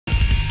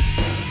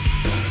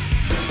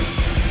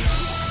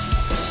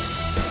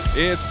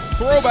It's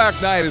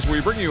throwback night as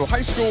we bring you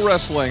high school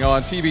wrestling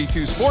on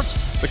TV2 Sports.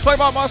 The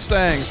Claymont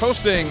Mustangs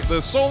hosting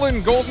the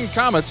Solon Golden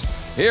Comets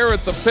here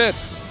at the Pit,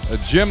 a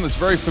gym that's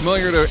very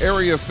familiar to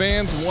area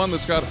fans and one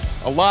that's got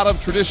a lot of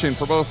tradition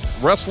for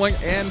both wrestling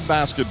and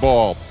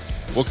basketball.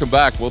 We'll come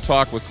back. We'll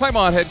talk with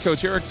Claymont head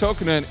coach Eric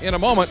Tokinen in a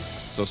moment,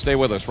 so stay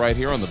with us right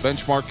here on the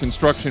Benchmark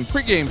Construction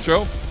pregame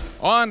show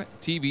on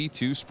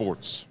TV2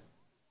 Sports.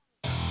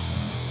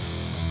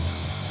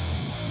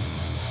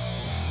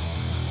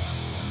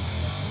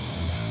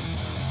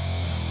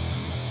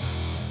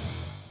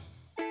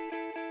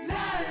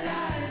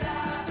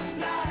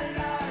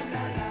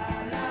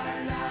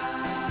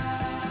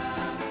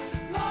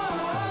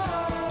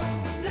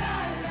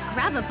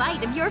 Grab a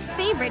bite of your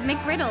favorite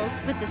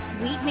McGriddles with the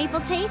sweet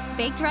maple taste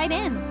baked right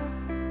in.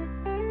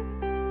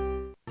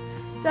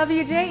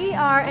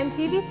 WJER and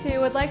TV2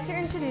 would like to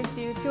introduce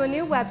you to a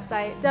new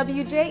website,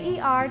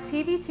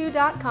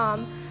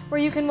 WJERTV2.com,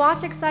 where you can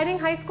watch exciting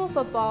high school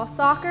football,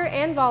 soccer,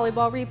 and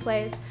volleyball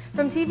replays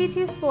from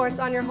TV2 Sports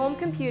on your home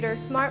computer,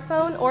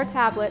 smartphone, or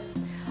tablet.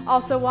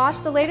 Also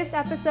watch the latest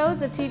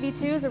episodes of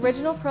TV2's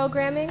original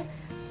programming,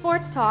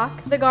 Sports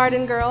Talk, The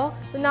Garden Girl,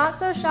 The Not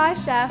So Shy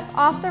Chef,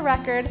 Off the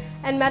Record,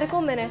 and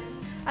Medical Minutes,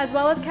 as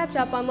well as catch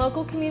up on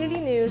local community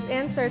news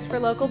and search for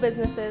local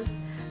businesses.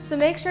 So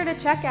make sure to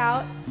check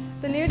out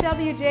the new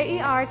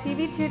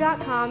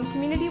WJERTV2.com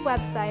community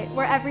website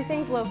where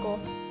everything's local.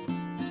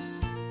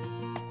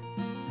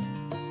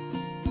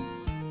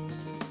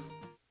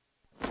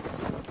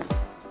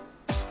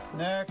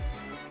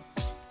 Next.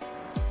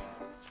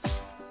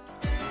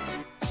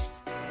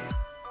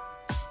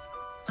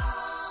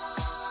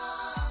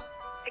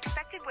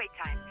 Expected wait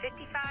time,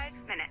 55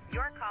 minutes.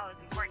 Your call is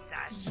important to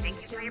us. Thank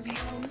you for your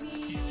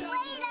patience.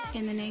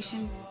 In the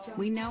nation,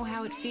 we know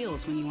how it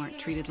feels when you aren't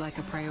treated like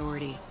a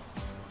priority.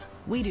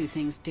 We do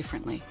things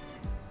differently.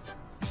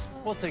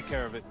 We'll take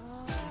care of it.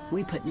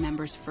 We put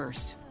members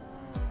first.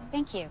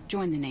 Thank you.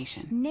 Join the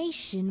nation.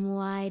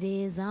 Nationwide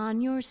is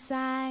on your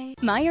side.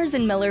 Myers &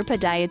 Miller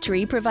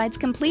Podiatry provides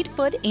complete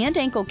foot and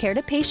ankle care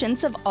to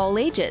patients of all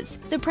ages.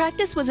 The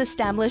practice was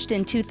established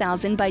in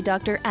 2000 by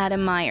Dr.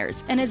 Adam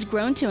Myers and has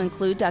grown to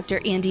include Dr.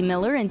 Andy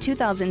Miller in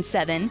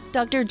 2007,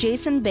 Dr.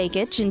 Jason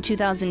Bakich in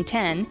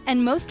 2010,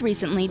 and most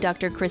recently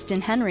Dr. Kristen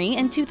Henry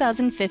in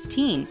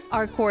 2015.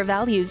 Our core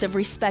values of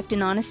respect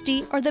and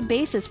honesty are the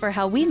basis for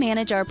how we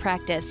manage our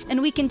practice, and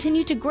we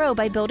continue to grow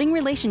by building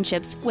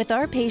relationships with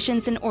our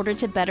patients in order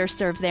to better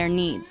serve their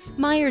needs.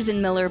 Myers &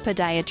 Miller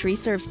Podiatry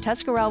serves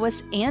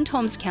Tuscarawas and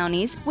Holmes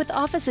counties with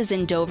offices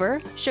in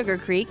Dover, Sugar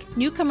Creek,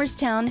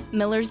 Newcomerstown,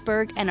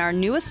 Millersburg, and our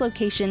newest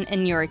location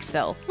in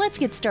Uricksville. Let's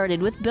get started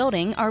with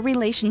building our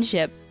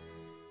relationship.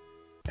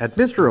 At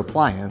Mr.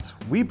 Appliance,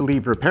 we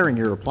believe repairing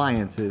your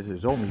appliances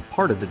is only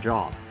part of the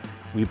job.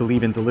 We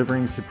believe in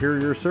delivering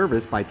superior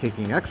service by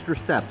taking extra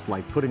steps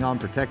like putting on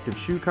protective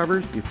shoe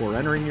covers before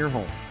entering your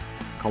home.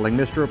 Calling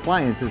Mr.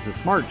 Appliance is a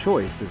smart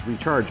choice as we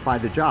charge by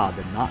the job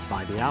and not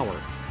by the hour.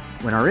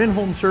 When our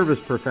in-home service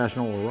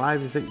professional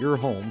arrives at your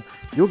home,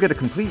 you'll get a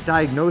complete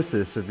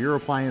diagnosis of your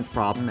appliance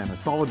problem and a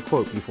solid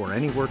quote before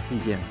any work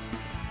begins.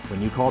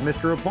 When you call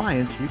Mr.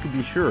 Appliance, you can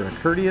be sure a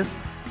courteous,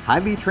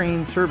 highly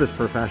trained service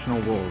professional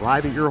will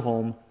arrive at your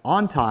home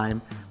on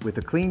time with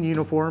a clean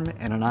uniform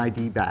and an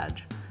ID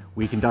badge.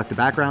 We conduct a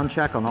background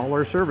check on all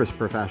our service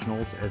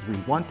professionals as we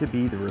want to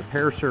be the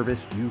repair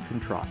service you can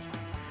trust.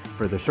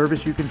 For the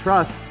service you can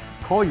trust,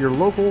 call your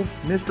local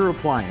Mr.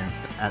 Appliance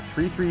at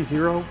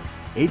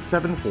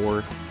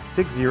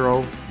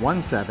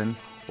 330-874-6017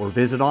 or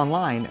visit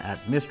online at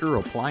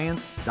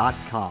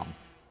mrappliance.com.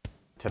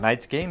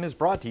 Tonight's game is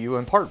brought to you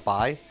in part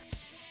by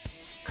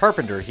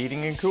Carpenter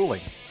Heating and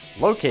Cooling,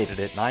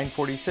 located at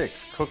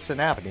 946 Cookson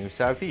Avenue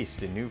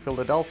Southeast in New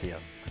Philadelphia.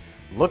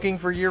 Looking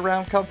for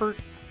year-round comfort?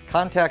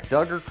 Contact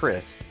Doug or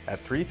Chris at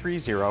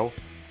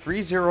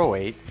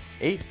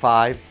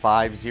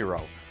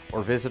 330-308-8550.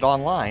 Or visit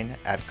online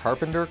at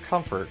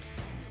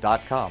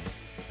carpentercomfort.com.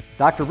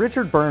 Dr.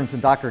 Richard Burns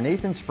and Dr.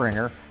 Nathan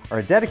Springer are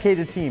a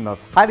dedicated team of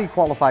highly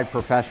qualified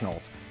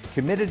professionals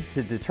committed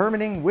to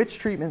determining which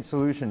treatment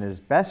solution is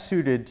best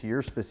suited to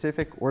your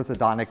specific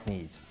orthodontic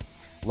needs.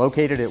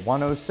 Located at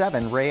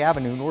 107 Ray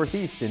Avenue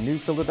Northeast in New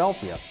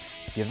Philadelphia,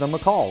 give them a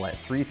call at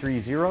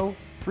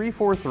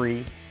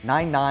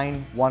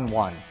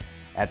 330-343-9911.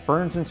 At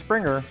Burns and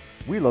Springer,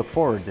 we look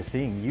forward to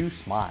seeing you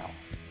smile.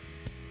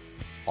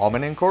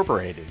 Allman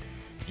Incorporated.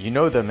 You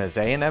know them as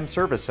A&M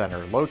Service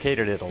Center,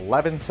 located at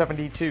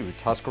 1172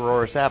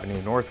 Tuscarawas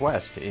Avenue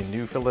Northwest in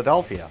New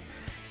Philadelphia.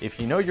 If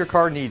you know your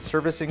car needs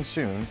servicing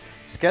soon,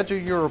 schedule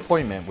your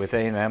appointment with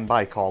A&M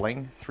by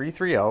calling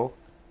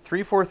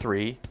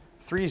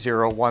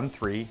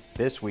 330-343-3013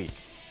 this week.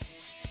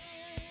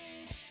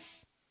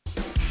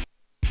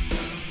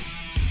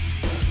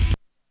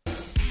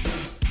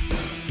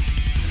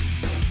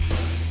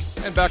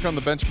 And back on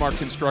the Benchmark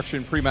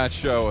Construction pre-match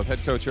show with head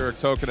coach Eric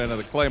Tokinen of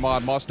the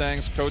Claymont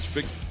Mustangs. Coach,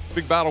 big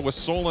battle with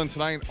Solon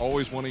tonight.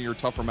 Always one of your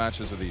tougher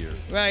matches of the year.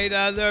 Right.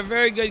 They're a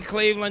very good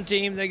Cleveland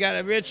team. They got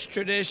a rich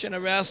tradition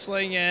of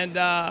wrestling, and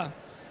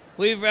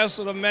We've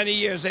wrestled them many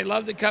years. They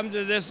love to come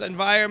to this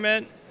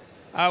environment.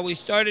 We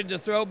started the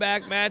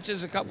throwback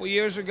matches a couple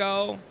years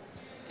ago.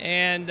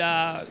 And,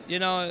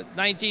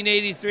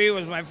 1983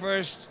 was my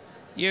first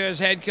year as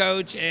head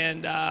coach,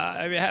 and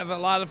I have a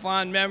lot of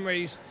fond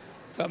memories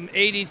from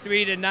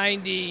 83 to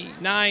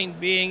 99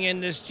 being in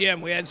this gym.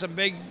 We had some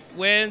big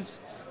wins.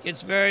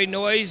 It's very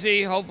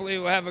noisy. Hopefully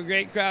we'll have a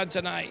great crowd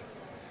tonight.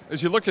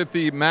 As you look at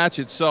the match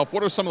itself,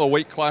 what are some of the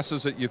weight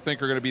classes that you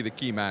think are going to be the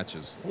key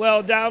matches?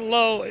 Well, down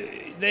low,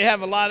 they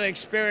have a lot of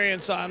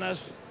experience on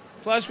us.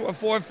 Plus, we're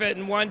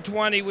forfeiting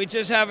 120. We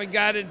just haven't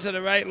got into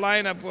the right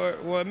lineup.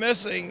 We're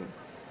missing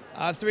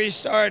 3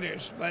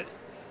 starters. But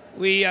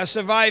we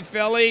survived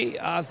Philly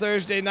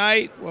Thursday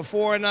night. We're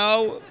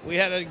 4-0. We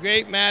had a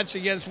great match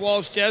against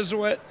Walsh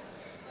Jesuit.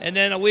 And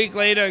then a week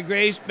later, a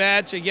great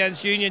match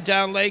against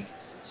Uniontown Lake.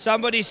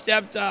 Somebody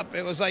stepped up.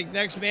 It was like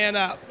next man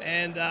up.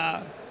 And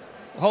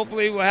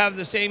hopefully we'll have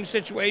the same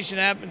situation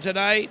happen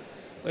tonight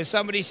where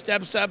somebody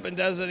steps up and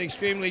does an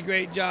extremely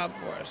great job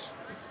for us.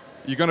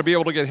 You're going to be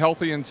able to get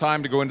healthy in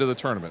time to go into the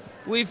tournament?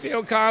 We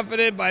feel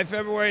confident by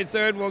February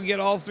 3rd we'll get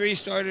all 3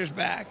 starters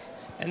back.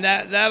 And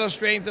that'll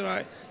strengthen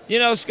our... You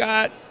know,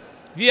 Scott,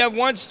 if you have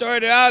 1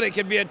 starter out, it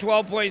can be a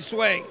 12-point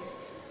swing.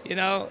 You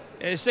know,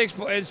 instead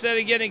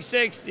of getting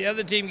 6, the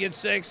other team gets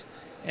 6.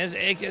 And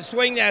it can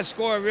swing that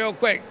score real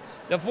quick.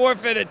 The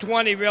forfeit at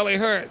 20 really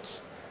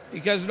hurts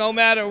because no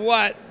matter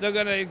what, they're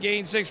going to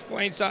gain 6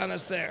 points on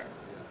us there.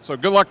 So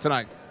good luck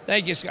tonight.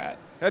 Thank you, Scott.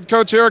 Head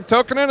coach Eric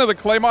Tokinen of the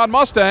Claymont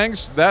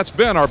Mustangs. That's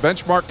been our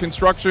Benchmark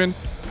Construction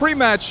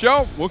pre-match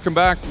show. We'll come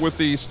back with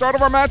the start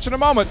of our match in a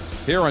moment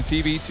here on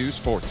TV2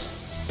 Sports.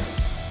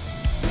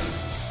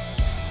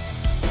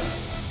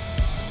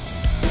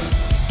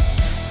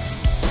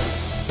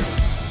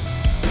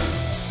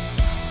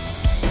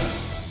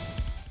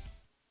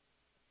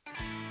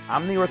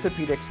 Omni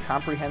Orthopedics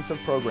comprehensive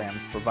programs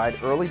provide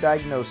early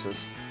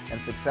diagnosis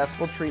and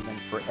successful treatment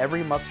for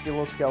every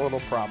musculoskeletal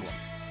problem.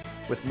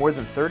 With more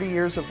than 30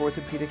 years of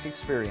orthopedic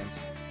experience,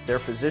 their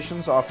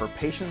physicians offer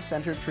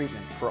patient-centered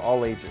treatment for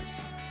all ages.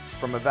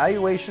 From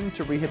evaluation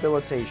to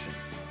rehabilitation,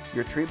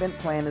 your treatment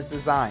plan is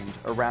designed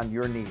around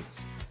your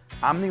needs.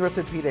 Omni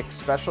Orthopedics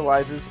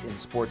specializes in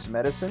sports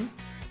medicine,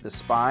 the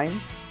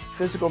spine,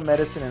 physical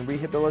medicine and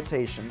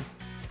rehabilitation,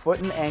 foot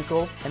and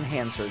ankle, and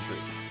hand surgery.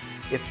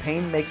 If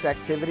pain makes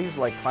activities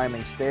like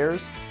climbing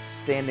stairs,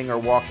 standing or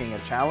walking a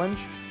challenge,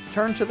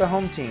 turn to the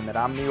home team at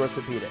Omni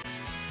Orthopedics.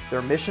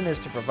 Their mission is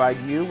to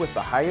provide you with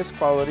the highest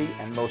quality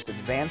and most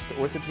advanced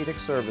orthopedic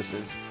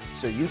services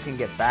so you can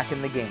get back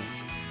in the game.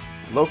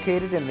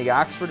 Located in the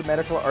Oxford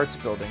Medical Arts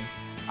Building,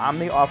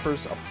 Omni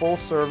offers a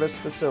full-service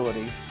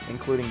facility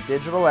including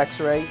digital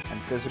x-ray and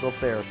physical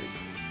therapy.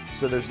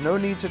 So there's no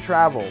need to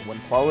travel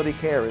when quality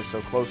care is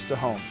so close to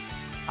home.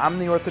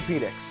 Omni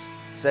Orthopedics,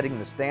 setting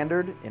the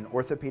standard in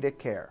orthopedic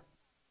care.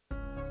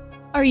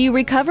 Are you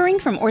recovering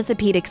from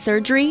orthopedic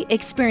surgery,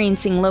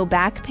 experiencing low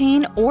back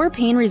pain, or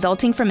pain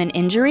resulting from an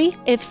injury?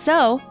 If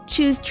so,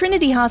 choose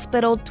Trinity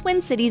Hospital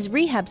Twin Cities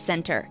Rehab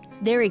Center.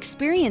 Their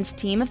experienced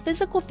team of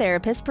physical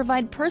therapists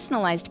provide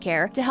personalized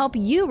care to help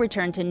you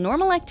return to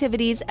normal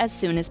activities as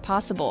soon as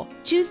possible.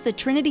 Choose the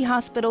Trinity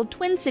Hospital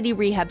Twin City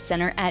Rehab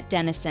Center at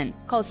Denison.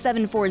 Call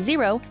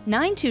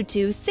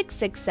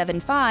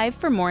 740-922-6675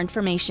 for more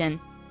information.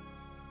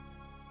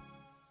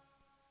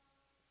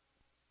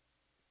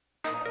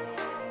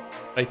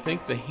 I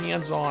think the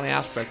hands-on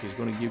aspect is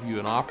going to give you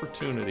an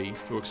opportunity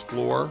to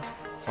explore,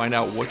 find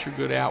out what you're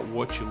good at,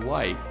 what you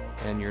like,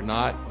 and you're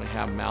not going to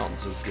have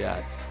mountains of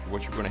debt.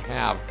 What you're going to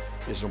have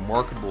is a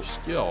marketable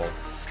skill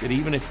that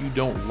even if you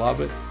don't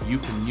love it, you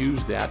can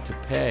use that to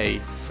pay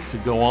to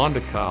go on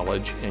to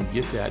college and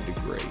get that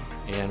degree.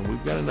 And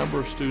we've got a number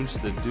of students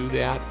that do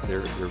that. They're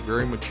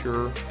very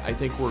mature. I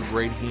think we're a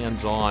great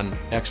hands-on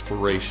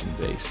exploration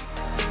base.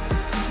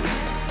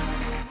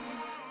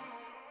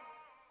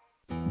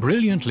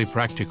 Brilliantly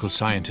practical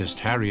scientist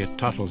Harriet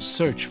Tuttle's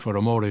search for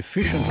a more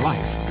efficient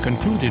life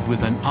concluded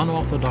with an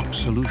unorthodox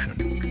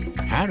solution.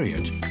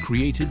 Harriet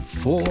created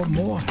 4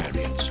 more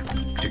Harriets.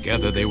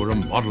 Together they were a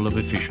model of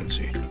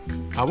efficiency.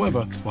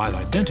 However, while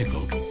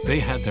identical,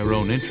 they had their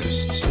own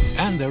interests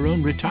and their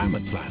own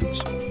retirement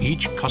plans,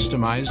 each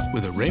customized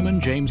with a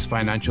Raymond James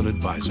financial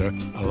advisor,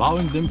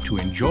 allowing them to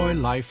enjoy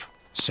life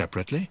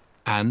separately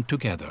and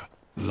together.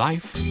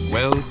 Life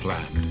well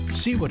planned.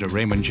 See what a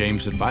Raymond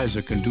James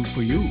advisor can do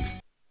for you.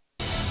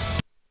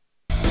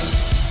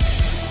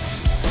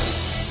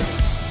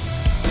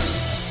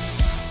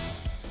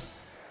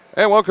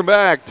 And welcome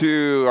back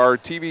to our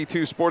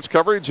TV2 sports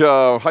coverage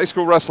of high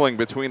school wrestling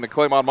between the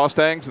Claymont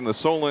Mustangs and the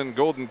Solon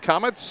Golden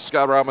Comets.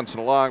 Scott Robinson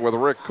along with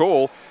Rick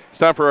Cole. It's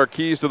time for our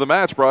keys to the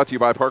match, brought to you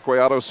by Parkway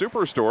Auto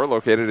Superstore,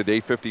 located at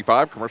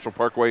 855 Commercial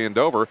Parkway in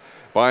Dover.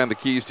 Buying the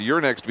keys to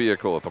your next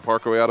vehicle at the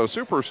Parkway Auto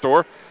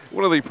Superstore,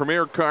 one of the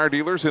premier car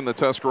dealers in the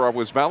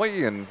Tuscarawas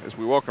Valley. And as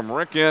we welcome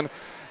Rick in,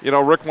 You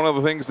know, Rick, one of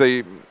the things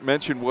they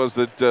mentioned was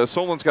that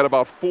Solon's got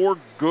about 4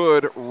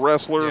 good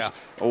wrestlers,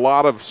 a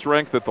lot of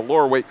strength at the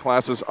lower weight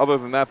classes. Other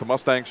than that, the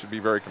Mustangs should be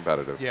very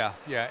competitive. Yeah,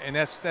 and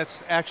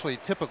that's actually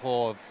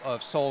typical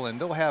of Solon.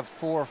 They'll have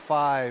 4 or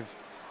 5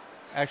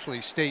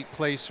 actually state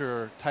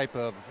placer type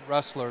of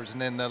wrestlers,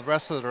 and then the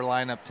rest of their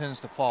lineup tends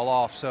to fall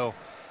off. So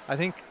I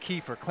think key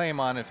for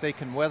Claymont, if they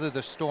can weather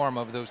the storm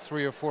of those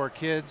 3 or 4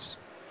 kids,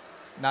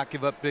 not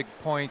give up big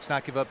points,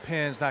 not give up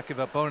pins, not give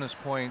up bonus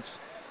points,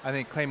 I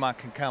think Claymont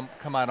can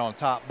come out on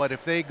top. But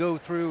if they go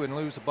through and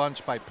lose a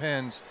bunch by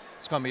pins,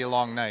 it's going to be a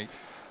long night.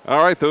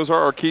 All right, those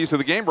are our keys to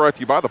the game, brought to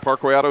you by the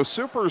Parkway Auto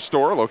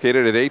Superstore,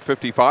 located at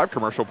 855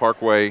 Commercial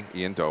Parkway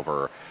in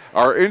Dover.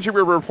 Our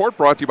injury report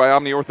brought to you by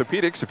Omni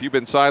Orthopedics. If you've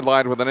been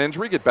sidelined with an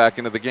injury, get back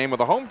into the game with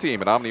a home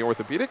team at Omni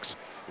Orthopedics.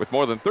 With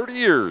more than 30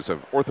 years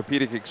of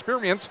orthopedic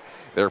experience,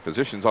 their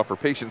physicians offer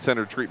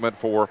patient-centered treatment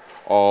for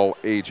all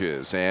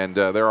ages. And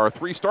there are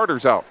 3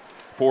 starters out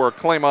for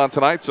Claymont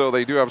tonight, so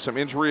they do have some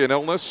injury and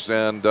illness,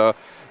 and they're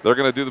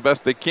going to do the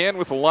best they can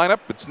with the lineup.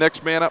 It's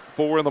next man up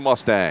for the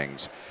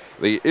Mustangs.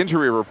 The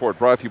injury report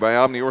brought to you by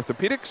Omni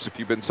Orthopedics. If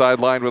you've been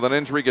sidelined with an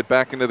injury, get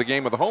back into the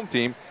game with the home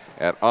team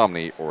at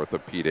Omni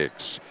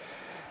Orthopedics.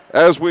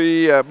 As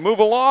we move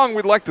along,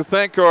 we'd like to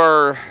thank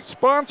our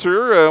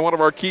sponsor, one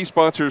of our key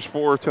sponsors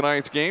for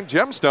tonight's game,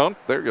 Gemstone.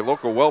 They're your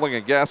local welding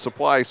and gas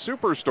supply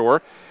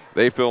superstore.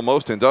 They fill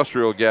most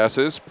industrial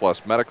gases,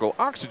 plus medical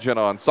oxygen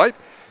on site.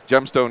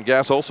 Gemstone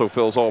Gas also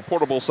fills all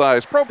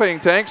portable-sized propane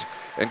tanks,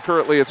 and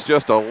currently it's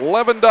just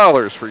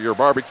 $11 for your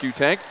barbecue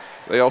tank.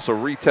 They also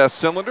retest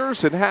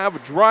cylinders and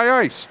have dry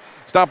ice.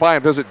 Stop by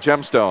and visit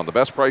Gemstone, the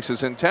best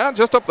prices in town,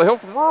 just up the hill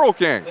from Rural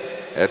King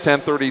at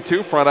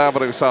 1032 Front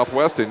Avenue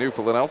Southwest in New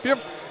Philadelphia,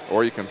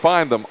 or you can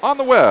find them on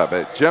the web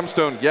at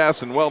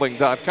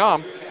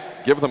gemstonegasandwelding.com.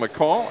 Give them a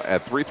call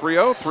at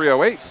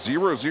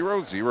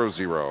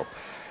 330-308-0000.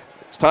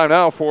 It's time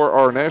now for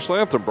our national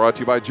anthem, brought to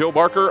you by Jill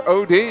Barker,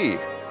 OD.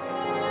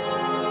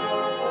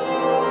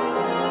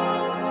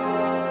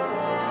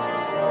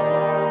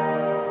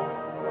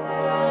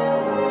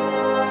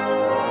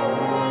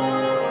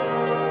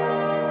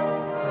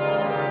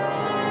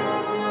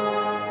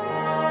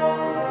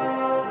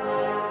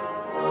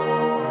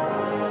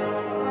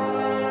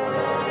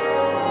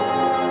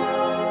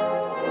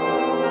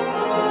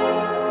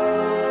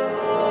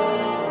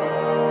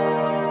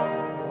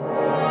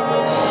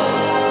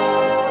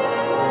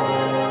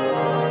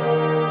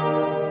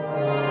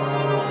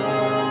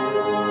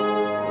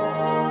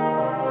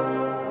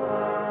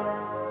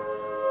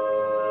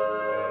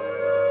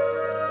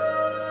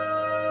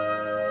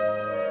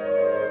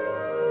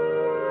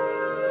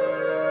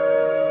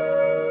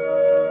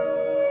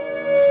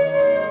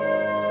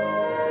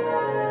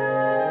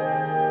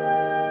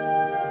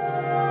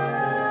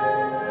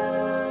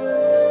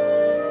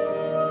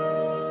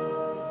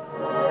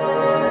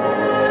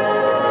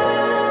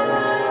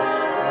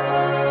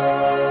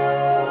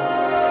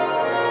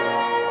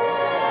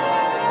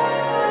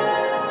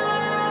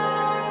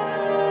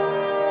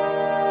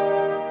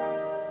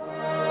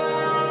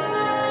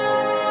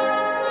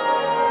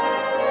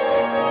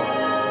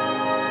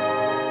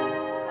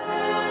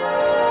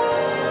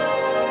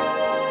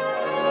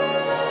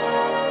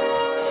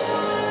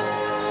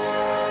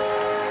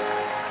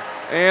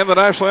 And the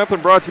national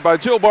anthem brought to you by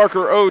Jill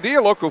Barker, OD,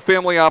 a local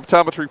family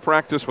optometry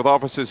practice with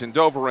offices in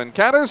Dover and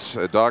Cadiz.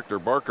 Dr.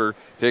 Barker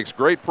takes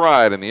great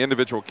pride in the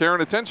individual care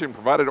and attention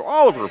provided to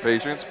all of her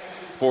patients.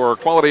 For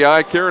quality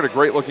eye care and a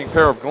great-looking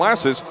pair of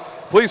glasses,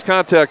 please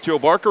contact Jill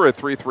Barker at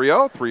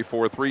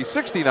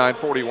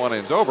 330-343-6941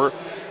 in Dover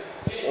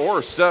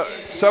or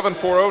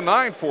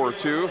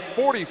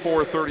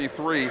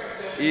 740-942-4433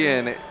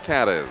 in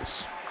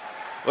Cadiz.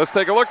 Let's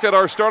take a look at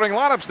our starting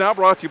lineups now,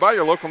 brought to you by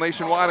your local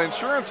nationwide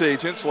insurance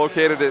agents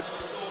located at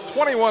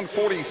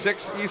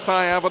 2146 East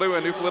High Avenue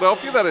in New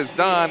Philadelphia. That is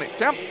Don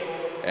Kemp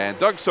and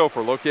Doug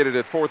Sofer, located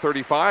at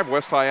 435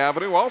 West High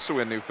Avenue, also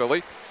in New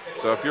Philly.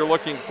 So if you're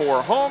looking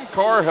for home,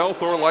 car,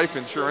 health, or life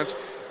insurance,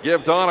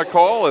 give Don a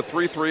call at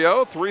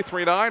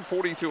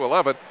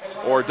 330-339-4211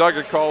 or Doug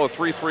a call at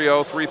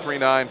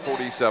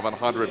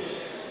 330-339-4700.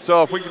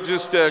 So if we could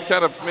just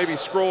kind of maybe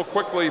scroll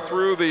quickly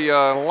through the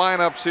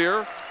lineups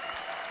here.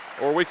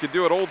 Or we could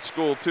do it old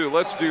school, too.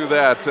 Let's do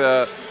that.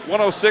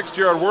 106,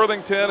 Jared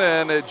Worthington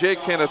and Jake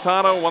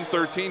Canatano.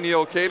 113,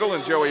 Neil Cadle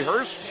and Joey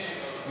Hurst.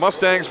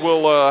 Mustangs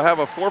will have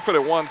a forfeit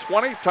at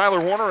 120.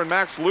 Tyler Warner and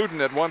Max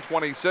Luden at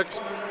 126.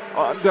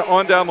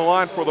 On down the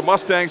line for the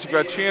Mustangs, you've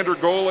got Chandra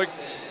Golick,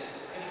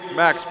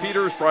 Max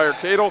Peters, Briar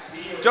Cadle,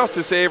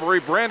 Justice Avery,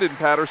 Brandon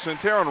Patterson,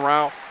 Taryn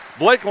Rao,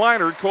 Blake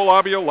Leinert, Cole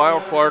Abiol,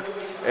 Lyle Clark,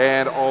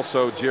 and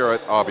also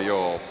Jarrett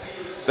Abiol.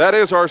 That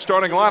is our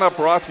starting lineup,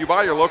 brought to you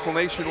by your local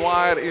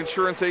nationwide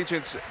insurance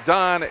agents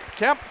Don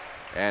Kemp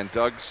and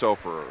Doug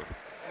Sofer.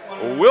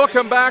 We'll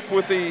come back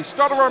with the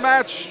start of our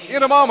match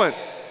in a moment.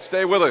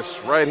 Stay with us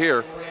right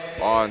here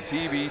on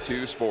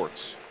TV2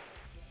 Sports.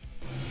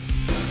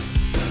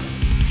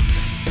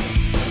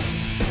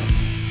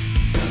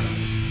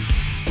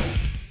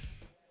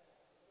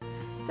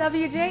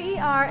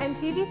 WJER and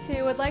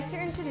TV2 would like to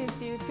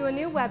introduce you to a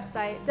new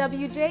website,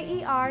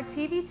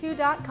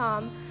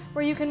 WJERTV2.com,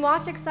 where you can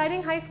watch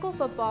exciting high school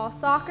football,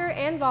 soccer,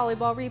 and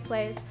volleyball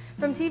replays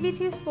from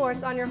TV2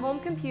 Sports on your home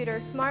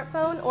computer,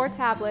 smartphone, or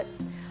tablet.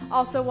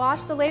 Also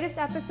watch the latest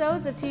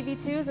episodes of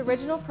TV2's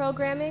original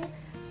programming,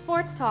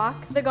 Sports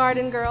Talk, The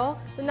Garden Girl,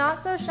 The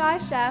Not So Shy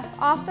Chef,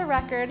 Off the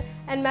Record,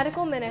 and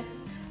Medical Minutes,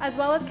 as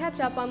well as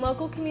catch up on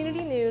local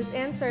community news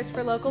and search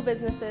for local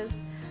businesses.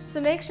 So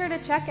make sure to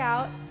check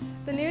out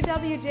the new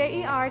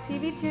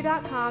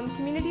WJERTV2.com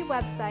community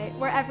website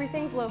where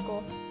everything's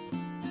local.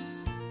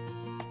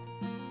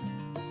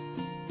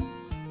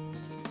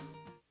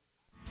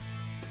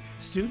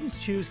 Students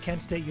choose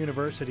Kent State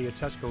University at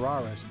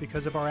Tuscarawas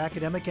because of our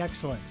academic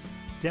excellence,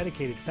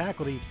 dedicated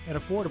faculty, and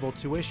affordable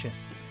tuition.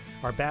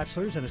 Our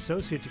bachelor's and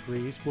associate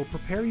degrees will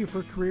prepare you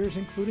for careers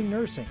including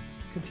nursing,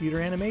 computer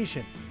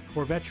animation,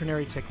 or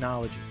veterinary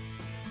technology.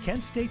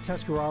 Kent State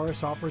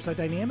Tuscarawas offers a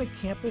dynamic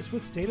campus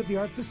with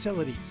state-of-the-art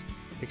facilities,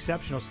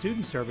 exceptional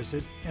student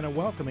services, and a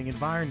welcoming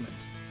environment.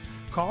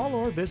 Call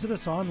or visit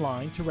us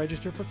online to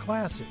register for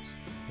classes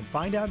and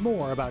find out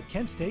more about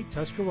Kent State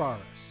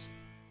Tuscarawas.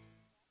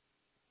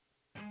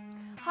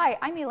 Hi,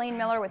 I'm Elaine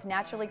Miller with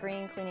Naturally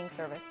Green Cleaning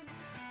Service.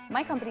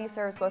 My company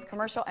serves both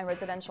commercial and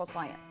residential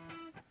clients.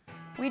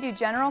 We do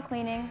general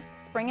cleaning,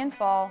 spring and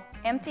fall,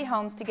 empty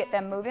homes to get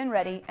them move-in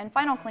ready, and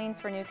final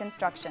cleans for new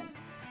construction.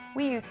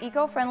 We use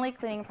eco-friendly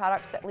cleaning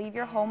products that leave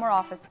your home or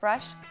office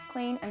fresh,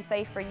 clean, and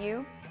safe for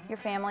you, your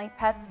family,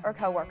 pets, or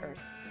coworkers.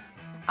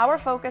 Our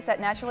focus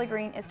at Naturally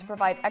Green is to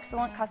provide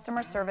excellent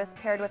customer service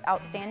paired with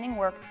outstanding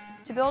work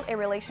to build a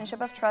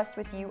relationship of trust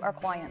with you, our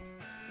clients.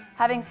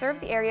 Having served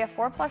the area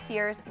 4+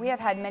 years, we have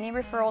had many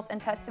referrals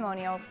and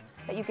testimonials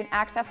that you can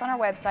access on our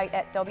website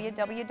at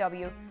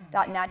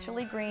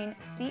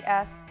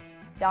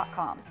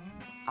www.naturallygreencs.com.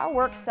 Our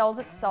work sells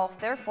itself,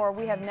 therefore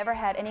we have never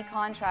had any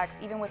contracts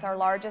even with our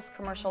largest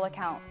commercial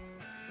accounts.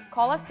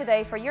 Call us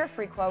today for your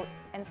free quote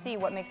and see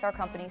what makes our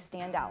company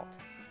stand out.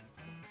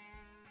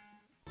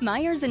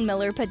 Myers &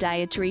 Miller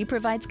Podiatry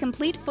provides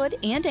complete foot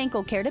and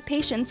ankle care to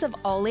patients of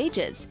all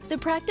ages. The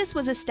practice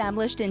was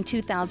established in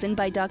 2000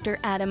 by Dr.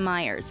 Adam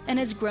Myers and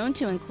has grown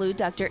to include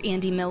Dr.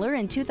 Andy Miller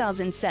in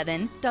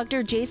 2007,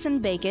 Dr.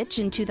 Jason Bakich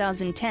in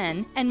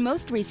 2010, and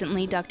most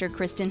recently Dr.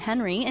 Kristen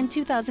Henry in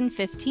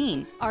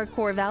 2015. Our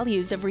core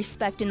values of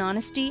respect and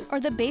honesty are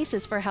the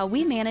basis for how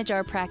we manage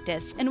our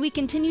practice, and we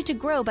continue to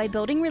grow by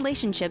building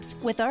relationships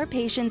with our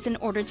patients in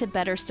order to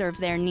better serve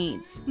their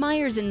needs.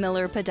 Myers &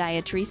 Miller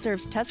Podiatry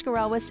serves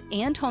Tuscarawas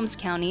and Holmes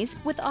counties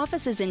with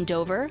offices in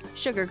Dover,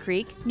 Sugar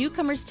Creek,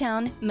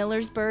 Newcomerstown,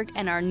 Millersburg,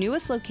 and our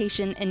newest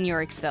location in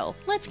Yorksville.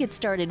 Let's get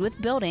started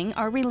with building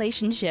our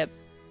relationship.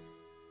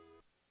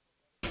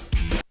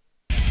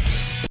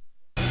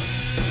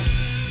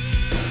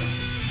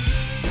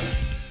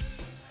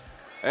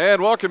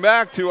 And welcome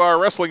back to our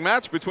wrestling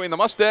match between the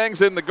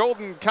Mustangs and the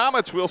Golden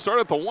Comets. We'll start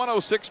at the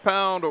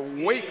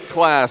 106-pound weight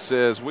class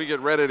as we get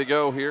ready to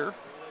go here.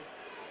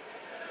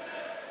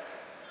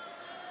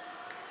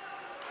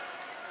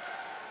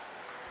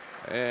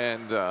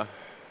 And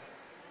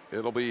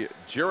it'll be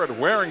Jared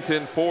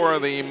Warrington for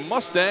the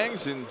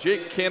Mustangs and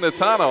Jake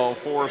Canatano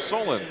for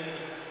Solon.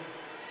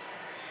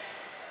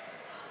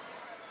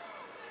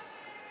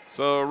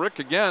 So, Rick,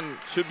 again,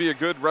 should be a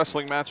good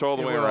wrestling match all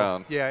the way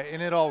around. Yeah,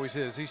 and it always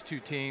is. These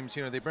two teams,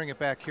 you know, they bring it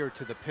back here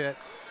to the pit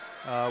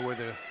where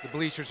the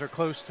bleachers are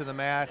close to the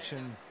match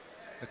and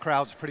the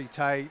crowd's pretty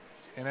tight,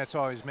 and that's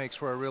always makes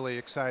for a really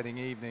exciting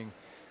evening.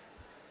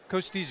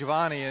 Coach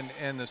DiGiovanni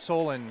and the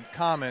Solon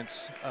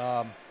Comets,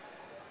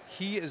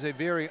 he is a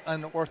very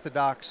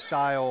unorthodox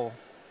style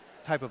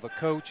type of a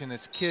coach, and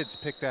his kids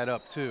pick that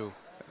up too.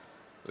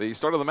 The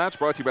start of the match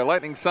brought to you by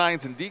Lightning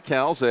Signs and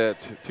Decals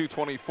at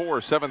 224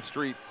 7th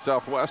Street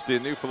Southwest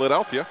in New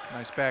Philadelphia.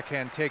 Nice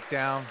backhand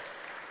takedown.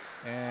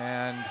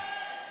 And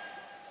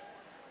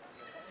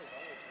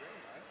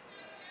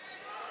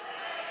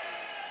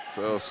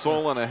so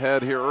Solon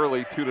ahead here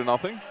early,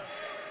 2-0.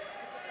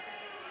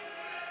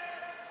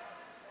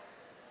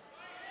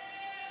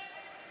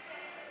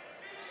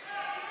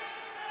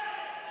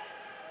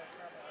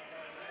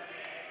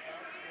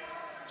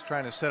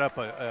 trying to set up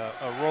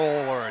a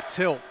roll or a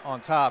tilt on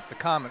top, the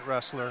Comet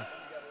wrestler.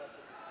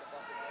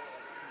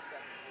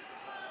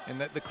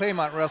 And the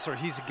Claymont wrestler,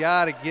 he's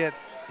got to get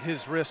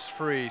his wrists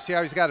free. See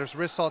how he's got his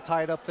wrists all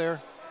tied up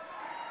there?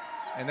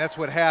 And that's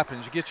what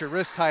happens. You get your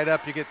wrists tied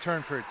up, you get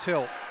turned for a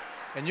tilt.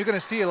 And you're going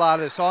to see a lot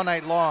of this all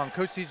night long.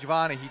 Coach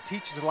DiGiovanni, he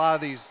teaches a lot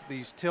of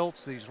these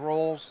tilts, these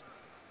rolls.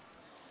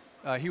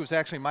 He was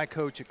actually my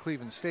coach at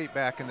Cleveland State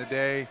back in the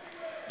day.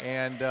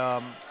 And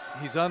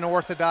he's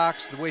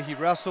unorthodox the way he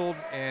wrestled,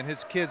 and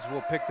his kids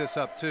will pick this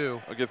up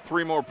too. I'll get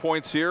 3 more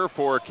points here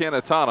for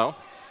Canatano.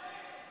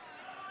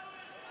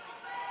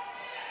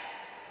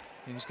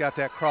 And he's got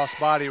that cross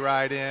body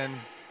right in,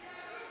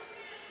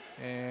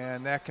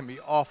 and that can be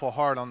awful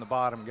hard on the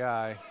bottom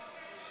guy.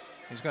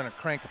 He's going to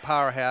crank the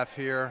power half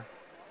here.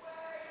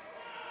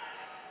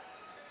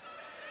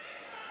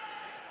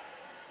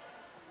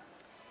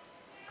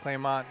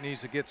 Claymont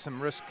needs to get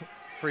some wrist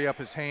free up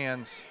his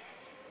hands.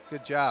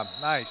 Good job.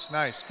 Nice,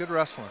 nice. Good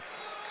wrestling.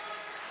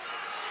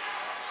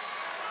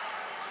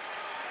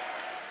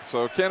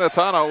 So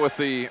Cayetano with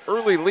the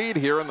early lead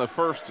here in the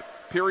first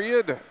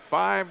period,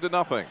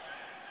 5-0.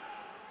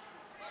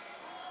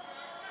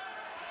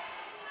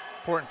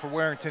 Important for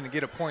Warrington to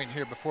get a point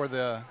here before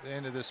the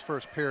end of this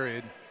first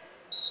period.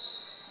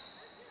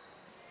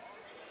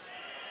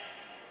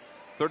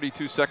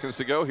 32 seconds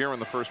to go here in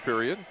the first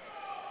period.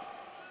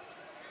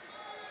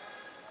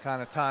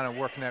 Cayetano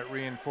working that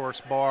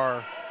reinforced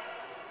bar.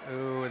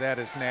 Ooh, that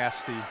is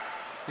nasty.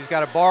 He's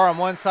got a bar on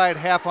one side,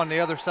 half on the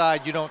other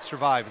side. You don't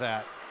survive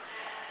that.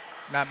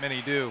 Not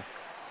many do,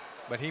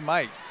 but he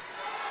might.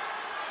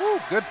 Woo,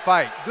 good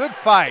fight, good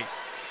fight.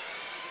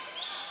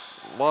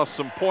 Lost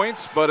some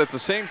points, but at the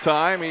same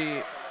time,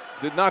 he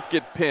did not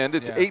get pinned.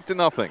 It's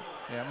 8-0.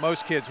 Yeah,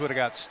 most kids would have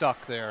got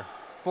stuck there.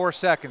 4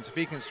 seconds. If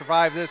he can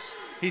survive this,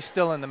 he's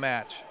still in the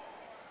match.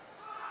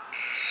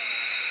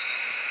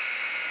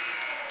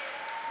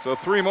 So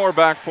 3 more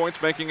back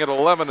points, making it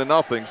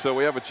 11-0. So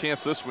we have a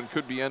chance this one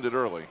could be ended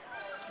early.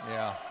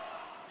 Yeah.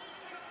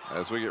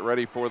 As we get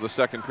ready for the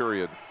second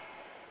period.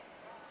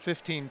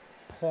 15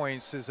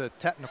 points is a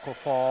technical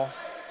fall.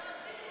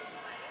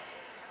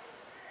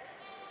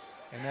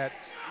 And that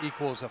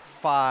equals a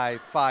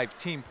 5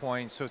 team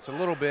points. So it's a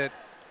little bit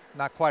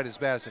not quite as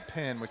bad as a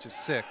pin, which is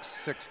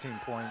 16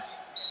 points.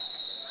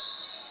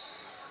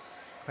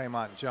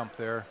 Claymont jump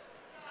there.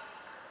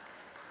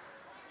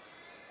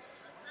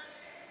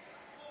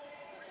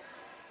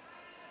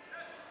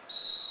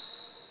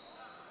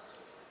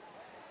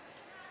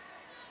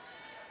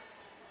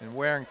 And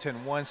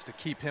Warrington wants to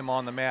keep him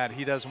on the mat.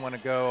 He doesn't want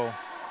to go.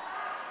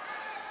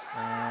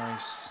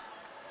 Nice.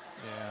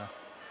 Yeah.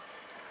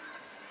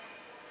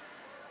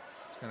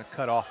 He's going to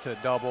cut off to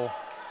a double.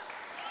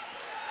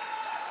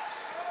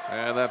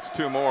 And that's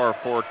 2 more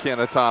for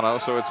Cayetano,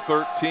 so it's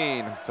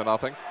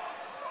 13-0.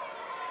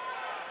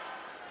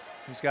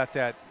 He's got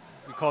that,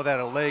 we call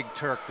that a leg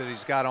Turk that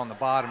he's got on the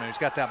bottom. And he's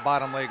got that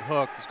bottom leg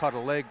hooked. It's called a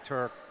leg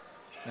Turk.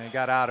 And he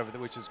got out of it,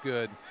 which is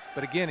good.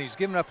 But again, he's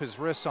giving up his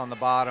wrists on the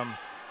bottom.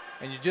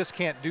 And you just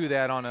can't do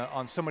that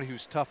on somebody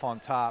who's tough on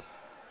top.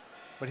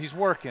 But he's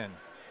working.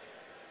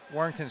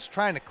 Warrington's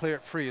trying to clear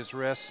it free his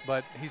wrists,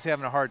 but he's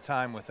having a hard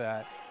time with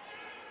that.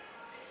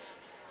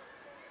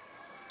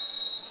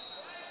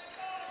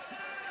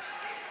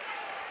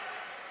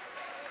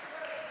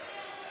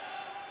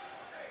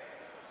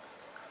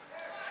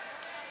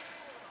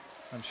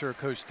 I'm sure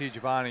Coach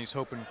DiGiovanni's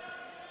hoping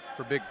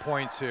for big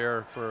points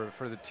here for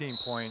the team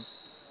point.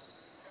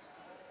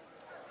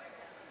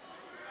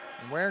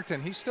 And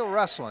Warrington, he's still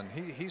wrestling.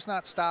 He's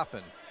not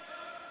stopping.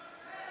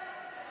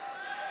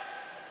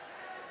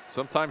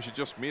 Sometimes you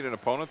just meet an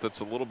opponent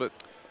that's a little bit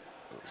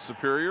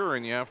superior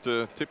and you have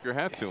to tip your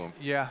hat to him.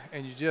 Yeah,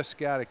 and you just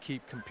got to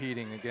keep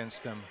competing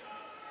against him.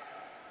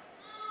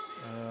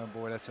 Oh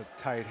boy, that's a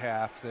tight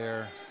half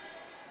there.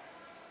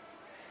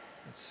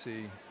 Let's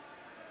see.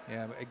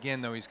 Yeah, but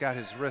again though, he's got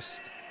his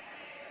wrist.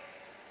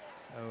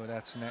 Oh,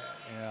 that's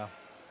yeah.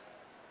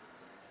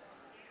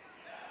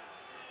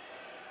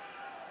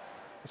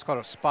 It's called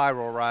a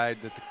spiral ride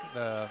that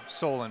the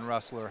Solon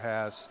wrestler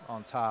has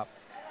on top.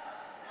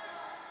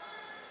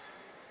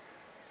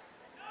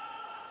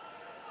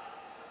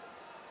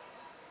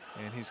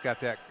 And he's got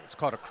that, it's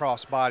called a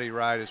cross-body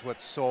ride is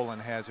what Solon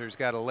has here. He's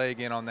got a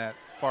leg in on that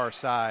far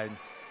side.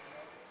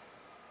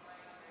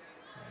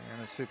 And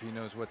let's see if he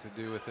knows what to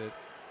do with it.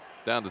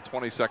 Down to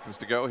 20 seconds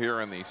to go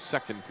here in the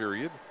second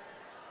period.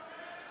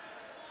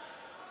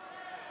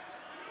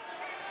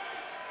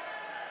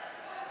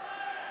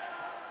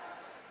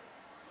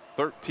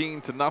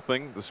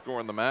 (13-0), the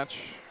score in the match.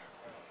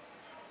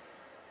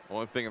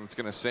 Only thing that's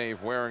going to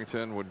save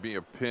Warrington would be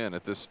a pin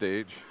at this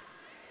stage.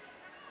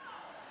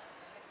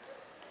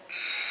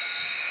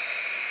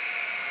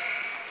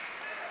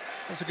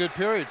 That's a good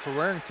period for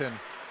Warrington.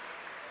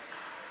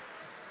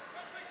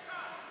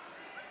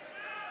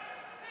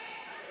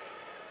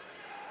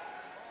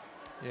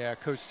 Yeah,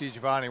 Coach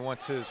DiGiovanni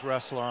wants his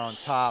wrestler on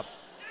top.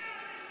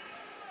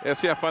 Yeah,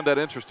 see, I find that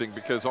interesting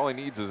because all he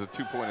needs is a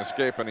 2-point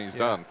escape and he's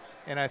done.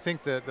 And I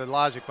think the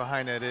logic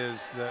behind that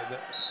is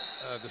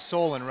the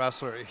Solon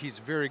wrestler, he's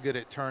very good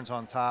at turns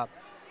on top.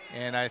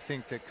 And I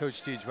think that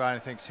Coach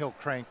DiGiovanni thinks he'll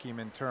crank him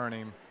and turn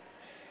him.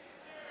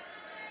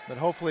 But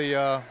hopefully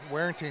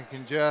Warrington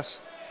can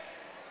just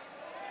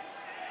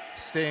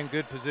stay in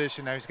good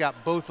position. Now he's got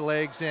both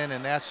legs in,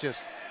 and that's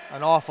just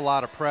an awful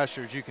lot of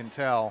pressure, as you can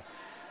tell.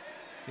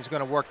 He's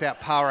going to work that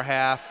power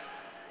half.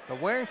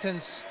 But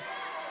Warrington's,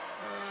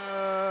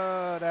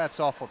 that's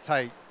awful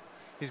tight.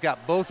 He's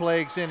got both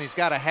legs in, he's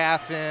got a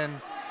half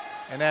in,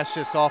 and that's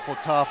just awful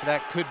tough.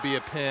 That could be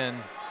a pin.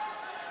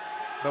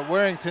 But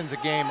Warrington's a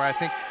gamer. I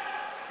think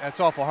that's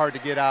awful hard to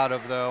get out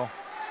of, though.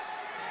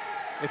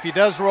 If he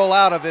does roll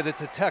out of it,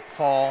 it's a tech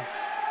fall.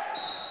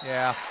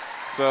 Yeah.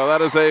 So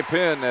that is a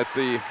pin at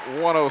the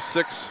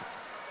 106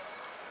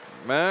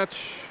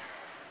 match.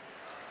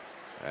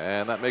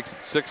 And that makes it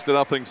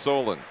 6-0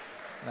 Solon.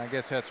 And I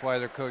guess that's why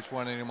their coach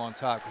wanted him on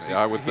top.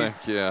 Yeah, I would think,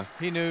 yeah.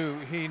 He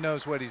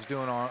knows what he's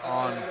doing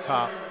on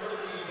top.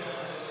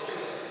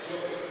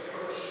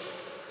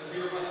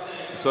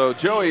 So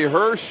Joey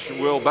Hirsch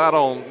will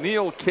battle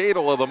Neil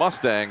Cadle of the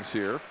Mustangs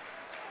here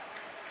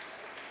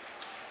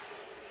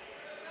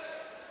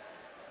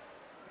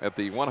at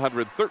the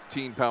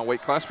 113-pound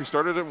weight class. We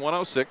started at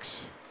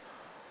 106.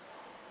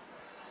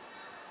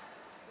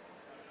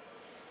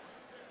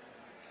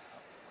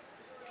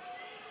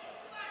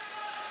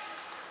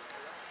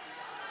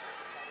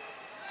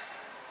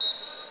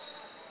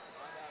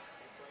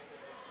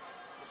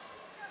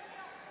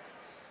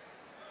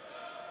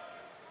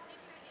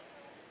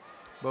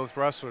 Both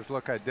wrestlers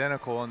look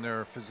identical in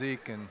their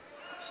physique and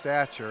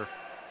stature.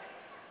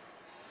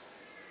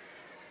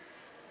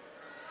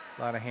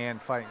 A lot of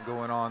hand fighting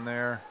going on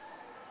there.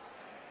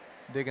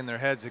 Digging their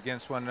heads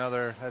against one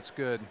another. That's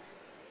good.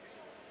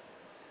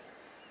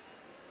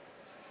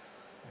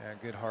 Yeah,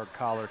 good hard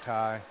collar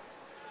tie.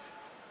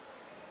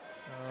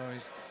 Oh,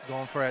 he's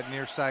going for that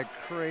near side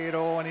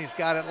cradle, and he's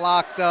got it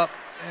locked up,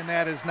 and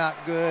that is not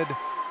good.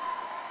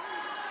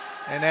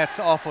 And that's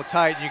awful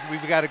tight.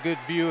 We've got a good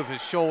view of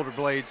his shoulder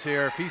blades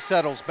here. If he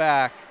settles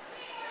back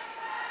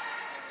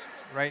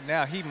right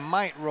now, he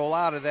might roll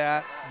out of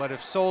that, but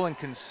if Solon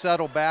can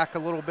settle back a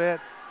little bit,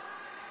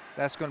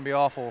 that's going to be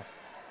awful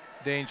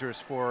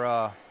dangerous for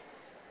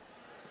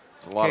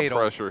it's a lot Cadle. of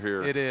pressure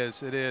here. It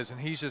is, and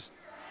he's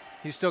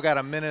still got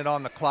a minute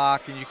on the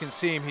clock, and you can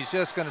see him, he's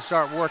just going to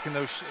start working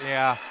those,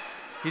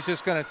 he's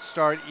just going to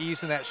start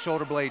easing that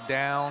shoulder blade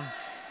down.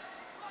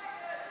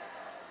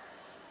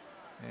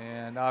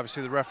 And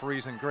obviously the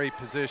referee's in great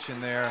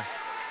position there.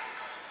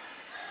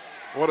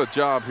 What a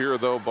job here,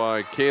 though,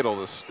 by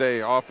Cadle to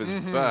stay off his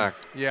back.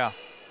 Yeah,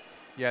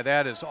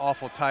 that is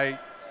awful tight.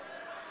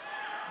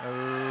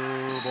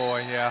 Oh,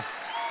 boy, yeah.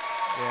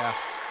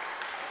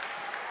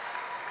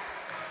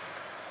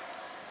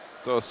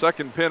 So a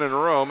second pin in a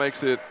row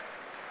makes it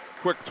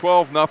quick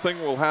 12-0.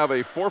 We'll have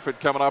a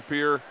forfeit coming up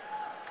here,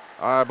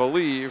 I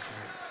believe,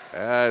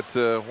 at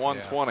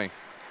 120. Yeah.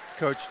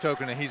 Coach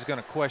Tokinen, he's going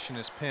to question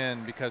his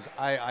pin because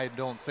I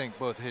don't think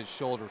both his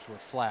shoulders were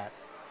flat.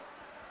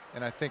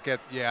 And I think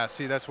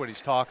see, that's what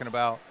he's talking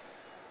about.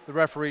 The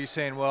referee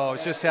saying, well,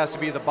 it just has to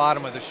be the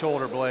bottom of the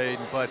shoulder blade.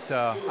 But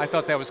I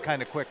thought that was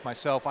kind of quick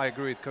myself. I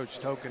agree with Coach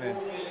Tokinen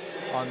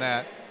on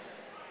that.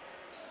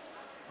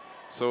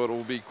 So it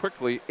will be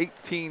quickly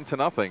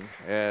 18-0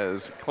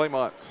 as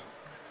Claymont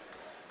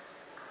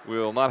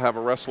will not have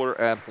a wrestler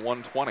at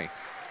 120.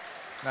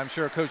 And I'm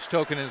sure Coach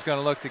Tokinen is going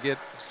to look to get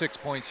 6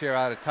 points here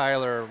out of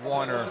Tyler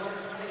Warner,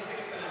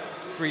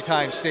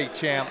 three-time state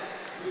champ.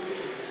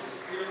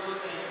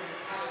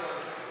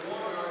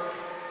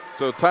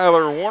 So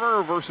Tyler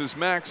Warner versus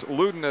Max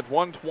Luden at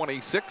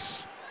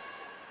 126.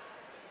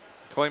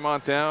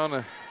 Claymont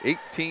down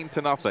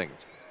 18-0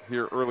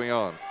 here early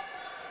on.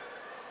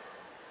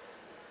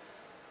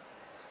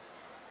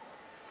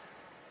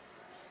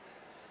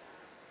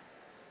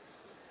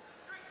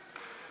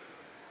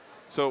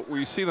 So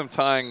we see them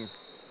tying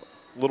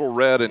little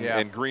red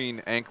and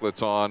green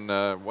anklets on.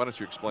 Why don't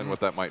you explain what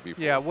that might be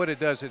for? Yeah, what it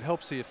does, it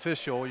helps the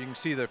official. You can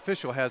see the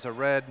official has a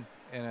red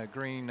and a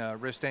green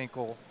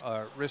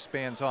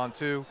wristbands on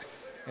too.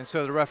 And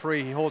so the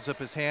referee, he holds up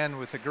his hand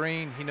with the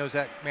green. He knows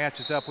that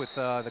matches up with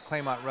the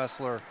Claymont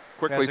wrestler.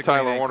 Quickly,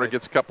 Tyler Warner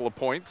gets a couple of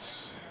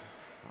points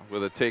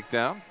with a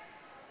takedown.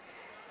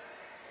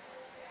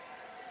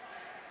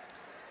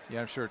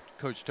 Yeah, I'm sure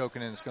Coach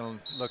Tokinen is going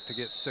to look to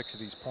get 6 of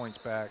these points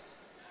back.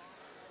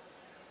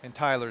 And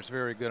Tyler's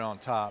very good on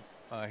top.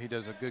 He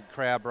does a good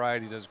crab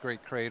ride. He does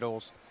great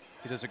cradles.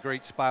 He does a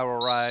great spiral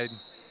ride.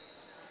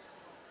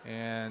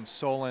 And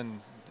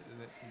Solon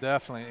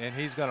definitely, and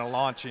he's going to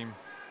launch him.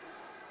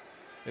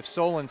 If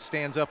Solon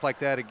stands up like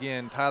that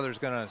again, Tyler's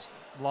going to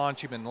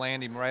launch him and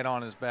land him right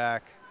on his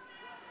back.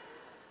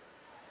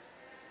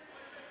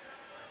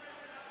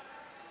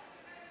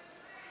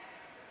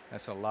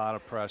 That's a lot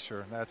of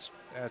pressure. That's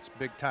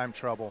big time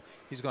trouble.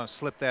 He's going to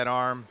slip that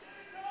arm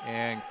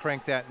and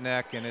crank that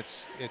neck, and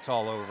it's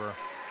all over.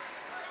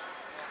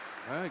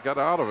 He got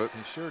out of it.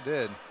 He sure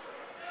did.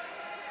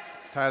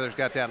 Tyler's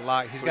got that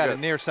lock. He's got a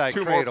near side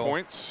cradle. 2 more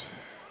points.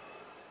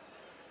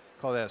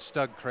 Call that a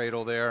stud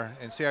cradle there.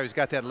 And see how he's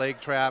got that leg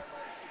trap?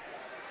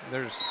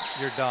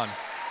 You're done.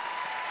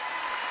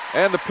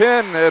 And the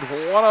pin at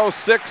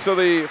 106 of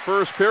the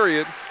first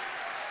period.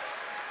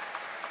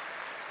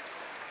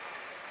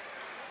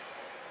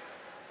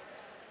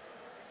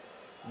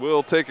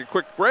 We'll take a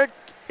quick break.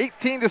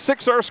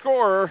 18-6 our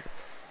score.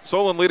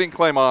 Solon leading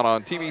Claymont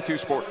on TV2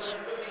 Sports.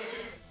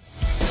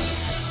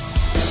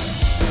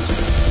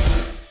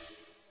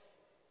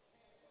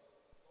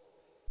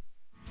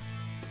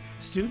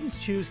 Students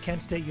choose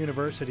Kent State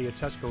University at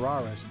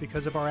Tuscarawas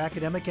because of our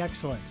academic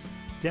excellence,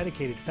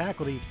 dedicated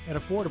faculty, and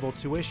affordable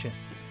tuition.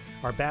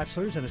 Our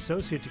bachelor's and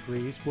associate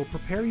degrees will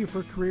prepare you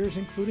for careers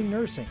including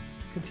nursing,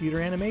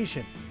 computer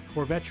animation,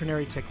 or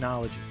veterinary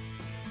technology.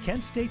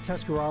 Kent State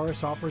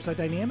Tuscarawas offers a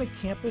dynamic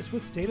campus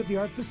with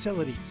state-of-the-art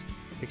facilities,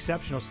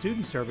 exceptional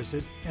student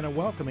services, and a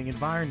welcoming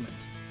environment.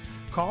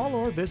 Call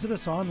or visit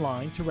us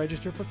online to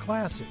register for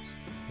classes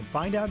and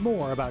find out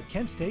more about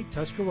Kent State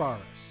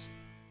Tuscarawas.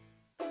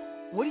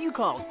 What do you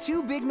call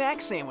 2 Big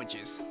Mac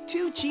sandwiches,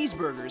 2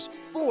 cheeseburgers,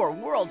 4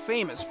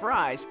 world-famous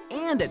fries,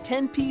 and a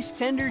 10-piece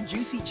tender,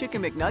 juicy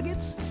Chicken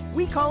McNuggets?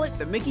 We call it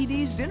the Mickey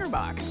D's Dinner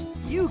Box.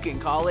 You can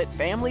call it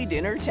Family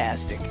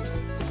Dinner-tastic.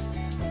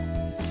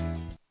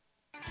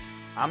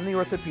 Omni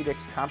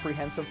Orthopedics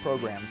comprehensive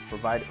programs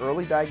provide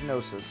early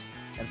diagnosis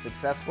and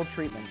successful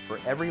treatment for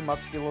every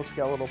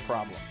musculoskeletal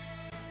problem.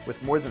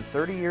 With more than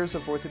 30 years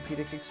of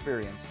orthopedic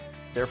experience,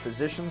 their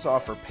physicians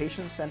offer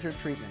patient-centered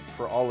treatment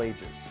for all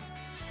ages.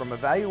 From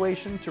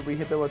evaluation to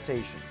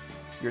rehabilitation,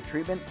 your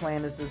treatment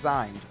plan is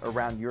designed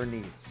around your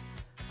needs.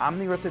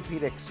 Omni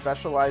Orthopedics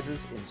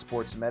specializes in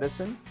sports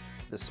medicine,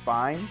 the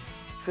spine,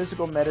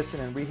 physical medicine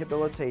and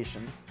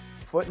rehabilitation,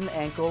 foot and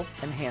ankle,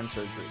 and hand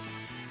surgery.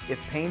 If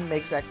pain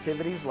makes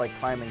activities like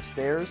climbing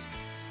stairs,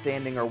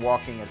 standing or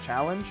walking a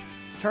challenge,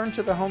 turn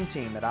to the home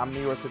team at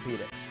Omni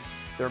Orthopedics.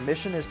 Their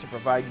mission is to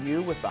provide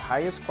you with the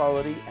highest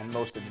quality and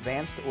most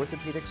advanced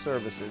orthopedic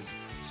services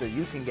so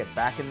you can get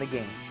back in the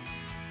game.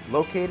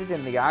 Located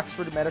in the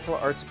Oxford Medical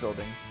Arts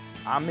Building,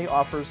 Omni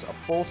offers a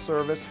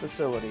full-service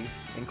facility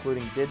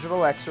including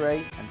digital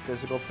x-ray and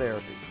physical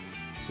therapy.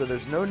 So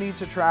there's no need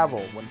to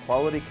travel when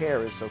quality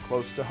care is so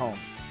close to home.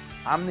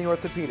 Omni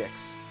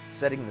Orthopedics,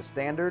 setting the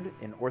standard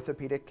in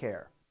orthopedic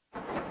care.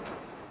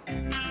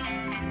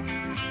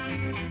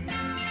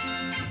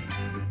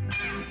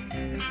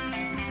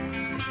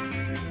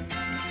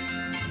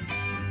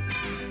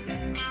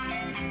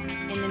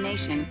 In the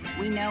nation,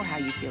 we know how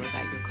you feel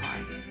about your car.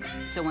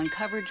 So when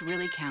coverage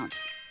really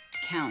counts,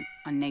 count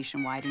on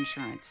Nationwide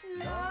Insurance.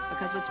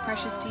 Because what's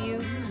precious to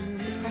you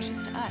is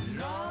precious to us.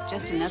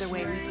 Just another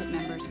way we put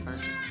members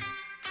first.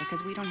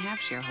 Because we don't have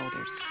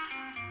shareholders.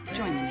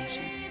 Join the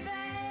nation.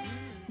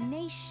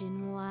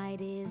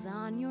 Nationwide is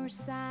on your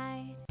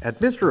side. At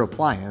Mr.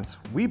 Appliance,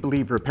 we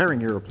believe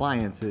repairing your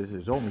appliances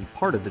is only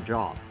part of the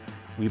job.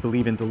 We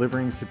believe in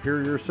delivering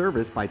superior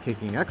service by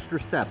taking extra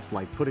steps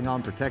like putting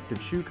on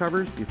protective shoe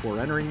covers before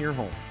entering your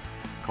home.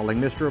 Calling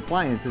Mr.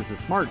 Appliance is a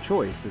smart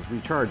choice as we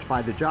charge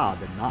by the job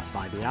and not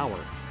by the hour.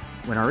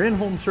 When our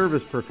in-home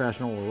service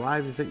professional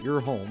arrives at your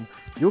home,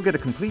 you'll get a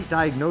complete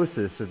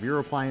diagnosis of your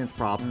appliance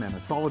problem and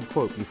a solid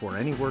quote before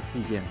any work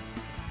begins.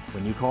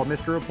 When you call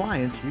Mr.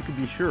 Appliance, you can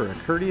be sure a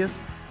courteous,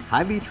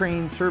 highly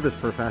trained service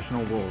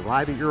professional will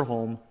arrive at your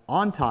home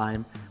on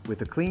time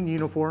with a clean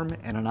uniform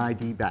and an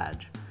ID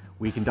badge.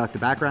 We conduct a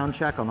background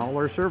check on all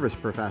our service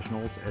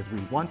professionals as we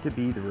want to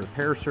be the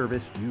repair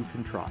service you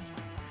can trust.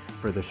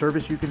 For the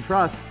service you can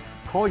trust,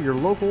 call your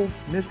local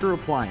Mr.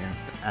 Appliance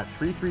at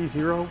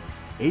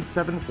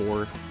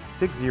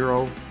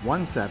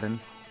 330-874-6017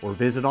 or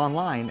visit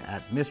online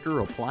at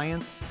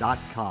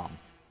mrappliance.com.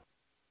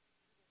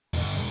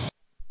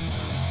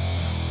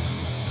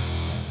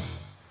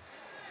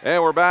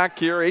 And we're back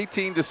here,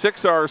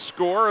 18-6 our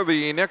score.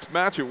 The next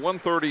match at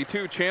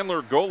 1:32,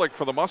 Chandler Golick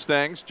for the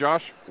Mustangs,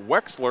 Josh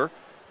Wexler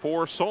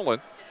for Solon.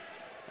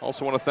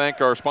 Also want to thank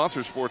our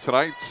sponsors for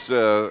tonight's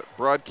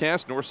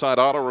broadcast, Northside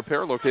Auto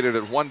Repair, located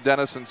at 1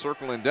 Denison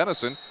Circle in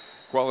Denison.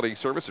 Quality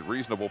service at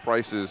reasonable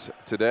prices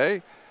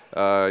today.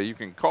 You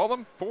can call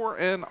them for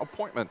an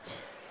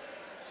appointment.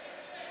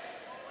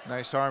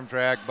 Nice arm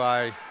drag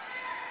by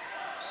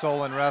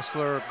Solon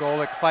wrestler.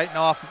 Golick fighting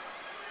off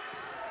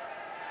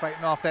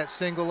that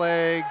single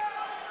leg.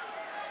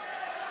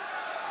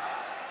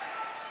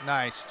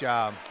 Nice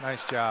job by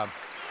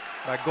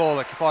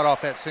Golick. He fought off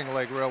that single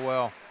leg real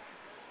well.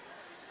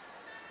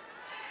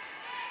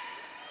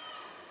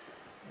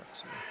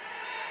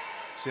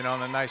 Sit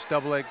on a nice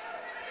double leg.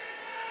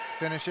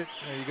 Finish it.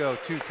 There you go.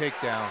 2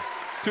 takedown.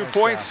 2 nice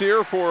points job.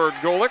 here for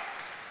Golick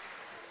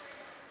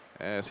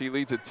as he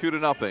leads it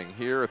 2-0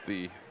 here at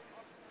the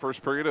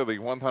first period of the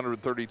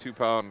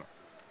 132-pound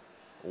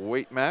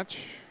weight match.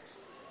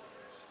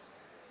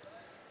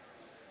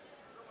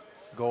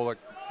 Golick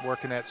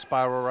working that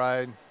spiral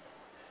ride.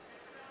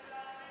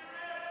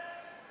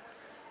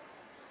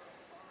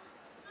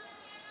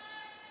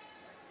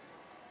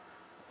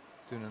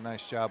 Doing a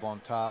nice job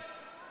on top.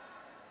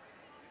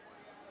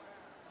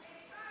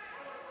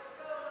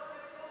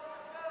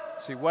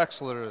 See,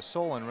 Wexler, a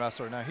Solon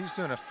wrestler, now he's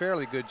doing a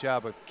fairly good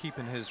job of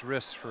keeping his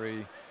wrists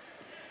free.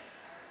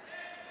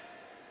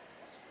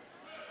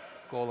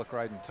 Golick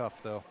riding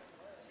tough, though.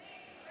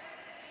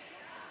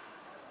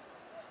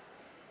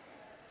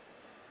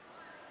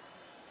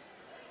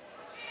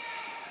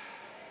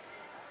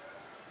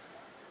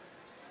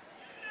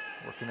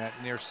 Working that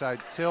near side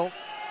tilt.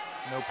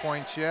 No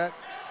points yet.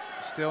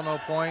 Still no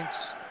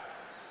points.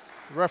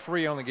 The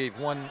referee only gave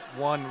one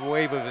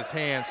wave of his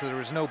hand, so there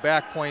was no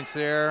back points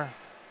there.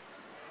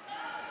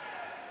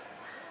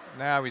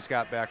 Now he's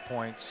got back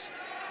points.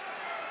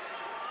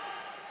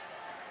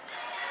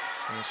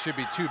 And it should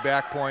be 2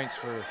 back points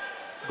for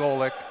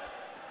Golick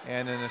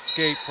and an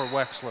escape for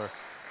Wexler.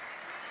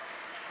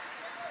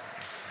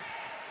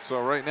 So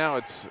right now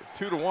it's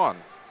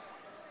 2-1.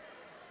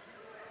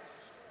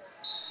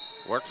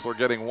 Wexler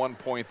getting 1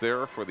 point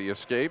there for the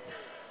escape.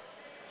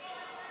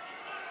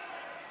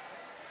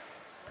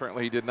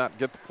 Apparently he did not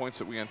get the points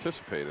that we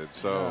anticipated.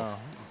 So. No.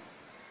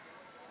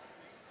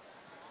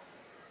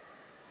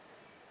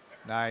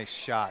 Nice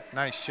shot.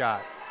 Nice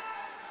shot.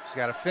 He's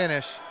got to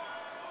finish.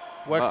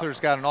 Wexler's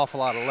got an awful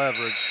lot of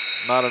leverage.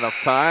 Not enough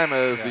time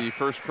as the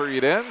first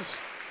period ends.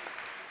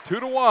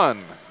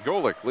 2-1.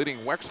 Golick leading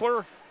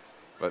Wexler,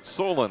 but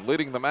Solon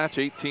leading the match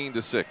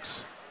 18-6.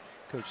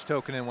 Coach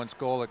Tokinen wants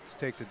Golick to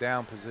take the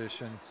down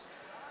position.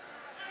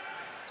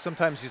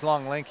 Sometimes these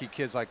long, lanky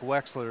kids like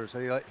Wexler's,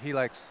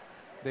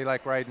 they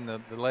like riding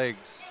the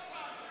legs.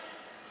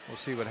 We'll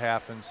see what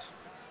happens.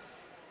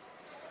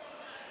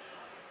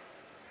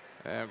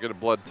 And we'll get a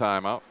blood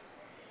timeout.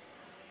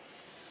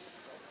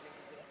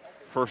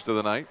 First of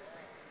the night.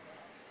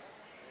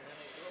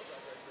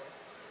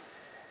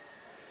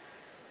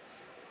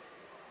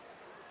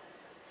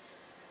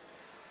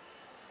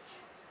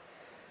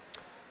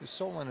 Is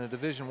Solon a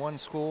Division I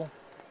school?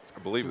 I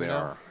believe they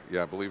are.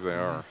 Yeah, I believe they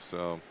are.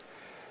 So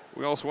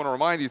we also want to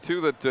remind you,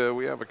 too, that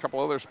we have a couple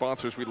other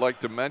sponsors we'd like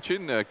to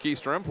mention.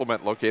 Keister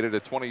Implement, located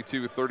at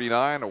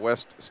 2239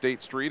 West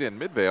State Street in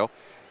Midvale.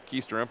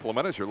 Keister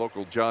Implement is your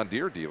local John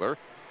Deere dealer.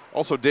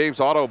 Also, Dave's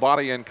Auto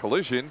Body and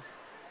Collision.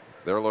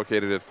 They're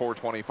located at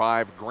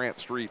 425 Grant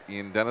Street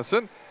in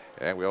Denison.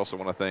 And we also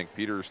want to thank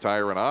Peter's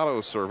Tire and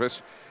Auto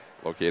Service,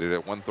 located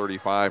at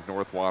 135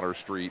 North Water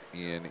Street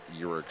in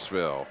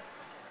Uricksville.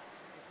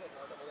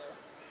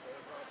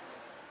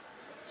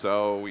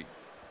 So we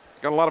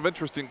got a lot of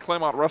interest in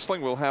Claymont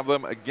Wrestling. We'll have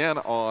them again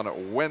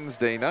on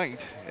Wednesday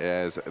night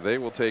as they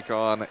will take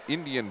on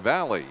Indian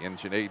Valley in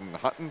Janaden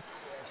Hutton.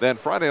 Then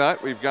Friday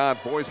night, we've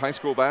got boys high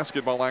school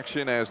basketball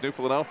action as New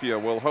Philadelphia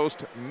will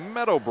host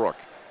Meadowbrook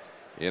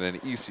in an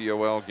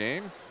ECOL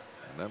game.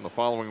 And then the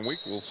following week,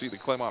 we'll see the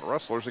Claymont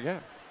Wrestlers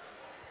again.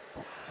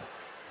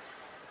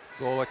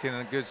 Golick in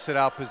a good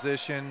sit-out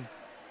position.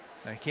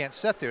 Now, you can't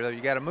sit there, though.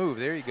 You got to move.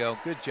 There you go.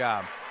 Good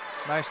job.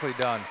 Nicely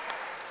done.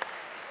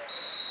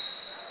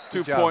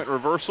 Two-point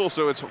reversal,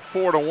 so it's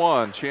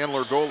 4-1.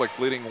 Chandler Golick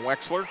leading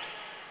Wexler.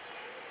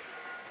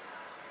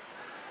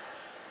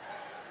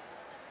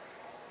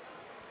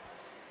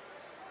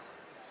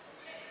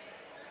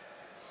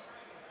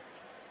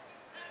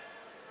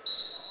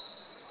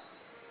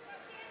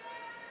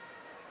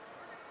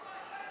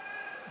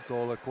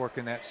 Golick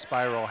working that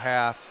spiral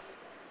half.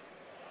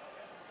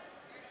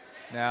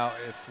 Now,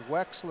 if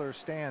Wexler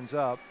stands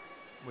up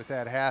with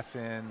that half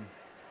in,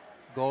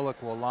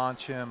 Golick will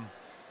launch him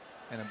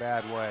in a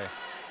bad way.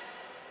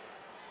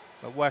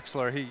 But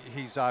Wexler,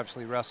 he's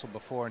obviously wrestled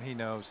before, and he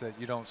knows that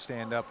you don't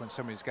stand up when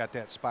somebody's got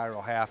that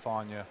spiral half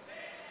on you.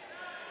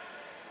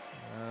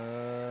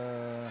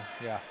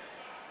 Yeah.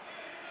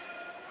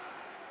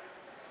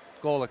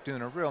 Golick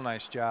doing a real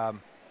nice job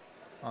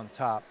on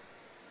top.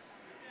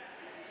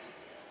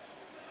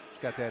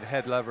 Got that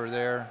head lever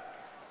there.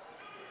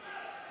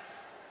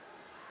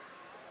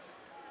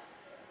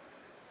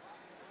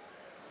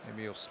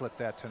 Maybe he'll slip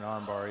that to an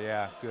armbar.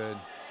 Yeah, good.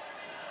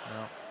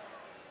 No.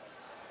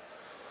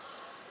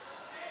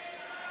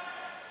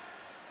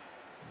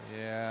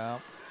 Yeah.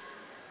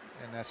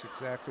 And that's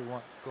exactly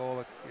what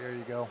Golick, there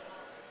you go.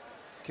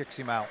 Kicks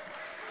him out.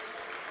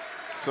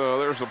 So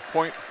there's a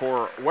point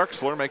for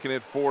Wexler, making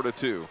it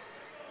 4-2.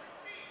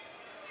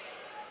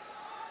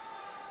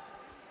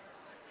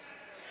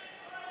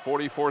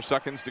 .44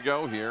 seconds to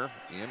go here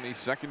in the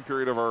second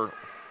period of our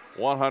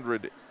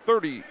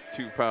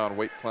 132-pound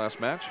weight class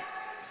match.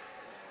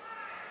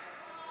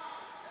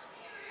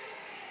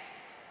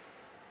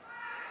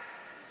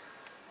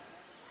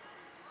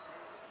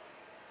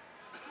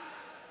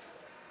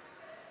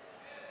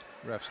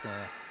 Ref's going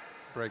to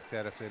break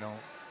that if they don't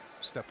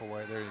step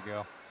away. There you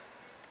go.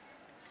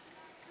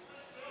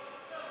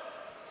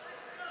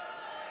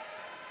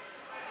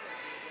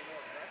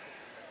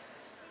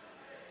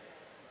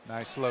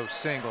 Nice low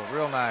single,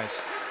 real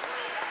nice.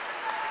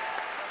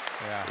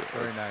 Yeah,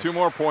 very nice. 2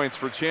 more points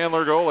for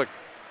Chandler Golick.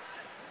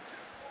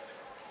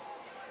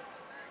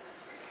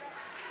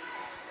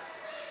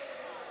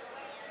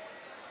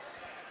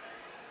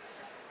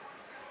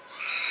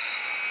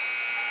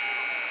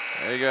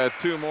 They got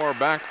 2 more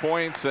back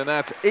points, and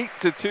that's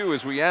 8-2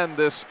 as we end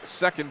this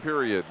second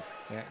period.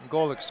 Yeah, and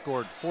Golick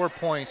scored 4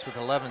 points with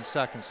 11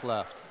 seconds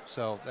left,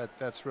 so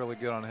that's really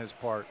good on his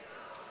part.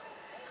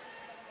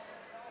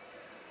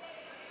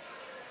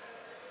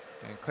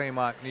 And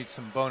Claymont needs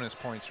some bonus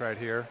points right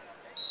here.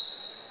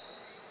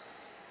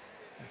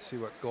 Let's see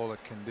what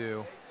Golick can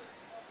do.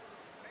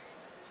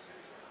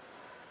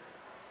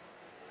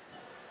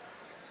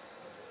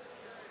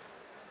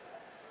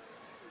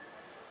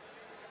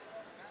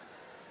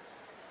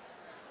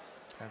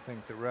 I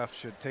think the ref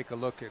should take a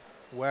look at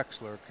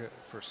Wexler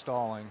for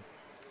stalling.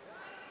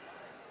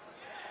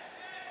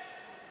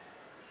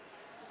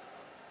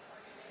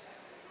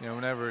 You know,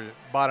 whenever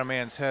bottom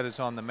man's head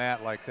is on the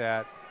mat like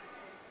that,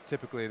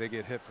 typically they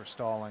get hit for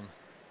stalling.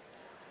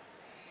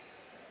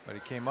 But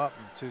he came up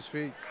to his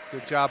feet.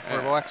 Good job for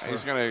Wexler.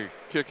 He's going to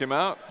kick him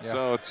out. Yeah.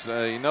 So it's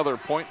another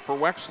point for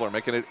Wexler,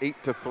 making it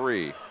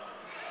 8-3.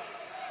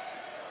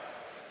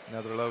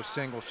 Another low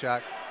single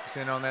shot.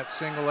 He's in on that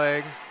single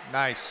leg.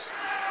 Nice.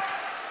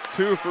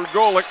 two for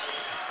Golick,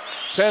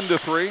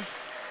 10-3.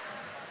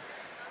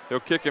 He'll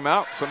kick him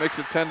out, so makes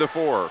it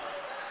 10-4.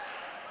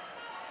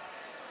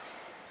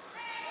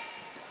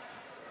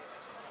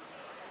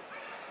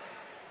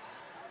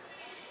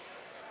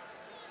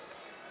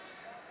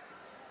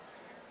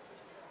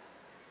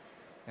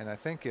 And I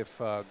think if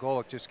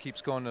Golick just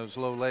keeps going those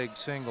low leg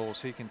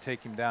singles, he can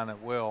take him down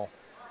at will.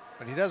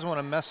 But he doesn't want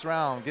to mess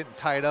around getting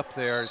tied up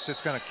there. It's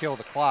just going to kill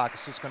the clock.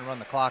 It's just going to run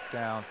the clock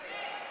down.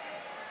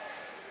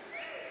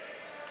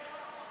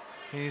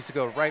 He needs to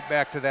go right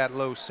back to that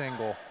low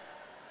single.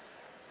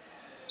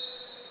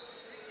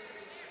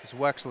 Because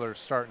Wexler's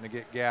starting to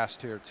get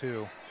gassed here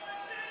too.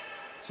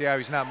 See how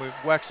he's not moving?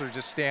 Wexler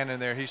just standing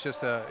there. He's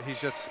just a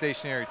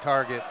stationary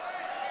target.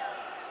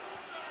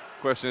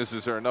 Question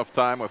is there enough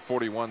time with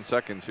 41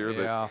 seconds here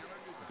that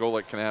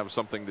Golick can have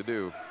something to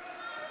do?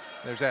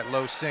 There's that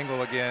low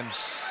single again.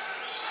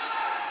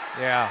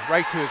 Yeah,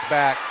 right to his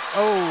back.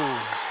 Oh,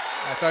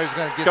 I thought he was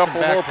going to get some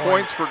back couple more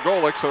points for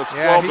Golick, so it's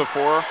 12-4.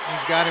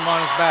 He's got him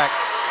on his back.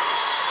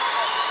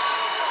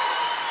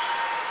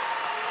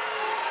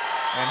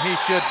 And he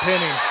should pin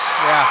him,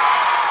 yeah.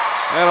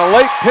 And a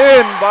late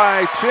pin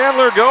by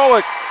Chandler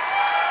Golick.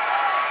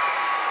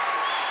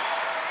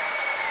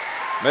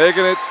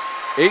 Making it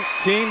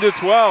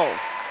 18-12.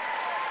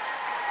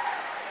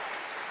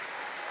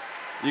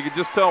 You could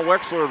just tell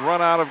Wexler had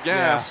run out of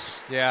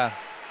gas. Yeah.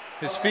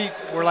 His feet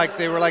were like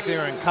they were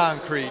in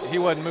concrete. He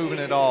wasn't moving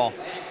at all.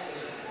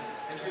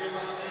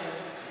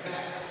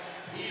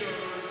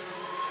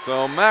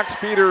 So Max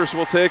Peters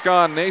will take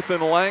on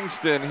Nathan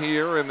Langston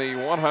here in the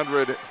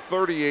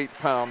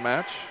 138-pound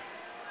match.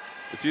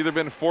 It's either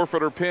been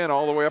forfeit or pin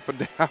all the way up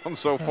and down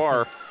so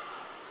far.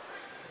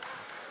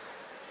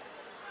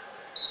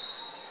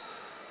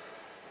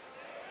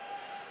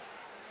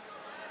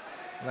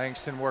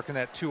 Langston working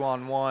that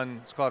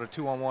 2-on-1. It's called a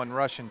 2-on-1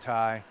 Russian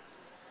tie.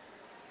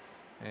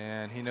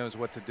 And he knows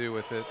what to do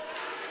with it.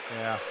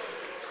 Yeah.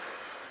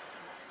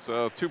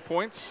 So 2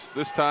 points,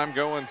 this time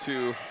going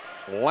to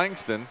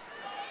Langston.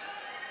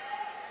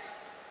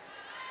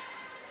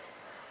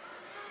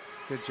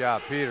 Good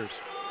job, Peters.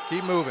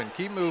 Keep moving,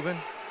 keep moving.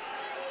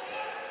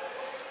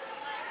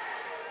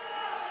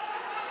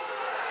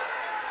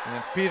 And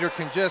if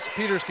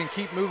Peters can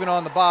keep moving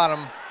on the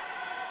bottom,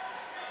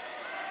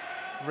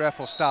 the ref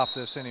will stop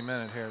this any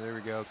minute here. There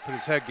we go. Put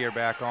his headgear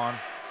back on.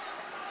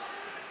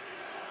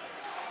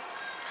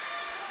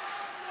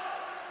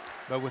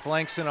 But with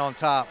Langston on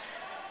top,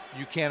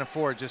 you can't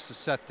afford just to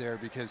set there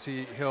because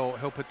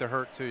he'll put the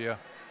hurt to you.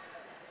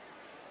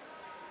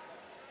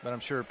 But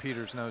I'm sure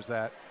Peters knows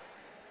that.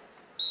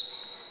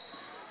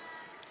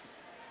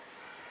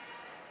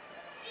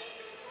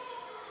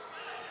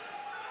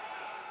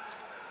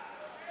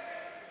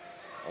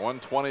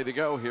 .120 to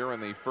go here in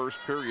the first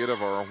period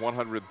of our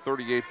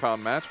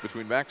 138-pound match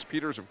between Max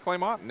Peters of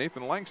Claymont and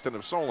Nathan Langston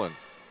of Solon.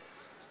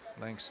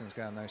 Langston's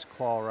got a nice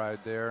claw ride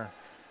there.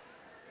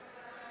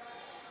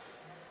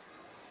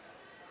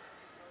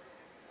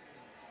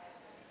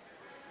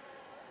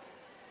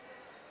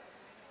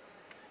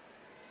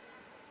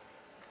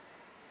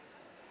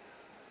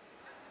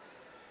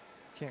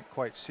 Can't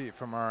quite see it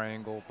from our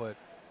angle, but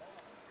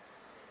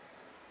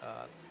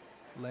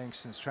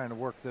Langston's trying to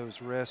work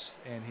those wrists,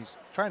 and he's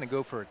trying to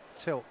go for a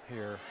tilt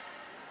here.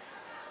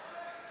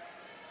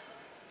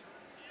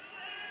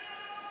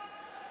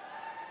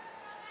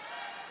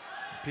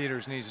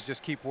 Peters needs to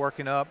just keep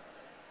working up,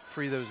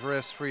 free those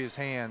wrists, free his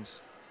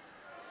hands.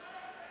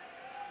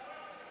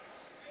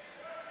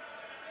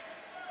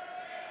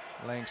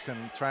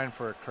 Langston trying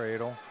for a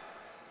cradle.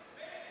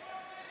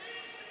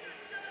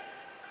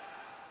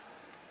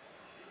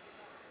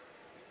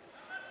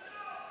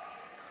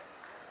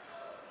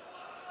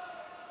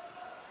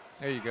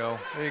 There you go,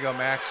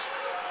 Max.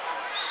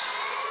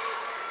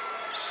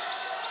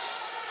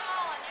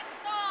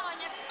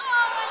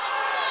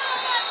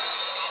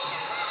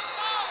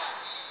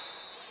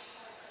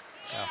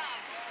 Yeah.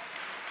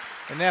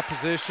 In that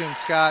position,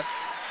 Scott,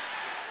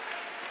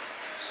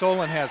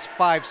 Solon has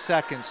 5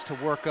 seconds to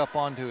work up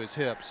onto his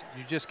hips.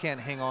 You just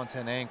can't hang on to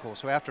an ankle.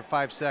 So after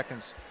 5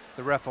 seconds,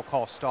 the ref will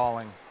call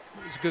stalling.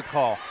 It's a good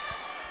call.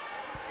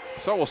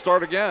 So we'll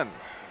start again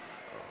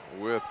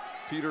with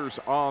Peters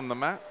on the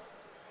mat.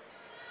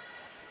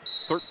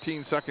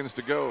 13 seconds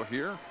to go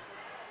here.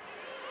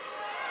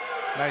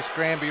 Nice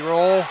Granby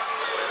roll.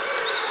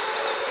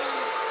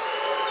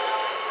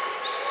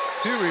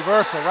 2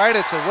 reversal right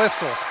at the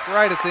whistle,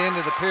 right at the end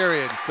of the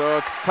period. So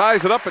it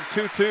ties it up at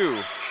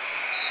 2-2.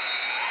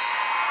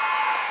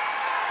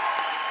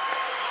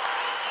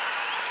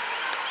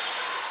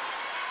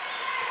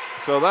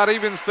 So that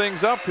evens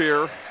things up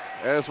here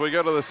as we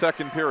go to the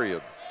second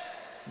period.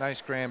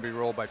 Nice Granby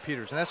roll by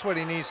Peters, and that's what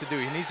he needs to do.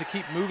 He needs to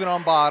keep moving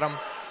on bottom.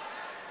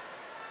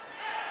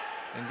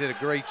 And did a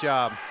great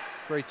job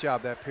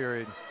that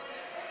period.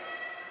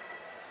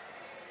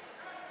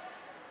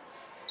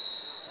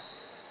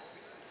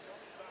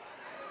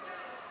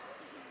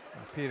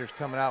 Now Peters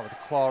coming out with a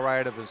claw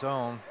right of his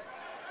own.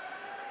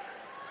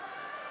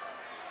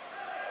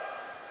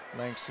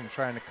 Langston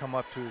trying to come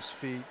up to his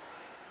feet.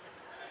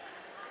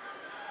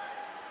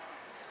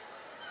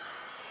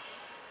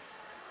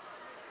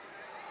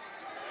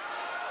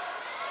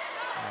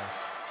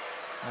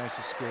 Nice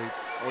escape.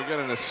 We get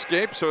an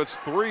escape, so it's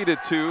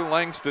 3-2.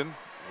 Langston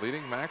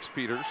leading Max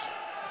Peters.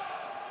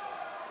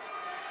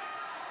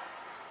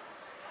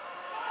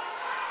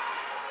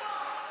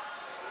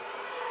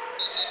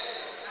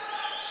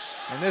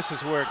 And this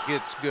is where it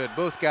gets good.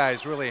 Both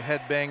guys really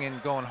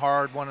head-banging, going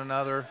hard one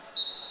another.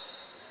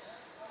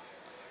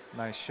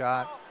 Nice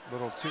shot.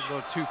 Little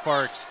too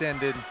far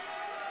extended.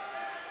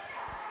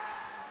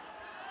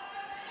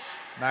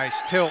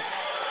 Nice tilt.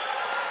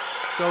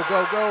 Go,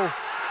 go, go.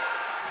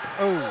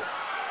 Oh.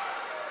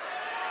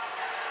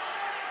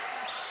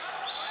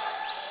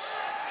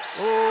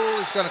 Oh,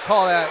 he's going to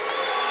call that.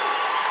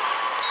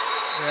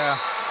 Yeah.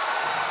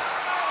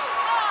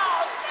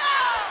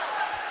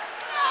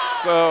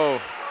 So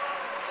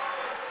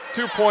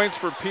 2 points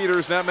for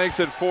Peters. That makes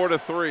it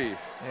 4-3.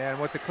 And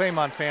what the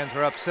Claymont fans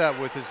are upset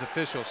with is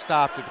official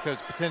stopped it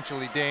because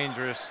potentially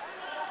dangerous.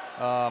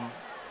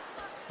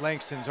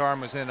 Langston's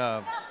arm was in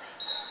I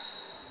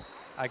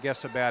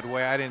guess a bad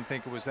way. I didn't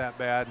think it was that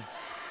bad.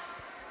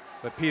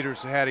 But Peters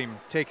had him,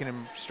 taking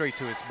him straight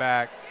to his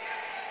back.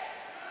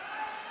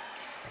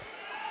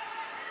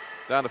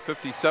 Down to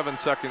 57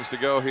 seconds to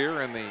go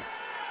here in the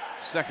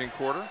second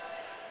quarter.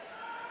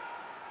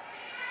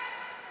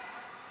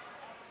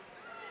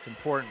 It's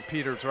important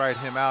Peters ride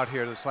him out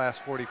here this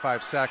last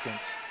 45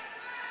 seconds.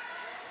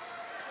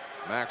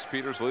 Max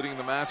Peters leading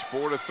the match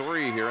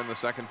 4-3 here in the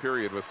second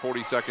period with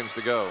 40 seconds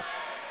to go.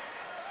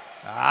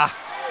 Ah.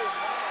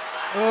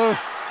 Oh.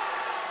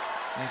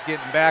 He's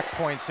getting back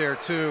points there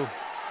too.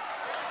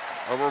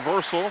 A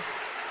reversal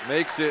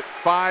makes it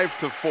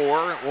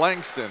 5-4.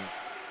 Langston.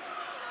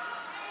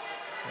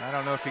 I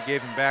don't know if he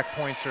gave him back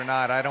points or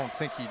not. I don't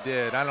think he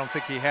did. I don't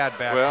think he had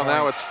back well, points.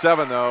 now it's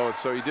 7 though,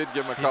 so he did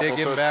give him a couple,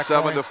 so it's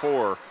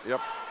 7-4.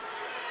 Yep.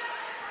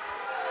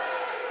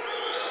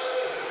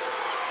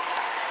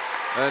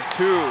 And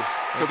 2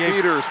 to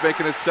Peters,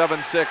 making it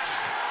 7-6.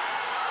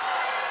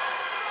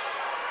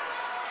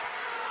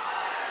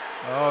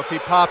 Oh, if he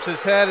pops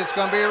his head, it's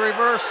going to be a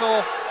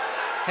reversal.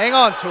 Hang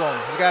on to him.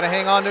 He's got to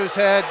hang on to his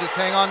head. Just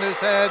hang on to his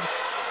head.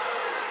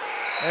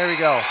 There we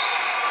go.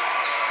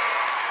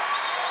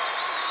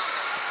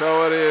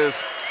 So it is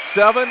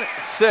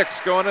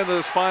 7-6 going into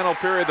this final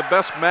period. The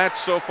best match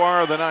so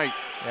far of the night.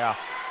 Yeah.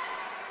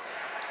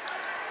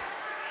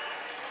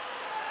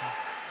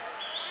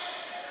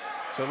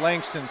 So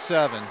Langston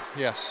 7,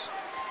 yes.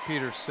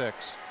 Peters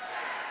 6.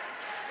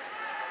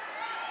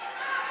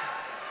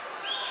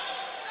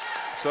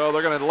 So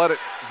they're going to let it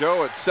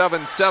go at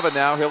 7-7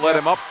 now. He'll let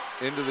him up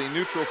into the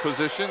neutral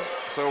position.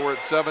 So we're at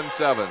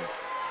 7-7.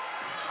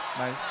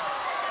 Nice.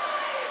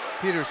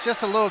 Peters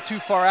just a little too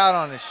far out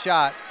on his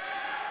shot.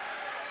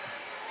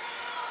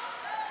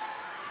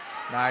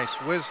 Nice.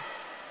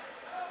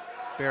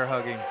 Bear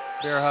hugging.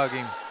 Bear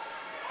hugging.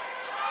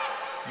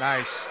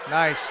 Nice.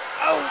 Nice.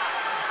 Oh!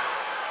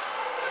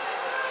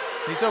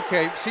 He's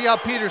okay. See how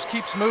Peters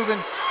keeps moving?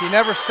 He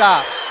never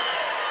stops.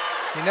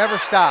 He never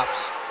stops.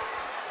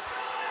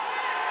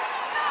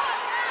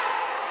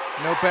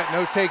 No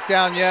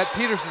takedown yet.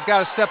 Peters has got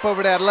to step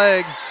over that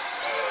leg.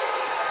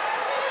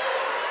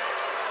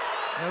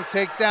 No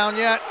takedown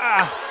yet.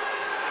 Ah.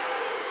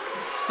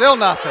 Still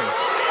nothing.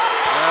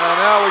 And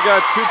now we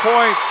got 2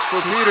 points for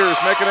Peters,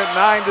 making it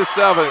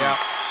 9-7. Yeah.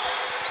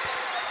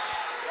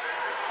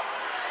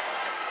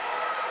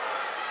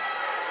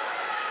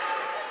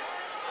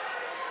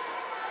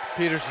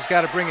 Peters has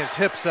got to bring his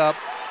hips up.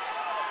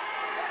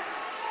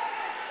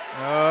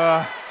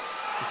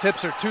 His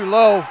hips are too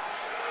low.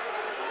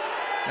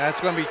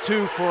 That's going to be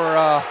 2 for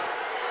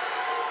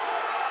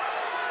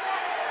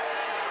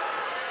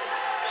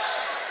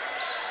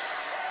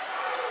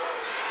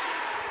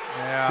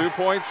yeah. 2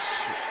 points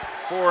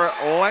for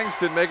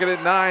Langston, making it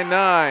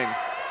 9-9.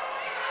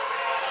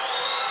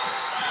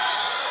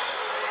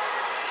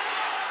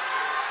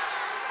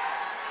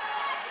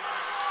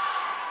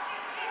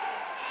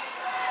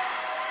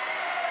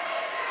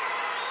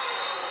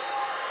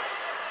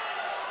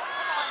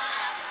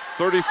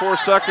 .34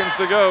 seconds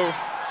to go.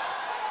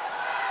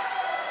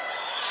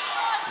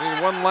 Need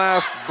one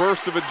last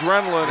burst of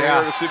adrenaline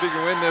here to see if he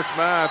can win this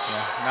match.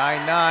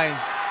 9-9.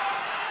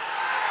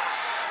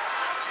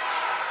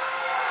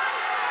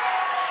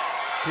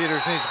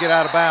 Peters needs to get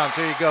out of bounds.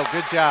 There you go.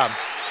 Good job.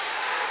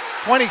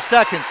 20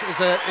 seconds is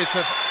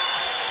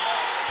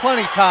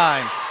plenty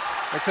time.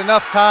 It's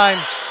enough time.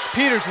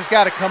 Peters has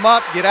got to come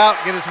up, get out,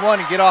 get his one,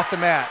 and get off the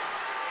mat.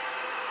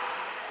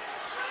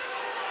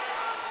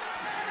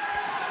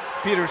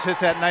 Peters hits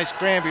that nice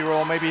Granby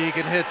roll. Maybe he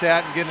can hit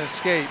that and get an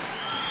escape.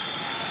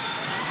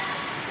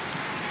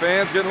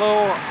 Fans getting a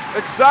little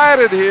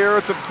excited here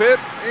at the pit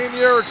in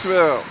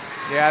Yerricksville.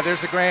 Yeah,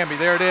 there's a Granby.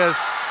 There it is.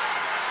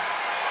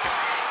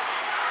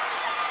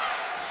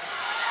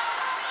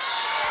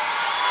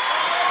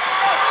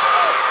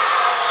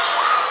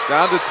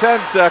 Down to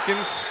 10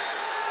 seconds.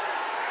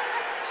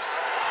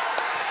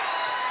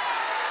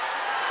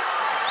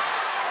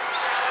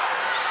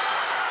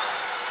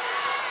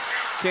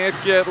 Can't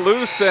get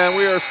loose, and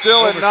we are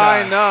still at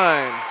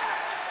 9-9.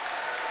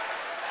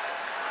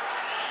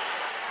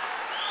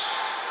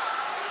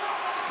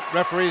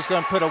 Referee's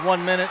going to put a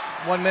 1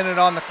 minute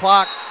on the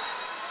clock.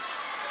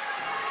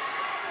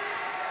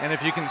 And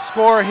if you can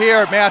score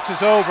here, match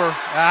is over.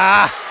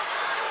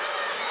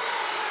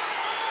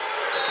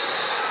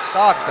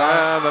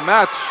 And the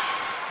match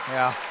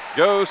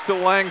goes to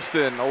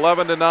Langston,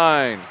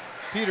 11-9.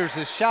 Peters,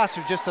 his shots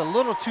are just a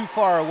little too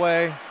far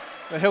away,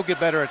 but he'll get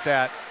better at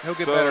that. He'll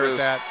get better at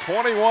that.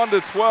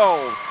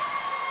 21-12.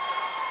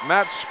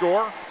 Match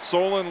score,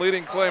 Solon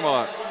leading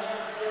Claymont.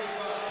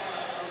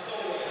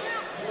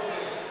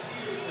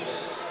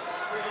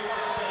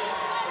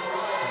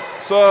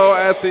 So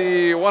at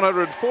the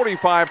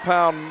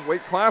 145-pound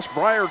weight class,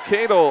 Briar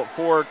Cadle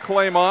for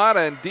Claymont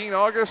and Dean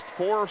August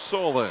for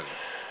Solon.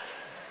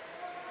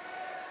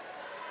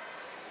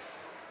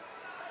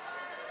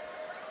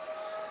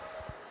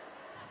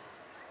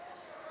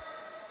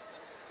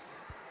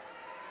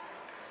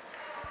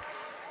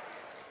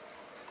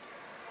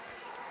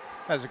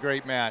 That's a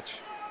great match.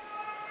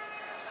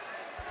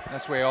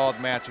 That's the way all the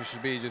matches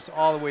should be, just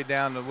all the way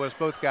down to was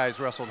both guys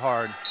wrestled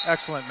hard.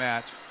 Excellent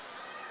match.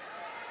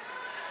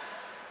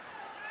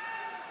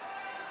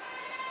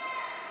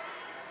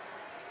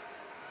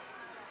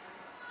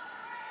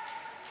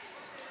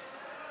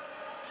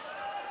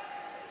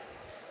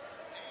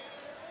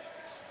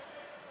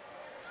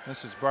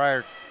 This is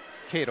Briar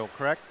Cato,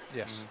 correct?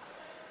 Yes.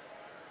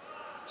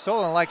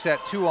 Solon likes that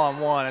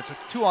 2-on-1. It's a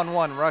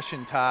 2-on-1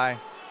 Russian tie.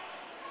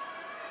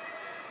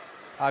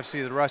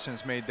 Obviously, the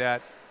Russians made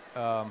that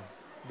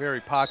very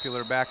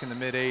popular back in the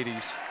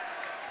mid-'80s.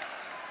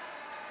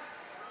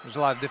 There's a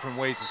lot of different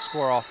ways to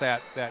score off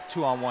that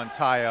 2-on-1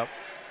 tie-up.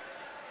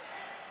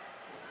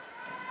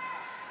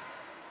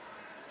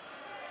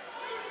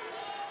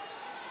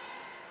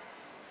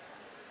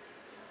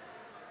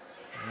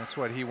 And that's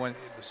what he went.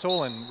 The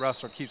Solon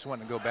wrestler keeps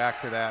wanting to go back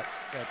to that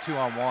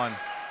 2-on-1.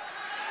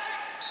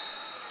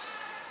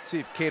 See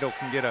if Cato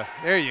can get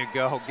there you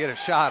go, get a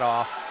shot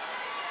off.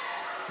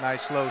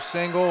 Nice low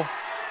single.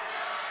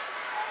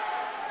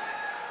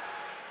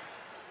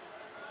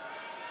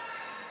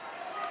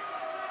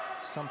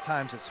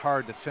 Sometimes it's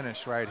hard to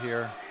finish right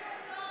here.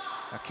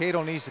 Now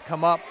Cato needs to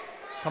come up.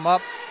 And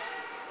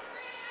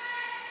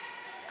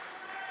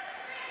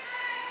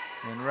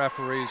the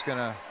referee's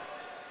gonna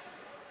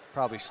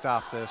probably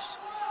stop this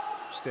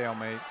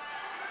stalemate.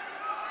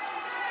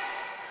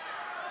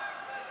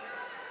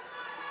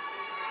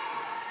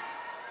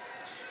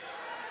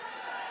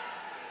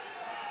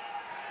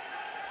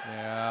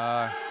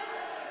 Yeah,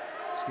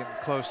 it's getting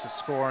close to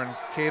scoring.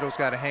 Cato's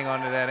got to hang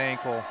on to that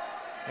ankle.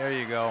 There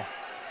you go.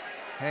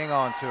 Hang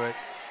on to it.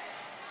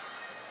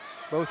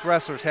 Both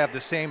wrestlers have the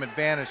same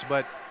advantage,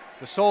 but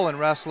the Solon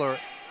wrestler,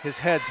 his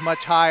head's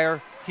much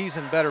higher. He's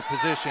in better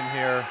position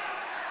here.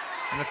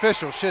 An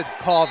official should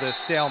call this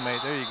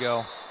stalemate. There you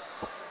go.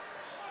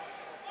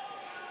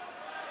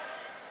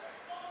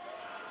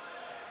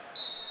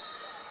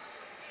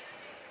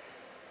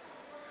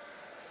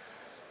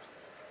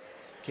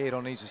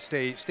 Cato needs to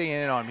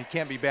stay in on him. He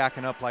can't be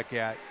backing up like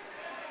that.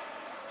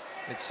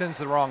 It sends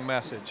the wrong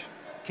message.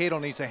 Cato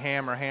needs a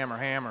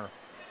hammer.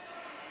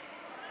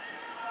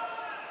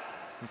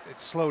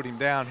 It slowed him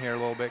down here a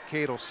little bit.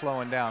 Cato's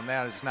slowing down.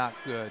 That is not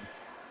good.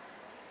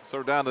 So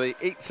we're down to the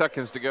 8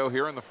 seconds to go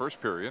here in the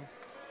first period.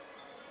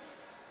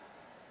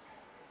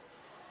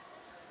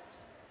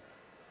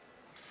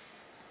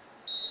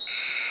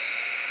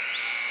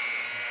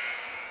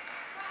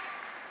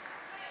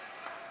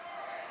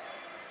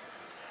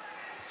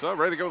 So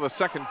ready to go the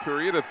second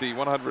period at the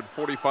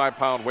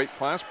 145-pound weight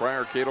class.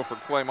 Briar Cato for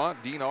Claymont,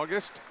 Dean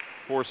August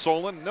for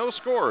Solon. No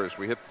scores.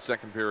 We hit the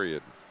second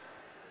period.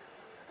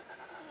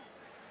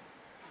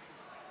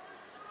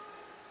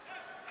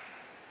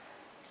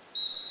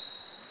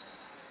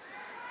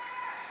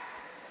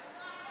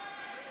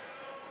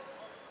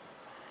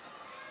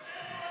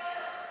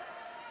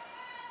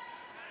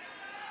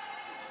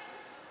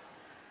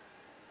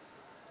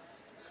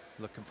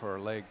 Looking for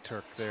a leg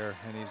Turk there,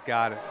 and he's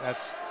got it.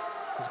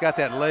 He's got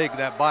that leg,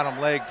 that bottom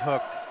leg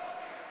hook.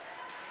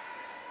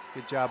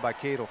 Good job by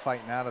Cato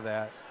fighting out of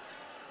that.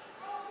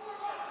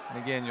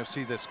 And again, you'll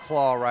see this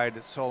claw ride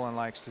that Solon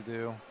likes to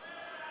do.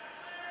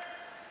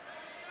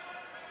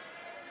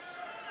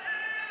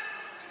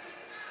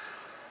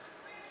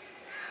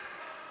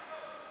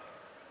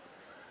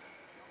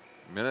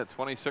 Minute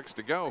 26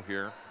 to go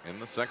here in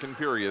the second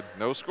period.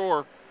 No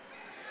score.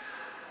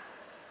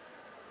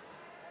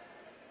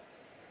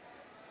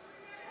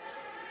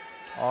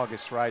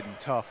 August riding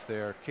tough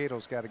there.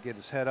 Cato's got to get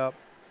his head up.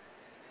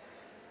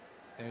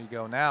 There you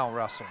go. Now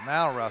Russell.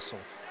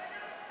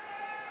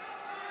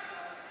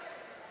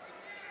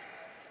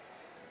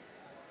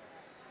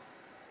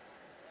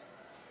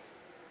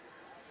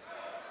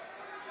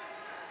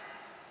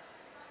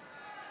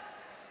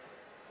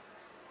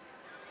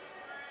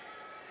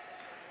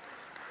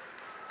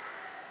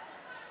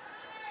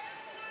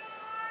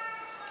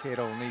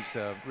 Cato needs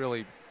to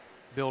really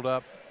build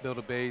a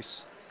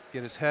base,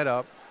 get his head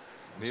up.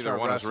 Neither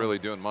one is really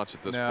doing much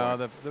at this point. No,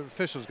 the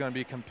official's going to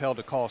be compelled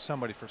to call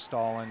somebody for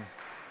stalling.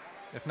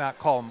 If not,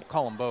 call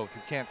them both.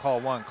 You can't call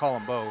one, call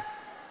them both.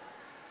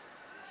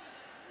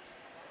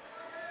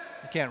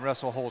 can't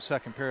wrestle a whole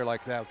second period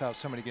like that without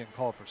somebody getting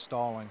called for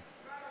stalling.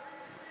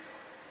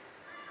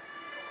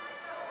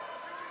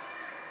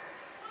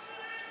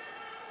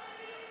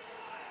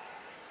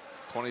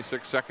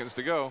 .26 seconds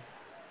to go.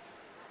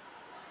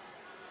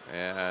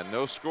 And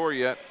no score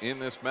yet in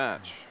this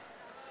match.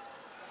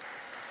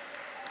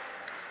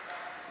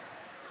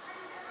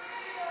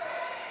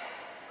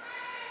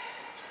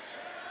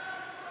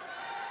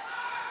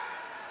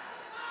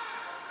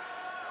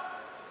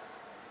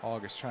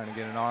 August trying to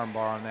get an arm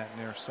bar on that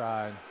near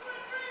side.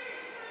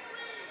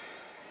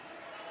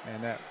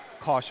 And that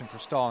caution for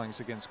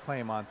stallings against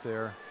Claymont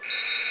there.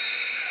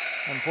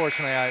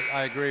 Unfortunately,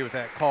 I agree with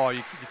that call.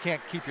 You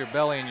can't keep your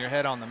belly and your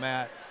head on the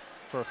mat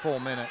for a full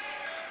minute.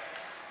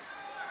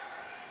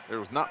 There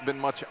has not been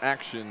much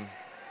action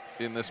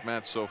in this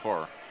match so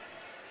far.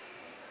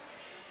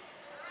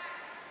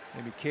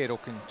 Maybe Cato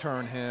can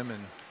turn him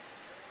and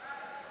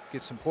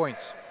get some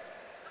points.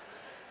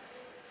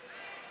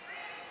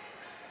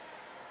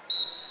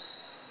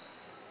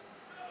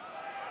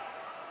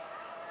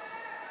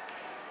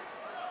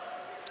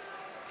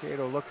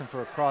 Cato looking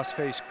for a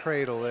cross-face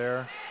cradle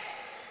there.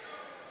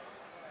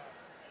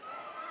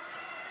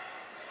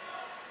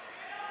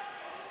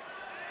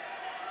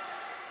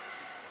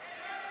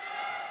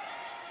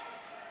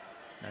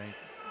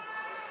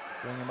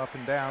 Bring him up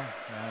and down.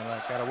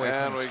 Got away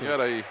and from we got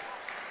an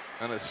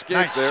escape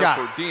nice there shot.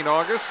 for Dean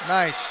August.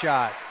 Nice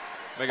shot.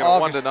 Making it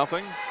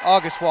 1-0.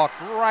 August walked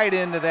right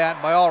into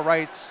that. By all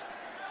rights,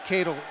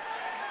 Cato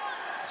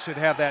should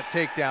have that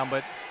takedown,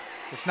 but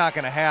it's not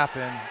going to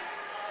happen.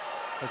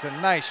 It was a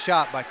nice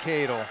shot by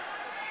Cato.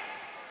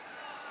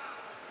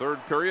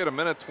 Third period,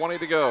 1:20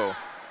 to go.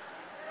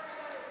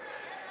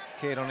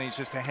 Cato needs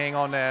just to hang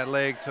on to that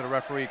leg till the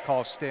referee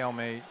calls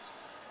stalemate.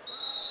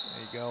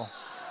 There you go.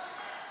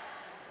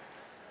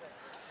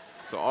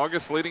 So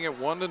August leading at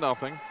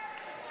 1-0.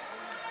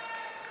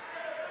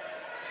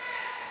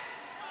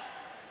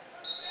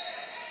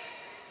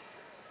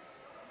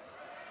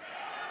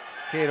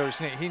 Cato,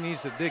 he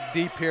needs to dig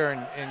deep here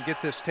and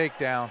get this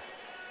takedown.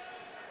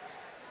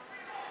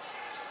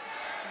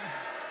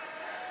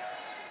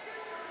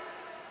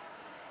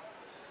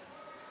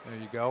 There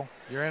you go.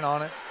 You're in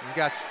on it. You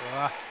got.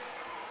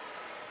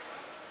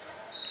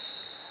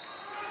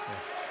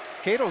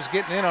 Cato's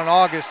getting in on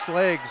August's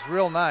legs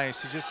real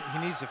nice. He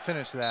needs to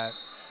finish that.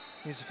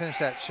 He needs to finish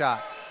that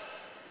shot.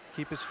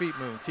 Keep his feet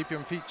moving. Keep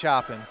your feet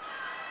chopping.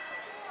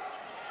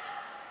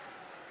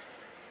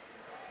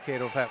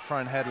 Cato with that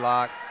front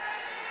headlock.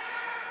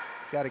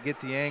 Got to get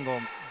the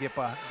angle and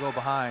go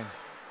behind.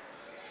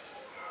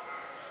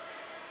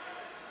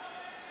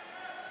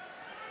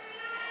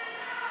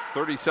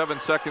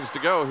 .37 seconds to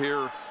go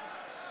here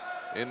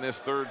in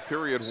this third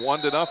period.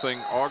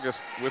 1-0.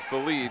 August with the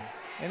lead.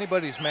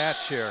 Anybody's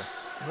match here.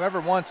 Whoever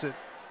wants it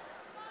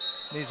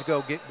needs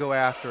to go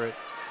after it.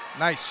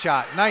 Nice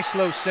shot. Nice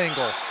low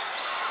single.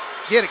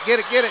 Get it, get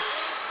it, get it.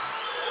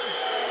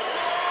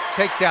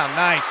 Takedown,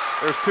 nice.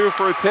 There's two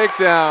for a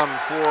takedown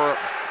for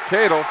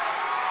Cato.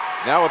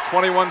 Now with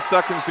 21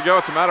 seconds to go,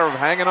 it's a matter of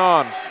hanging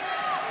on.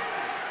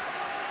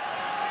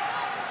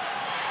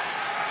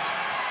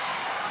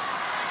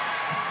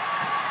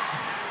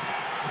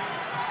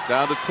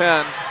 Down to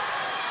 10.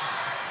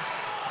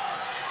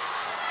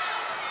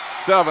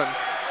 7.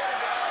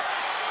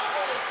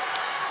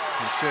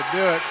 He should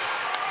do it.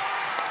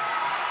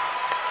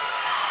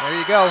 There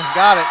you go,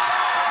 got it.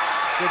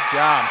 Good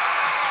job.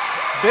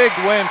 Big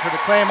win for the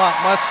Claymont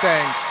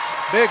Mustangs.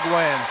 Big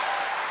win.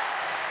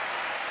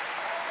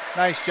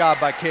 Nice job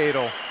by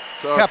Cato.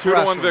 So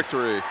 2-1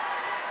 victory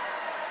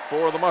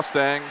for the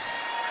Mustangs.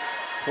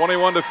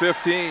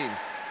 21-15.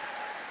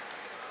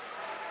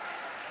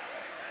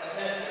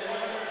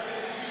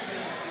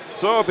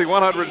 So at the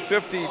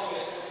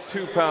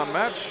 152-pound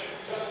match,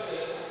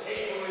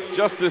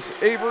 Justice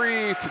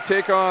Avery to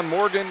take on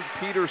Morgan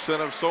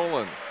Peterson of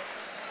Solon.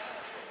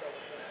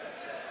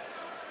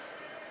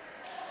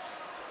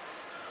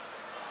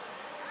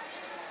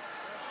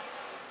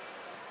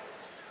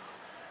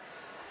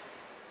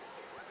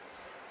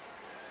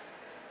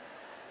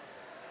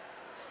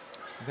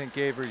 I think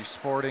Avery's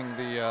sporting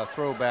the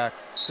throwback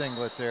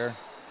singlet there.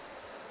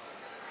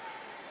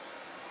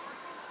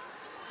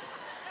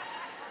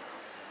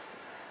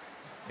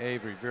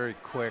 Avery, very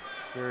quick,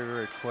 very,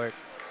 very quick.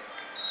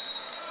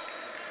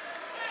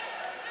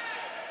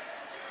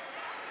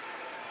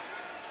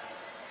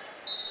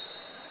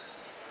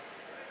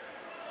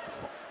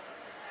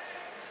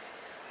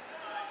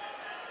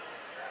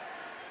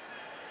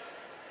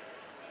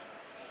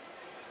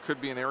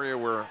 Could be an area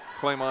where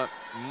Claymont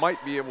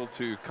might be able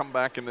to come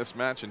back in this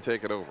match and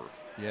take it over.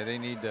 Yeah, they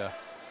need to.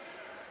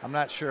 I'm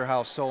not sure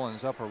how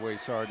Solon's upper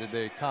weights are. Did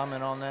they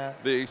comment on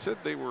that? They said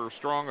they were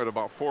strong at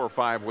about 4 or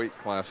 5 weight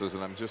classes,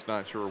 and I'm just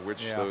not sure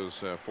which those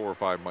 4 or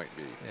 5 might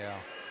be. Yeah.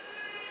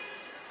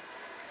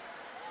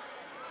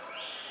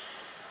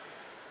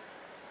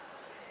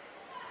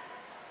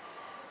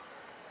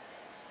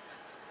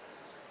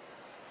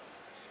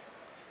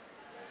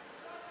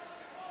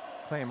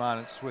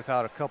 Claymont is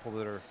without a couple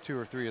that are 2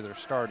 or 3 of their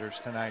starters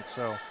tonight,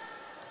 so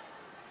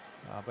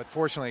But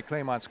fortunately,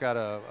 Claymont's got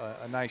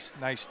a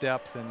nice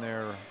depth in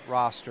their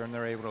roster, and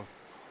they're able to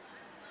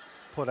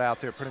put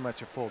out there pretty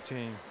much a full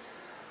team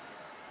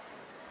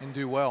and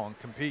do well and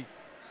compete.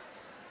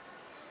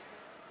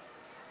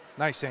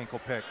 Nice ankle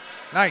pick.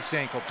 Nice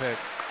ankle pick.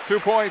 2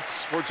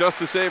 points for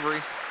Justice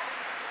Avery.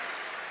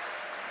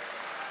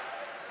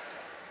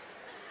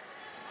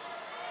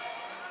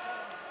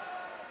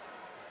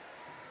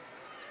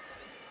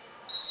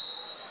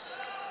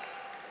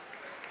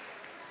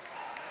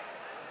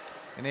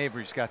 And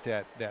Avery's got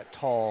that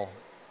tall,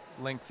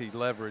 lengthy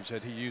leverage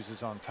that he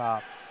uses on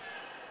top.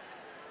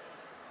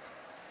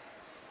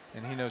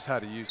 And he knows how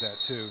to use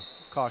that too.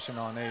 Caution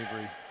on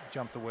Avery.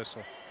 Jump the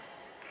whistle.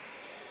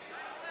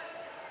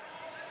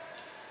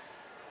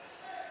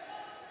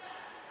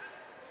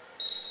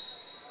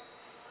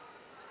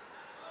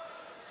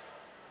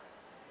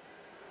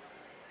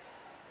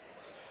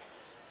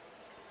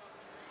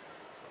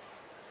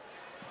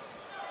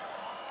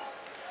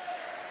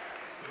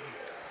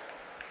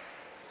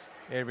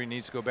 Avery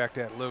needs to go back to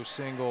that low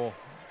single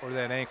or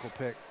that ankle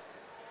pick.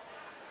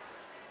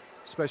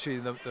 Especially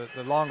the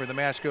longer the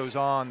match goes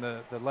on,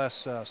 the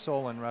less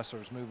Solon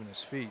wrestlers moving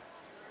his feet.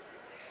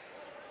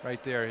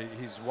 Right there,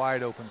 he's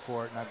wide open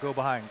for it. Now go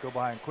behind,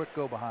 quick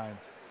go behind.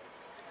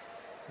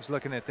 He's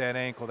looking at that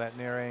ankle, that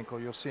near ankle.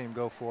 You'll see him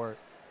go for it.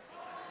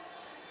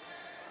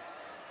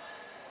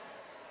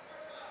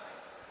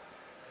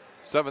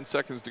 Seven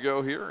seconds to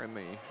go here in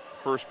the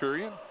first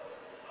period.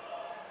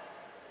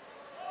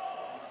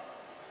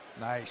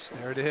 Nice,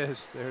 there it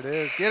is, there it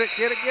is. Get it,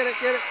 get it, get it,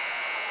 get it.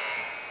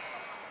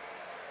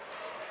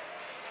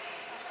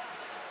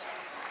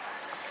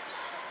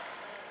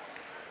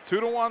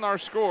 Two to one our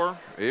score.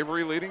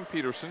 Avery leading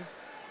Peterson.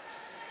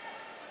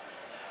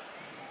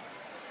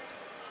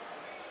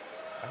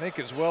 I think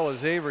as well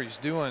as Avery's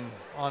doing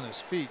on his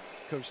feet,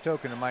 Coach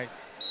Tokinen might,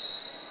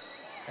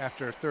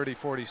 after 30,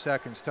 40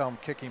 seconds, tell him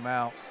kick him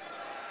out.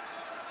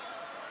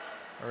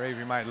 Or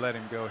Avery might let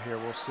him go here,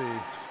 we'll see.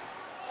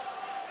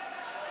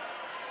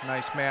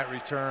 Nice mat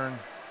return.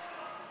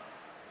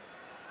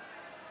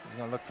 He's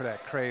gonna look for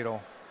that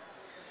cradle.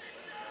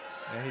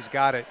 And he's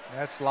got it.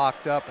 That's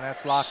locked up, and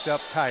that's locked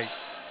up tight.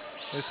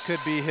 This could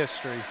be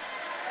history.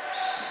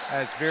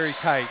 That's very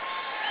tight.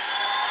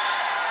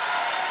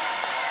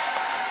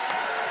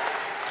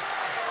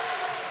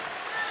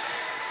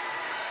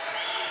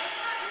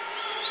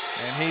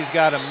 And he's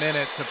got a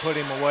minute to put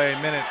him away,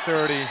 minute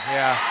 30,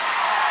 yeah.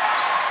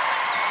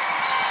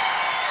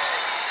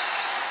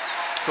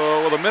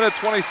 So with a minute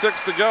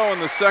 26 to go in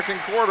the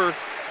second quarter,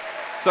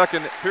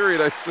 second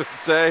period, I should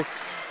say,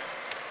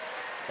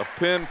 a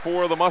pin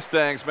for the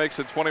Mustangs makes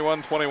it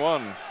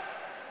 21-21.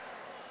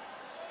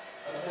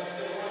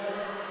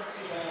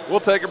 We'll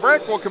take a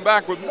break. We'll come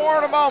back with more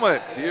in a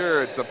moment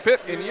here at the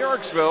Pit in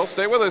Yorksville.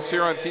 Stay with us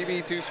here on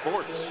TV2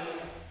 Sports.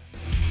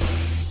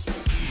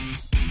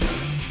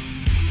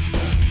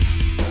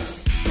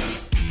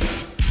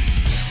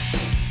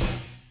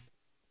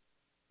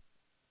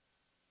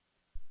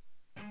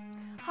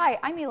 Hi,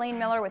 I'm Elaine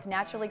Miller with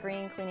Naturally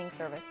Green Cleaning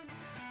Service.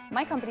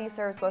 My company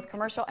serves both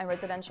commercial and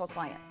residential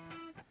clients.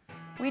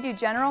 We do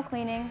general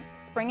cleaning,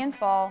 spring and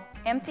fall,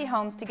 empty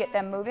homes to get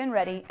them move-in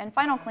ready, and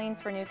final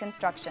cleans for new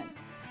construction.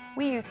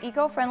 We use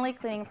eco-friendly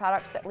cleaning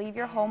products that leave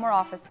your home or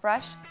office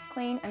fresh,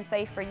 clean, and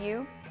safe for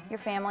you, your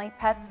family,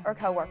 pets, or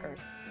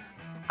coworkers.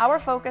 Our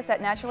focus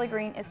at Naturally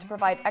Green is to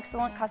provide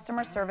excellent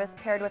customer service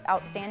paired with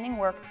outstanding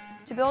work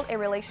to build a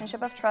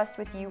relationship of trust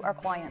with you, our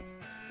clients.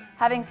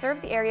 Having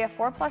served the area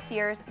 4+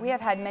 years, we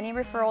have had many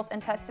referrals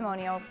and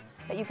testimonials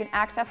that you can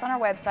access on our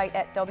website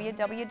at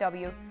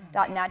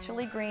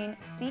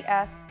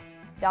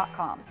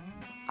www.naturallygreencs.com.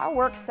 Our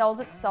work sells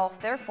itself,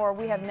 therefore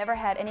we have never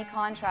had any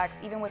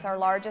contracts even with our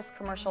largest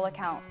commercial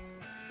accounts.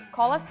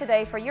 Call us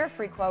today for your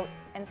free quote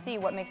and see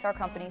what makes our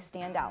company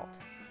stand out.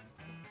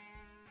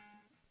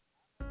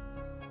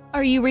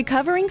 Are you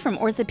recovering from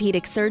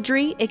orthopedic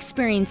surgery,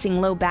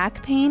 experiencing low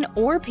back pain,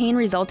 or pain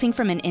resulting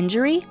from an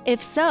injury?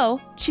 If so,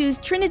 choose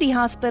Trinity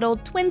Hospital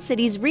Twin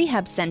Cities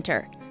Rehab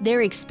Center.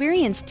 Their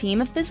experienced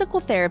team of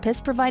physical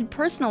therapists provide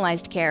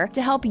personalized care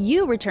to help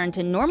you return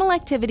to normal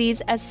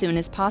activities as soon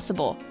as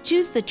possible.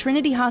 Choose the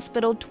Trinity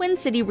Hospital Twin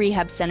City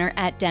Rehab Center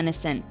at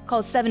Denison.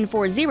 Call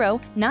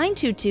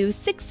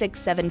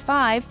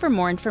 740-922-6675 for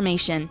more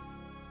information.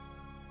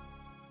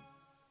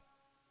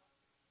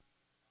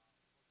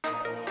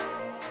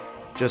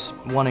 Just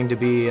wanting to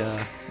be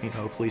a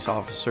police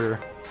officer,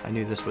 I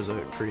knew this was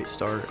a great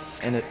start,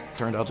 and it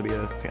turned out to be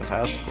a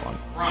fantastic one.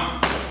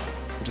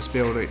 Just be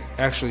able to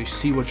actually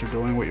see what you're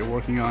doing, what you're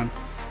working on,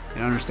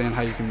 and understand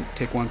how you can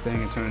take one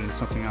thing and turn it into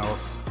something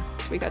else.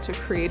 We got to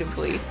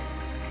creatively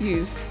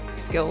use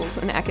skills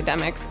and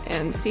academics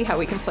and see how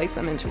we can place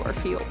them into our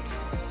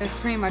fields. It was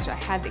pretty much I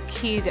had the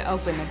key to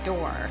open the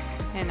door,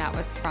 and that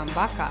was from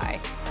Buckeye.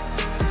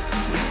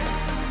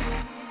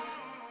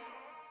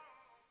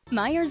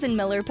 Myers &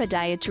 Miller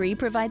Podiatry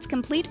provides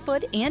complete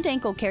foot and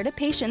ankle care to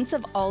patients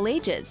of all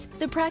ages.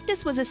 The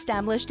practice was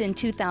established in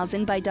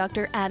 2000 by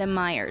Dr. Adam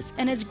Myers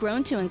and has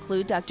grown to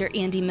include Dr.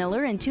 Andy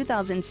Miller in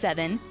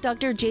 2007,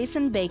 Dr.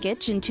 Jason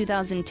Bakich in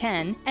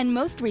 2010, and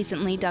most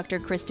recently Dr.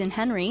 Kristen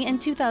Henry in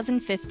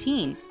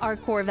 2015. Our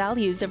core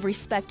values of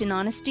respect and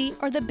honesty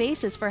are the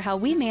basis for how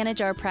we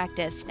manage our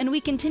practice, and we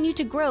continue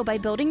to grow by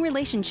building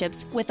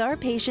relationships with our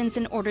patients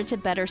in order to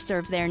better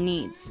serve their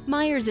needs.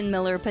 Myers &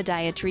 Miller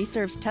Podiatry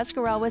serves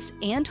Tuscarawas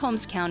and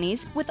Holmes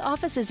counties with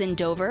offices in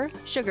Dover,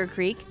 Sugar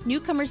Creek,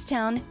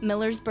 Newcomerstown,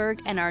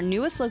 Millersburg, and our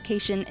newest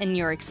location in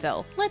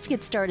Yorksville. Let's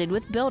get started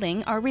with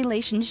building our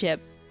relationship.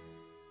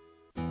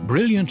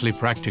 Brilliantly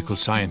practical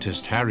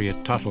scientist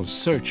Harriet Tuttle's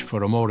search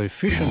for a more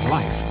efficient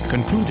life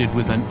concluded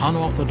with an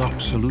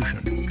unorthodox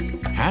solution.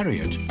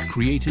 Harriet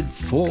created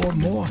 4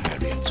 more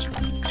Harriets.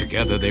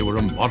 Together they were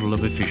a model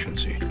of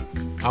efficiency.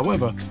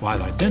 However,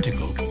 while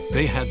identical,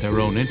 they had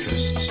their own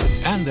interests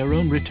and their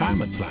own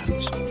retirement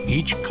plans,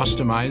 each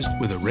customized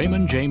with a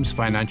Raymond James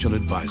financial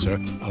advisor,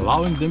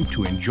 allowing them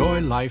to enjoy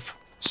life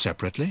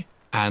separately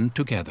and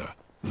together.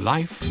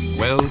 Life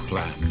well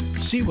planned.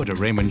 See what a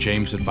Raymond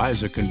James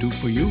advisor can do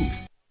for you.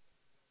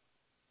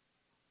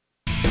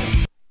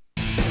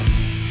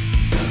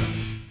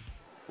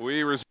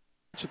 We resume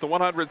at the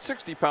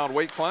 160-pound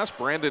weight class.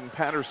 Brandon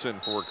Patterson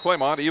for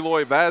Claymont,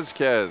 Eloy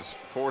Vasquez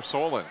for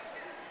Solon.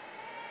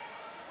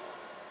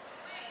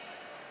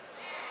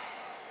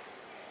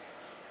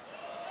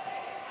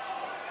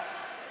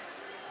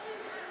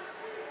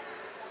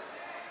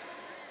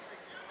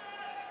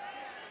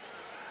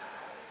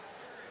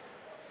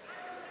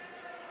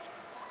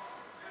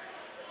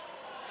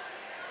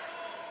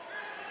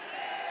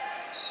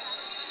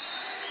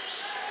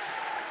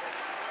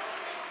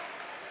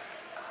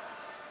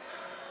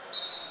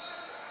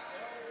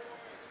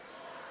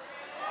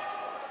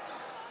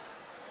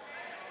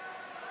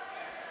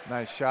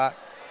 Nice shot.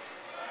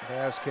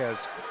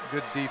 Vasquez,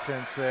 good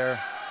defense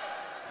there.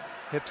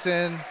 Hips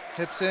in,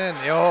 hips in.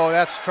 Oh,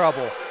 that's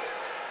trouble.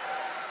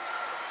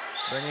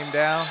 Bring him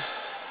down.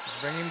 Just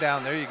bring him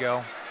down. There you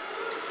go.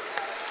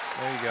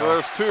 There you go. So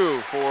there's 2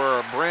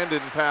 for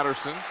Brandon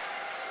Patterson.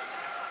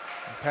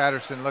 And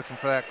Patterson looking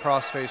for that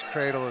cross-face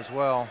cradle as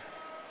well.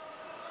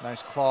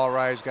 Nice claw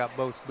rise, got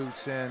both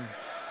boots in.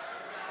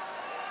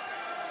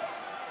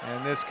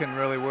 And this can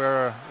really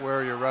wear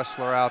your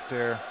wrestler out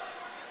there.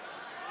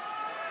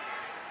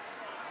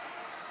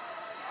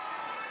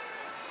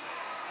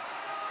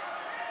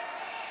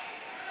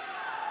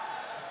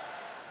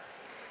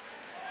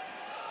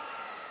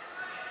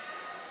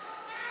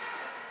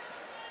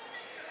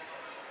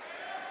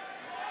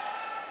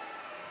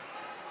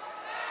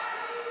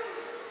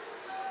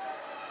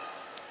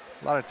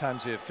 A lot of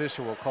times the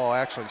official will call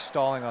actually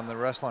stalling on the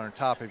wrestler on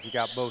top if you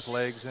got both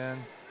legs in.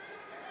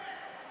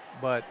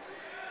 But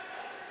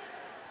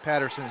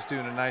Patterson's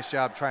doing a nice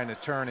job trying to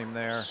turn him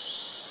there.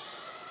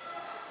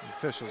 The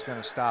official's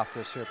going to stop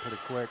this here pretty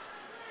quick.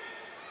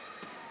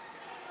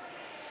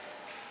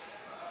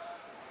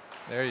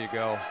 There you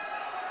go.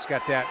 He's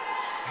got that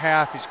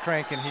half. He's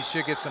cranking. He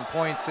should get some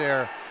points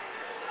there.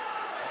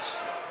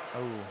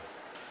 Oh.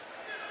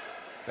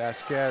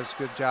 Vasquez,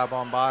 good job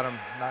on bottom,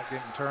 not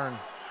getting turned.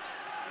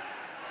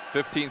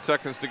 15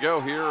 seconds to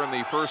go here in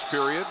the first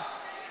period.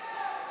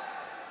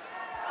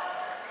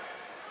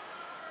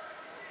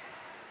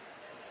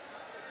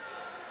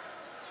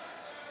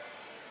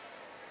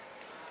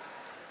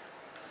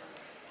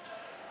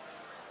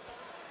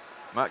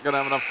 Not going to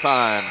have enough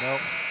time.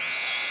 Nope.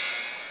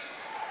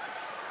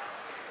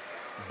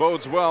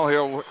 Bodes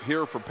well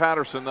here for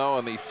Patterson, though,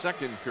 in the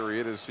second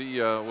period as he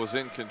was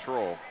in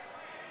control.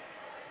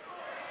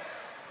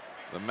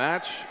 The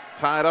match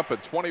tied up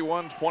at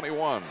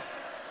 21-21.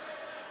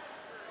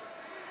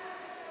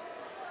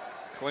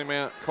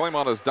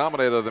 Claymont has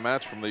dominated the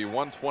match from the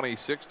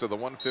 126 to the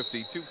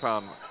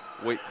 152-pound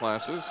weight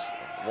classes.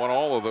 Won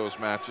all of those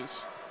matches.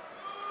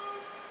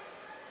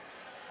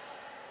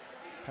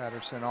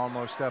 Patterson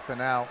almost up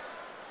and out.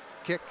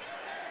 Kick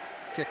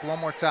one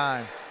more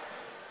time.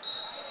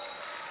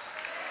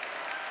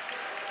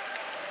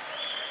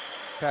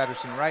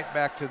 Patterson right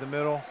back to the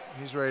middle.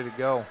 He's ready to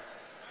go.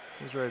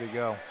 He's ready to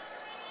go.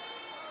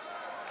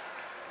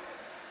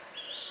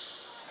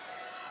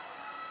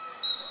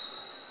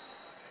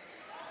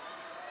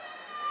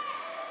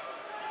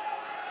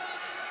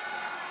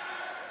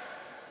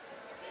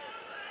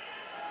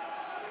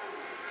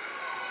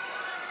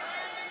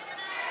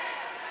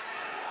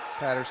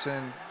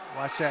 Patterson,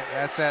 watch that,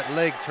 that's that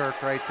leg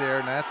Turk right there,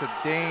 and that's a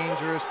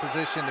dangerous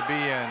position to be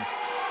in.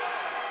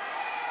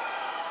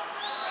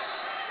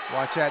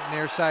 Watch that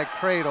near side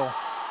cradle.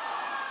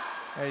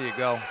 There you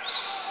go.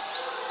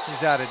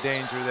 He's out of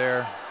danger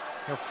there.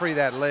 He'll free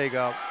that leg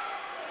up.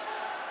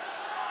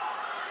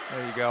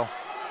 There you go.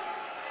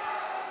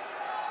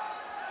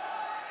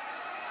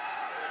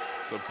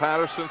 So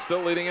Patterson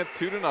still leading it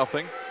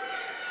 2-0.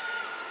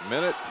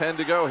 Minute 10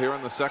 to go here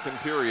in the second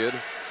period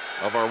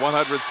of our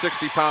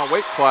 160-pound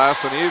weight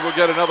class, and he will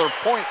get another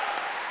point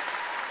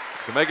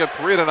to make it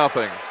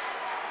 3-0.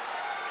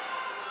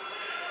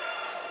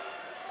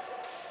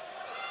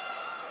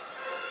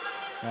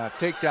 Now,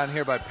 takedown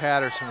here by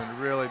Patterson would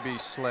really be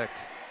slick.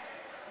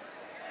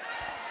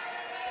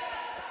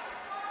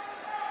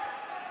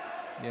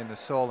 Again, the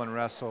Solon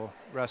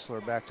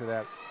wrestler back to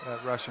that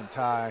Russian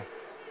tie.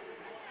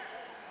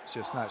 He's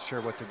just not sure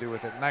what to do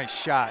with it. Nice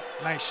shot,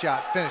 finish,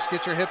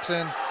 get your hips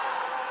in.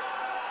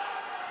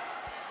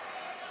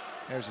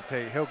 There's a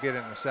take, he'll get it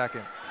in a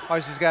second. All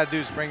he's got to do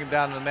is bring him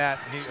down to the mat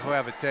and he'll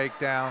have a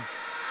takedown.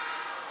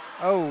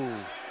 Oh.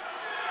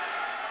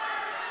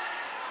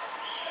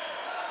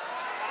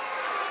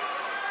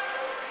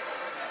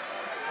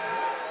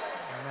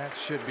 And that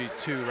should be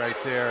 2 right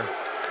there.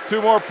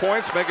 2 more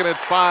points, making it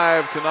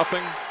 5-0.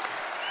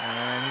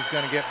 And he's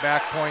going to get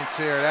back points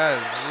here. That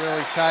is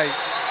really tight.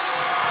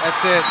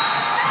 That's it.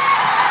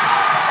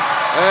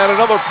 And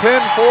another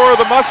pin for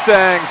the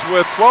Mustangs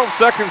with 12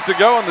 seconds to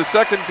go in the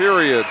second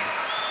period.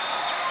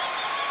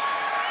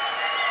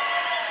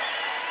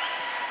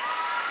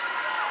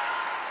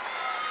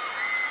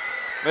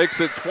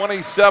 Makes it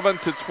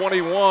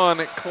 27-21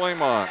 at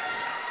Claymont.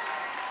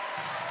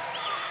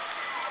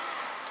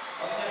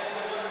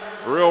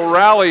 Real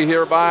rally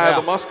here by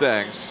the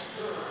Mustangs.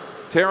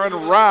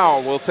 Taryn Rao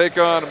will take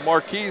on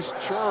Marquise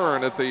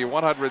Churn at the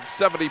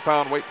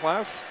 170-pound weight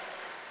class.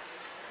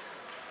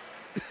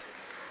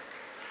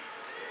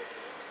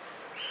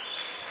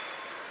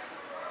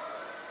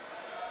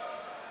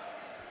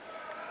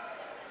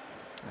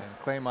 And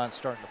Claymont's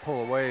starting to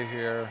pull away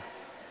here.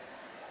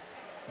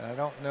 And I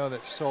don't know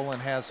that Solon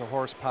has the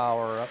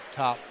horsepower up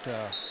top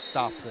to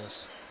stop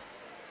this.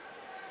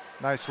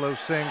 Nice low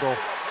single.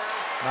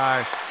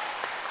 Nice.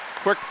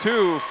 Quick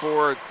 2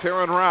 for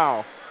Taryn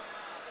Rao.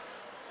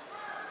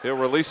 He'll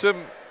release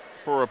him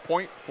for a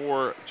point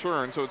for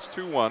Churn, so it's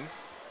 2-1.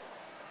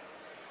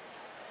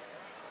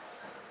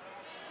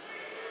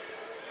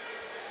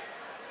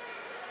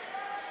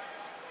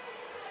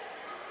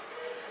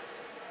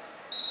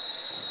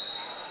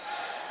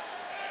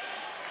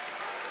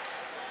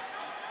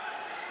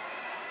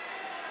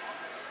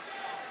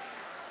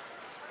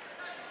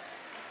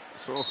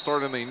 So we'll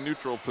start in the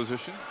neutral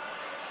position.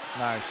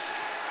 Nice.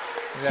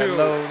 Two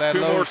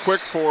more quick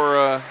for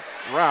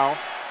Rao.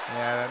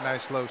 Yeah, that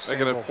nice low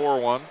single. Making it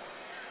 4-1.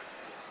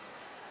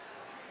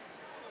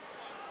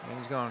 And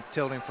he's going to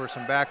tilt him for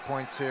some back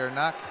points here.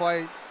 Not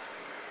quite.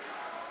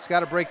 He's got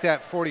to break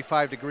that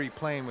 45-degree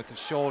plane with his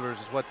shoulders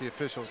is what the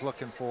official's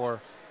looking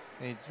for.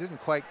 And he didn't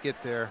quite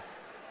get there.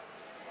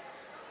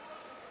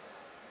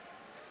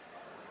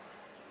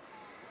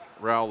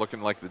 Rao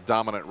looking like the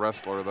dominant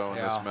wrestler, though, in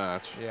this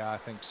match. Yeah, I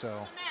think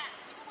so.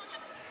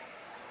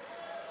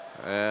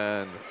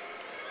 And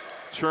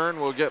Churn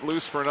will get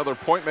loose for another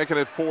point, making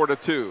it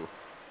 4-2.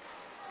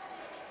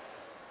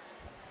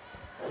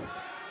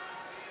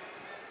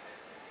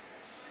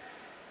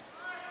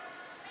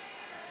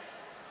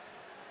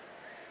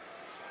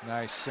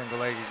 Nice single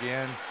leg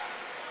again.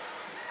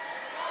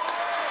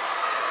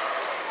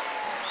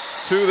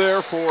 2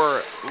 there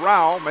for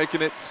Rao,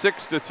 making it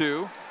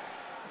 6-2.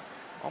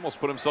 Almost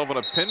put himself in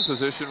a pin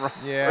position.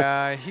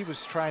 Yeah, he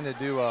was trying to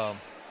do a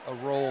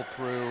roll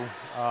through,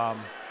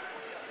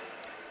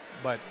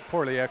 but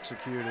poorly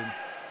executed.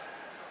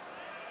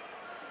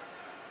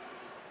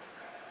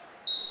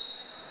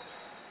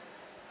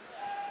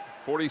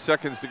 .40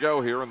 seconds to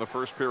go here in the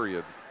first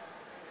period.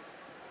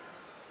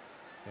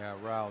 Yeah,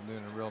 Rao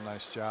doing a real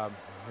nice job.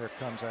 Here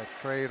comes that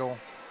cradle.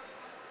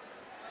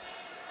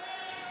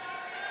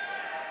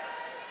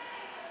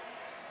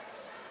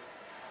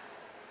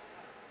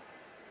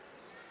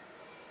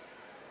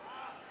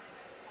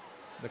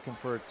 Looking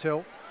for a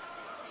tilt.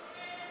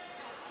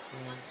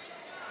 And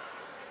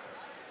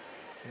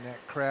in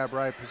that crab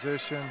right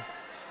position.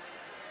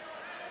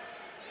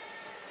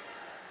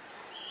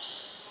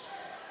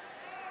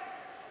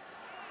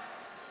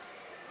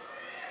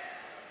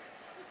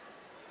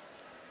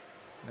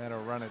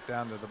 That'll run it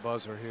down to the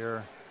buzzer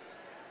here.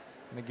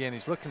 And again,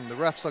 he's looking, the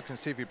ref's looking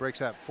to see if he breaks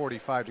that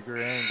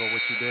 45-degree angle,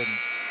 which he didn't.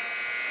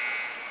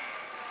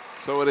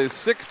 So it is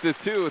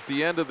 6-2 at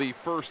the end of the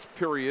first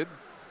period.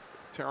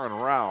 Taryn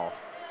Rao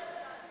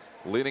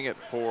leading it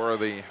for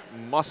the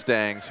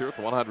Mustangs here at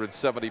the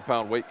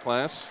 170-pound weight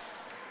class.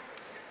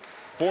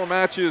 4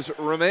 matches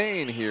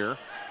remain here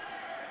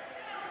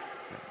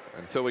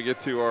until we get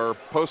to our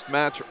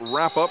post-match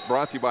wrap-up,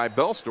 brought to you by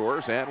Bell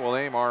Stores, and we'll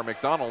name our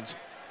McDonald's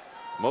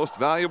Most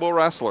Valuable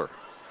Wrestler.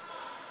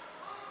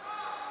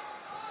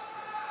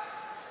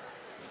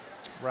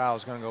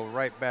 Rao's going to go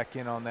right back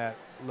in on that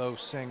low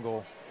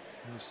single.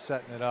 He's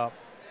setting it up.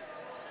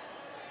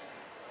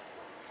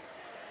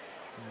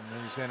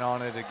 And he's in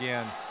on it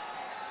again.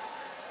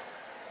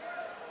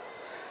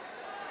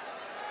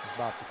 He's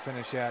about to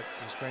finish that.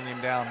 Just bring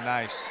him down.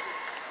 Nice.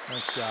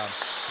 Nice job.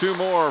 2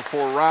 more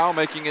for Rao,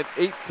 making it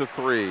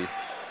 8-3.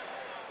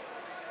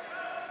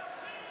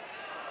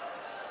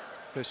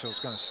 Official's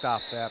going to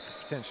stop that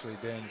for potentially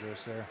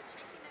dangerous there.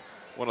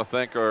 Want to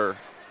thank our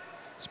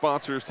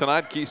sponsors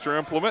tonight: Keister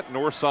Implement,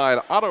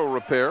 Northside Auto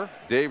Repair,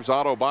 Dave's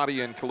Auto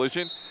Body and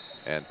Collision,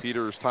 and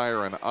Peter's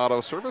Tire and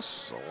Auto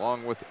Service,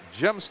 along with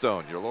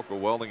Gemstone, your local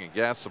welding and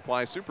gas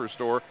supply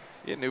superstore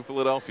in New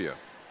Philadelphia.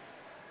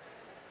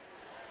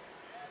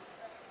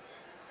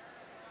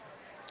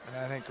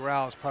 And I think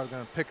Rao is probably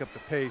going to pick up the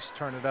pace,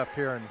 turn it up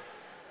here, and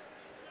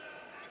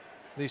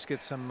at least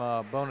get some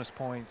bonus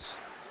points.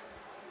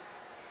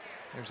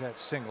 There's that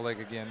single leg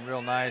again,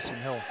 real nice,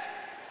 and he'll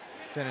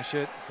finish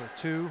it for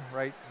 2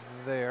 right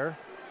there.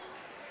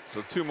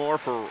 So 2 more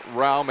for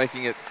Rao,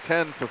 making it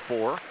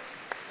 10-4.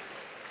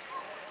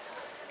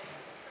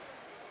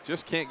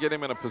 Just can't get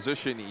him in a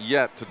position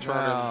yet to turn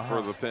in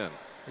for the pin.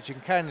 But you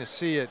can kind of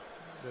see it,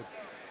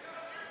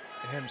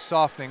 him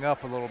softening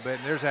up a little bit,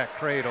 and there's that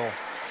cradle.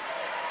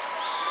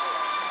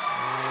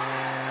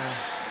 And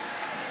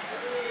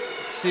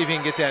see if he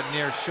can get that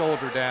near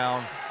shoulder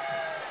down.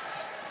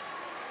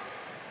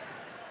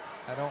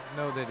 I don't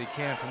know that he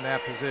can from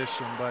that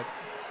position, but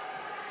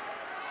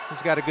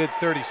he's got a good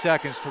 30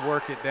 seconds to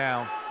work it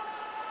down.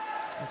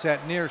 It's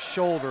that near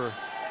shoulder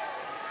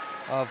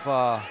of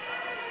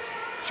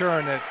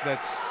Churn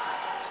that's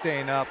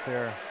staying up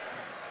there.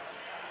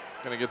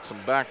 Going to get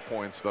some back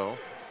points, though.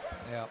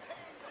 Yeah.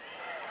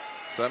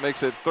 So that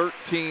makes it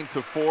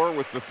 13-4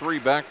 with the 3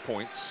 back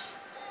points.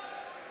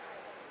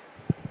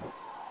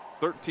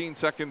 13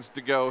 seconds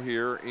to go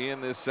here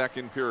in this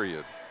second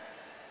period.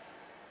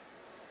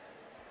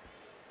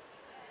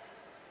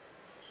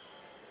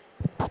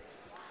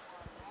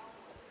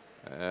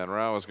 And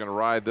Rao is going to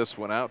ride this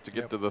one out to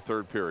get to the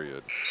 3rd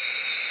period.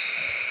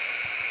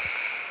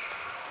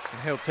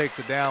 And he'll take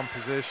the down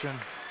position.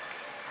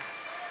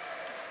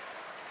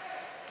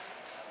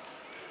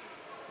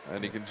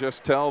 And you can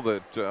just tell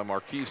that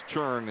Marquise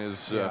Churn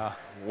is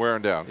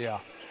wearing down. Yeah.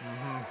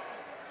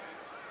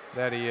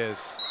 That he is.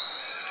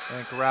 I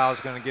think Rao's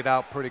going to get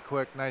out pretty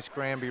quick. Nice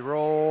Granby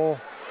roll.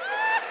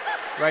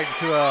 Right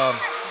into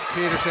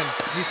Peterson.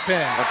 He's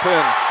pinned. A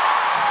pin.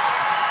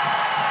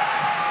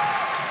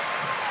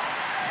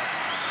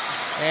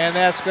 And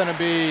that's going to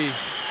be,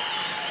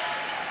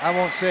 I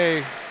won't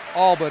say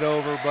all but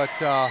over, but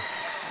I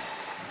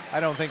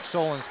don't think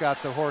Solon's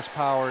got the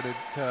horsepower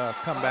to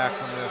come back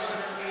from this.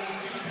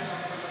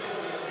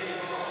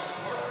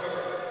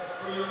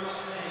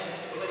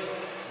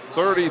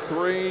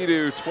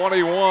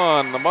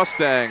 (33-21), the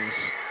Mustangs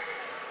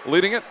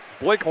leading it.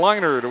 Blake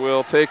Leinard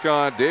will take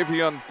on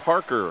Davion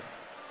Parker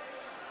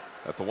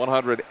at the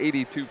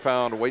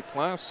 182-pound weight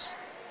class.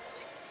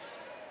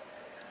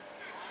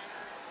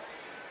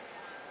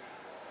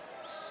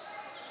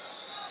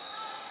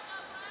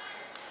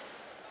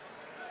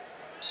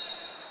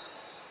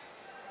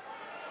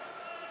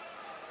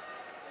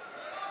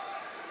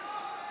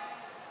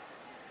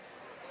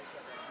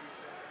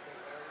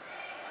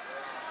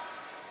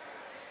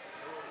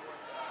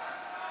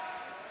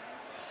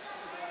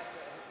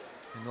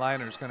 And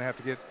Liner's going to have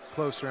to get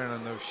closer in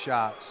on those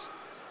shots.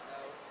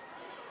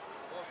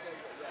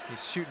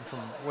 He's shooting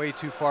from way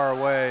too far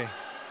away.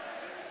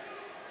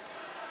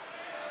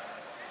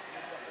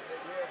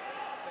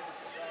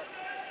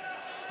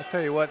 I'll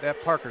tell you what,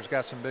 that Parker's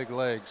got some big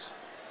legs.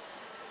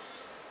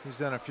 He's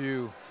done a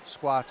few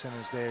squats in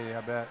his day,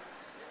 I bet.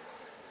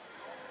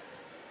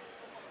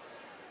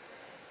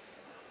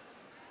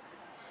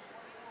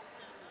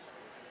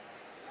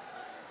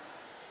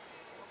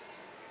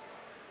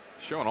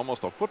 Showing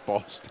almost a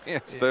football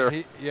stance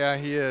there. Yeah,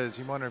 he is.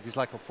 You wonder if he's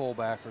like a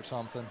fullback or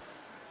something.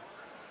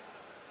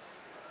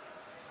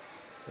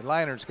 The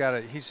Liner's got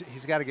to, he's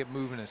got to get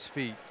moving his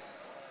feet.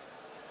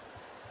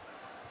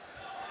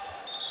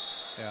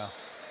 Yeah.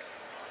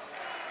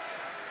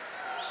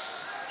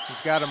 He's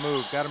got to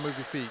move your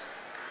feet.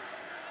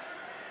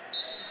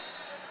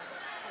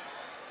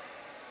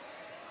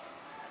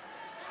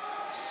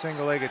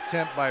 Single leg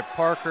attempt by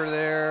Parker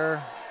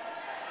there.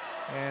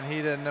 And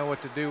he doesn't know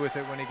what to do with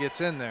it when he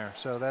gets in there.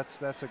 So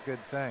that's a good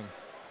thing.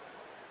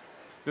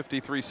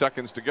 53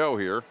 seconds to go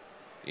here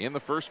in the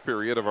first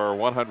period of our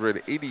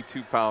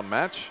 182-pound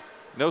match.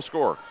 No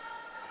score.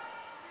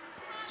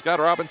 Scott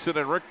Robinson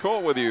and Rick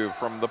Cole with you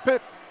from the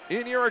pit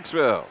in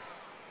Yorksville.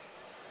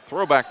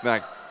 Throwback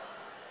night.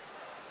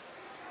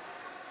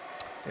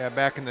 Yeah,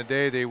 back in the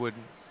day, they would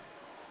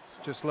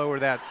just lower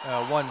that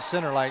one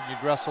center light.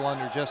 You'd wrestle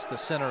under just the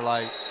center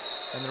light,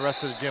 and the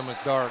rest of the gym was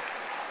dark.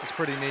 It's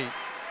pretty neat.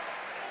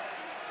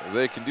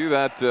 They can do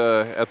that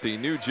at the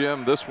new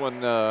gym. This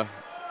one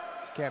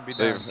can't be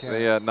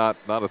done.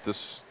 Not at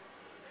this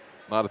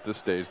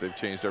stage. They've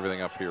changed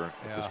everything up here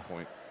at this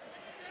point.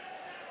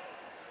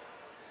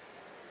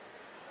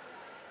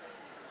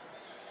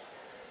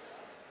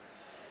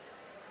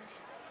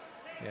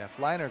 Yeah, if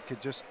Liner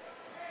could just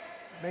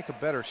make a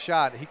better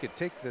shot, he could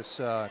take this.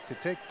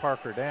 Could take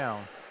Parker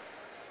down.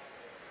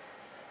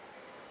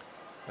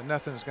 But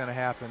nothing's going to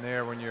happen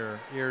there when you're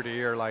ear to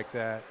ear like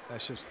that.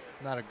 That's just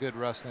not a good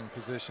wrestling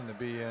position to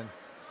be in.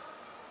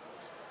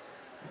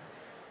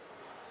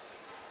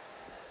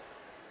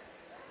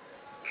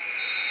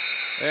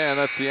 And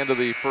that's the end of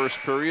the first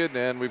period,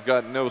 and we've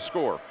got no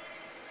score.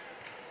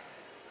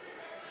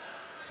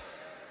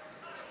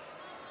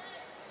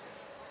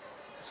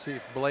 See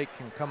if Blake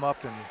can come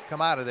up and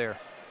come out of there.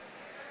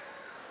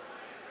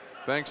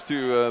 Thanks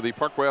to the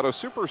Parkway Auto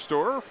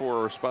Superstore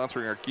for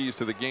sponsoring our keys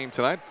to the game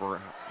tonight. For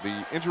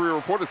the injury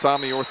report, it's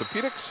Omni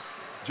Orthopedics.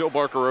 Jill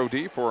Barker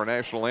OD for our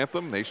national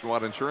anthem.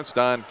 Nationwide Insurance,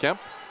 Don Kemp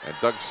and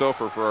Doug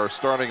Sofer for our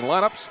starting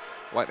lineups.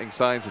 Lightning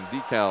signs and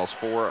decals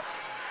for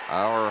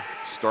our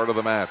start of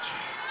the match.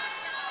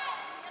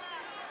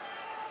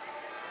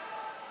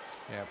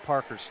 Yeah,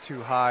 Parker's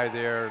too high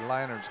there.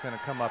 Leinard's going to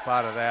come up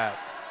out of that.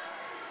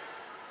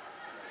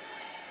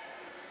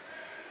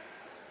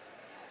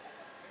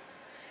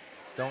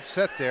 Don't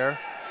sit there.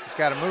 He's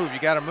got to move. You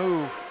got to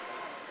move.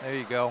 There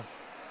you go.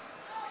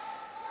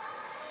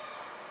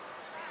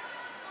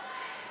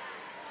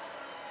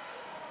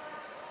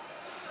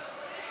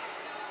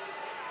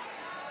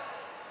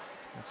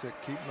 That's it.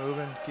 Keep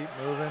moving. Keep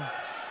moving.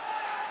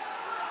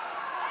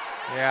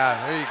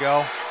 Yeah, there you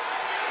go.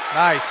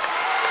 Nice.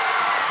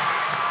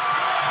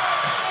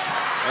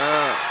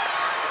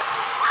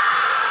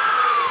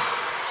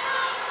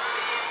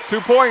 2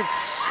 points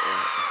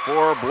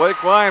for Blake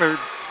Leinard.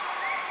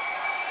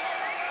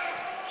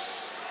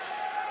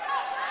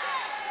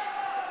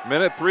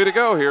 Minute 3 to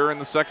go here in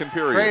the second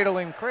period.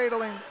 Cradling,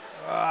 cradling.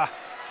 Ah.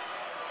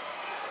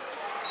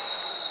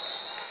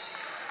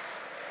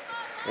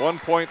 1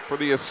 point for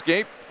the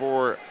escape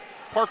for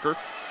Parker.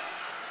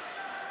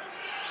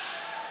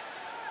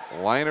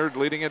 Leinard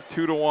leading it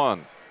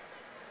 2-1.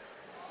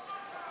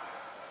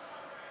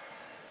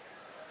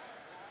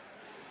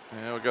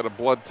 And we got a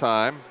blood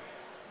time.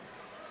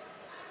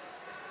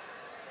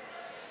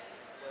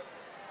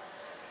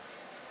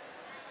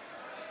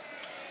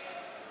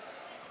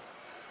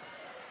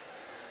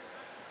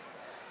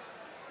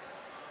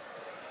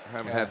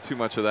 Haven't had too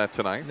much of that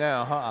tonight.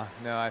 No,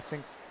 no, I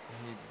think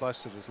he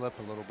busted his lip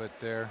a little bit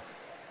there.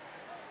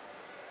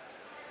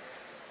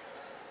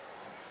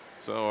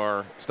 So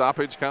our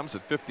stoppage comes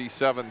at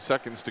 57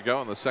 seconds to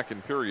go in the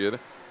second period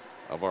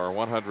of our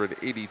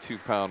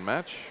 182-pound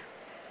match.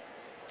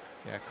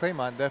 Yeah,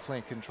 Claymont definitely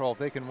in control. If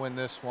they can win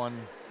this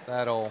one,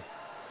 that'll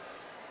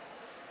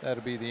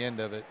be the end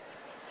of it.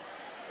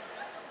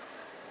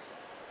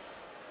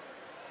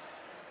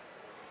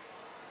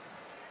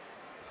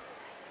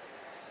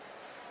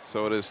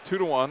 So it is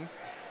 2-1.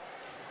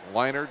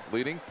 Leinard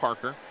leading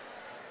Parker.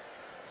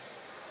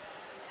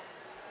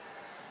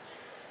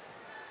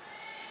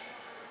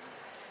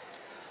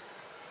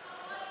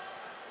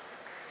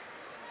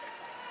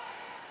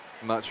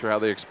 I'm not sure how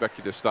they expect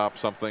you to stop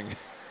something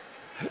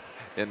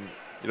in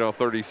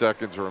 30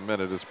 seconds or a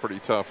minute. It's pretty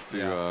tough to.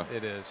 Yeah,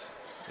 it is.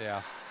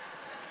 Yeah.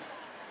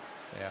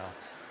 Yeah.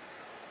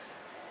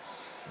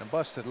 And a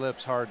busted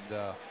lip's hard.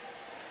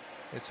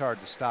 It's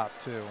hard to stop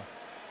too.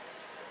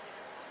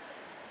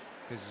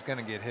 Because he's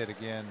going to get hit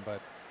again, but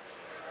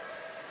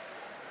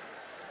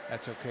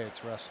that's okay.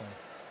 It's wrestling.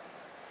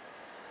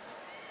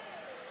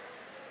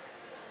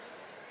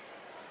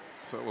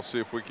 So we'll see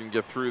if we can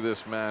get through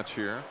this match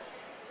here.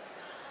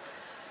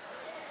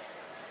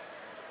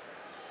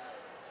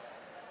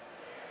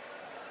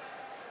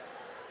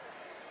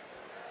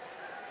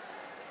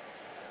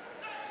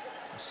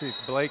 Let's see if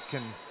Blake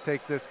can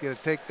take this, get a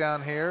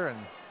takedown here, and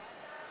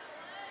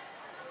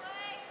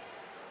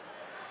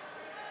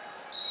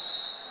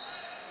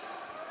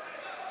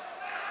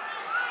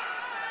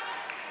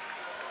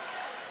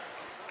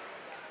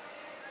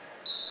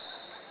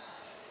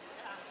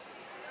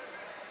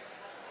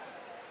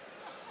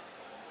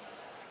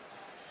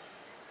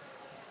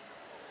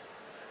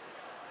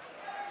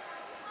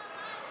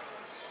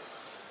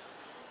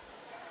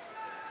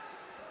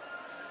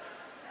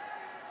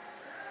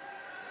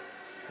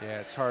yeah,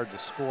 it's hard to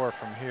score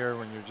from here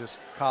when you're just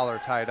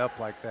collar tied up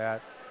like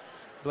that.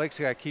 Blake's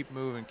got to keep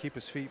moving, keep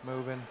his feet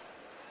moving.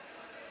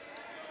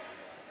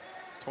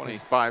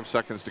 25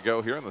 seconds to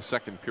go here in the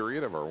second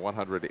period of our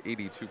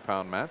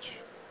 182-pound match.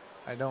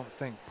 I don't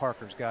think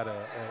Parker's got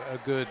a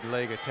good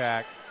leg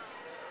attack.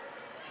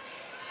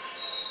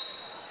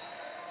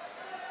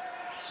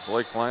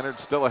 Blake Leinard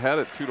still ahead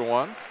at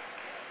 2-1.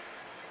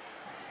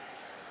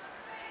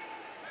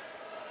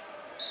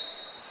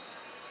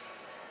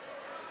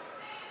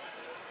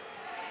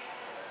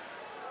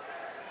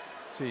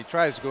 See, he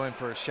tries to go in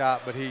for a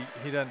shot, but he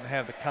doesn't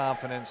have the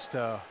confidence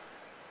to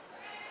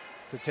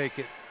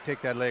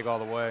take that leg all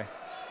the way.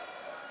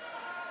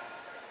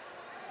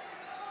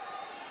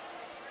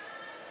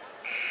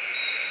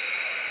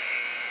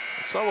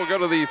 So we'll go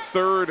to the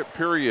third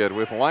period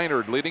with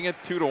Leinard leading it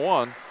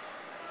 2-1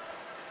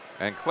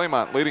 and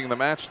Claymont leading the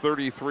match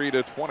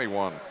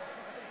 33-21.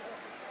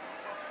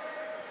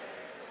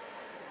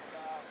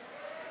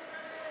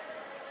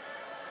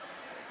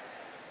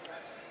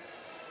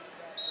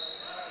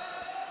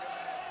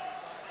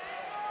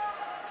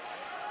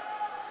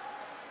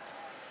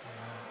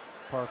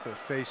 Parker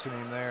facing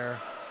him there.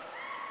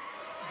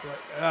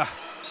 But,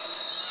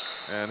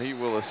 and he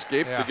will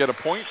escape yeah, to get a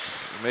point,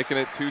 making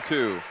it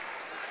 2-2.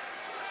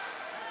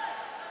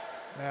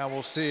 Now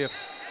we'll see if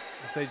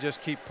they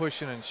just keep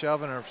pushing and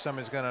shoving or if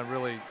somebody's going to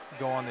really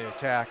go on the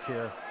attack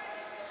here.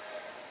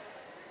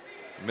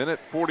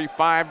 Minute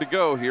 45 to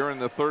go here in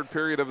the third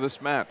period of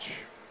this match.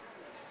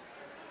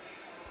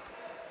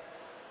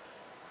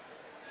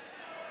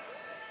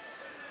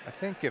 I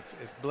think if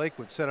Blake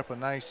would set up a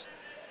nice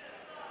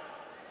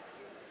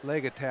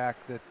leg attack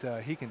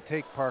that he can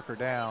take Parker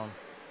down.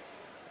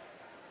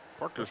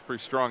 Parker's a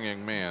pretty strong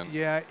young man.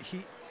 Yeah,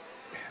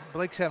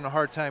 Blake's having a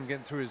hard time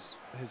getting through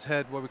his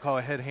head, what we call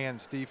a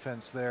head-hands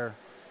defense there.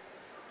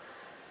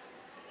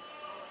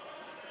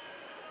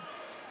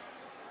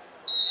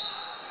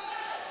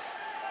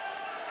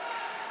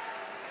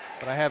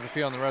 But I have a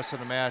feeling the rest of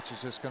the match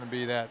is just going to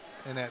be in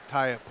that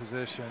tie-up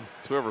position.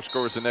 So whoever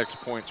scores the next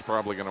point's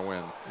probably going to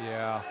win.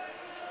 Yeah.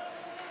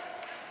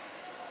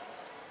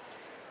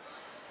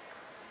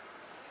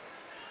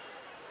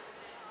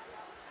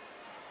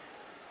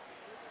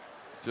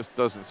 Just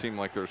doesn't seem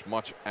like there's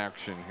much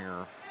action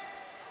here.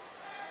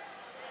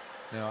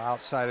 You know,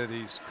 outside of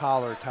these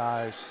collar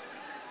ties.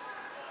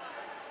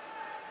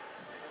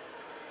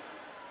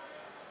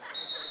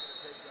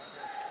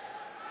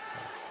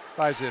 If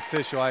I was the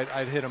official,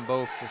 I'd hit them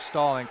both for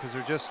stalling because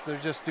they're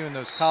just doing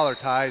those collar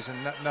ties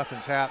and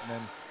nothing's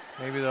happening.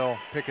 Maybe they'll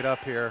pick it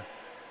up here.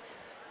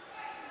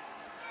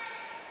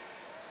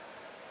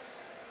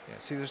 Yeah,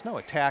 see, there's no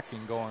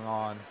attacking going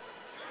on.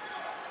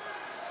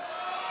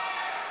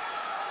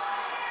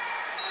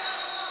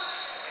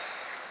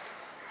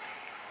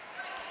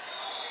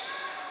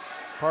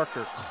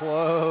 Parker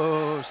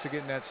close to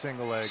getting that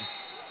single leg.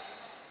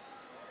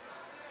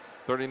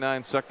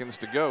 39 seconds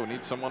to go.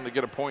 Need someone to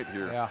get a point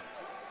here. Yeah.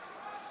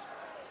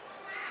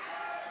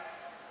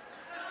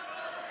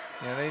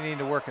 Yeah, they need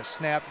to work a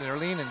snap. They're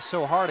leaning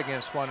so hard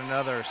against one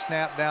another.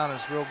 Snap down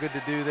is real good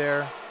to do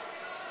there.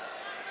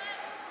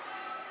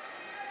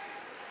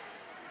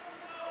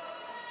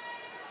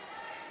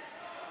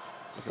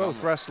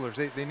 Both wrestlers,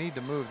 they need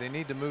to move. They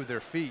need to move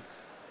their feet.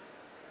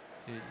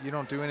 You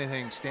don't do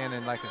anything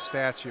standing like a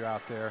statue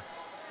out there.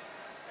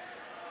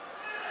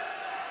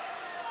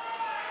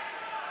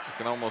 You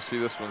can almost see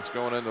this one's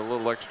going into a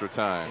little extra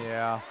time.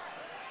 Yeah.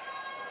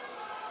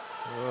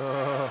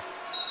 Whoa.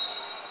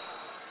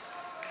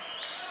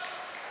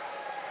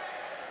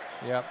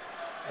 Yep,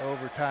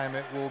 overtime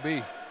it will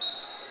be.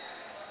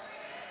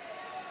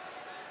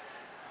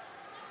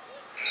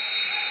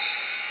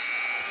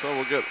 So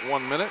we'll get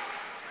 1 minute.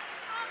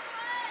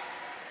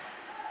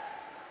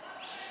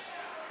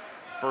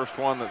 First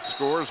one that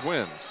scores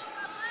wins.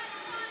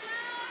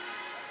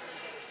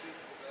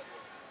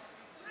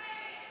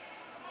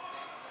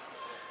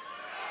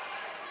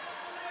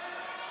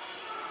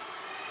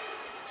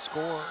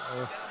 Score.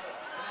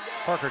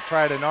 Parker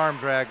tried an arm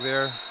drag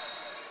there,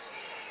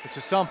 which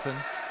is something.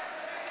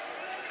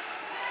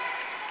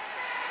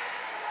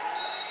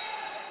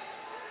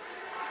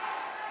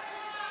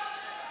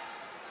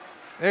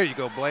 There you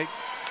go, Blake.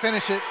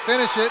 Finish it,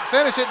 finish it,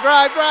 finish it.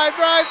 Drive, drive,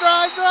 drive,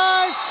 drive,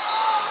 drive.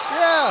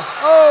 Yeah.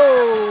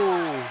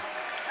 Oh.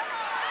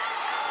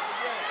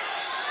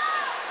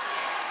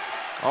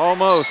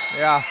 Almost.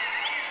 Yeah.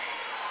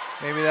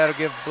 Maybe that'll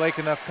give Blake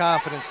enough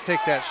confidence to take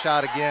that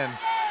shot again.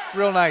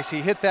 Real nice. He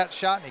hit that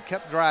shot and he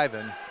kept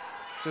driving.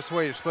 Just the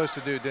way you're supposed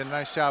to do. Did a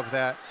nice job with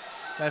that.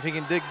 Now if he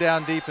can dig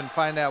down deep and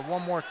find that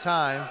one more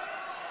time.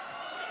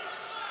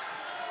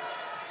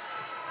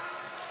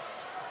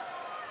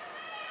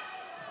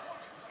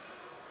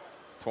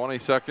 $20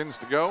 seconds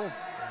to go.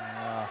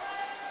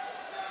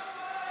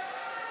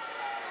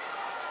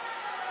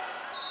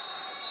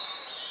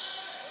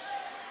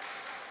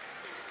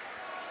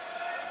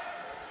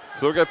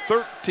 So we've got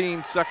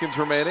 13 seconds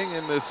remaining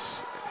in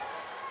this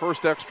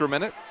first extra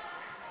minute.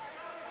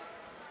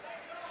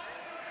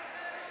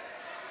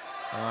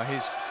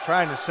 He's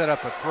trying to set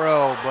up a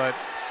throw, but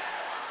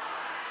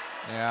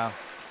yeah.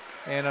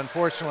 And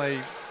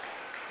unfortunately,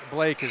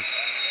 Blake is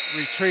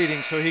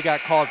retreating, so he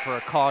got called for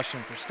a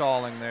caution for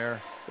stalling there.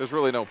 There's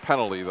really no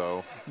penalty,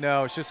 though.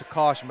 No, it's just a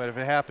caution, but if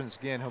it happens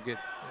again,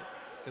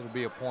 it'll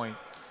be a point.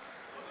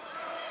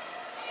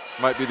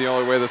 Might be the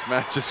only way this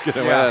match is going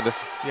to end.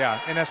 Yeah,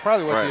 and that's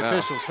probably what the now.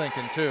 official's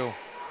thinking too.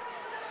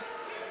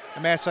 A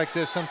match like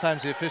this,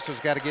 sometimes the officials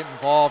got to get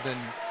involved and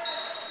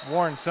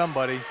warn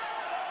somebody.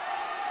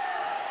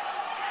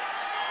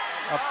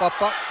 Up,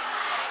 up, up.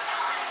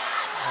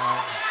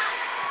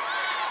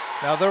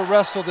 Now they'll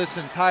wrestle this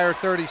entire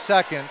 30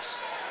 seconds,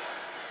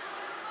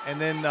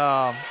 and then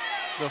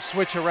they'll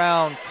switch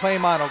around.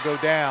 Claymont will go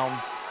down.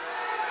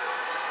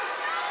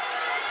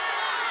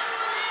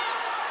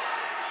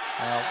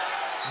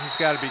 He's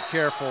got to be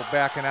careful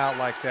backing out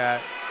like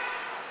that.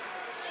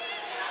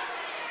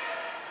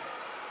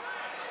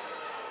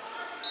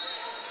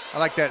 I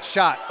like that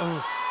shot.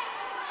 Ooh.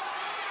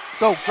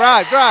 Go,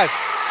 drive, drive.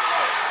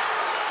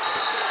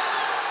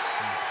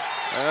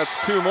 And that's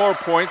 2 more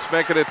points,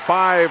 making it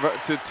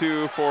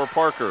 5-2 for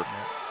Parker.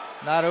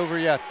 Not over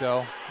yet,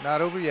 though.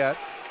 Not over yet.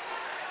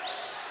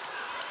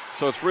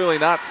 So it's really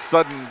not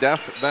sudden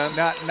death then?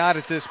 Not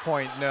at this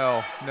point,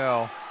 no,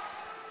 no.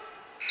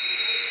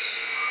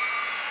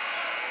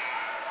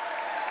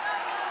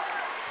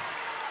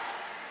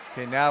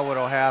 Okay, now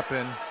what'll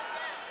happen?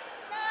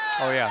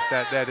 Oh yeah,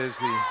 that is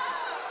the.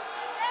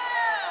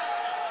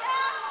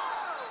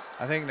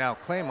 I think now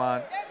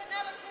Claymont,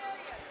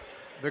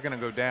 they're going to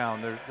go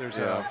down. There's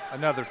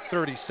another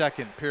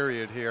 30-second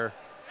period here.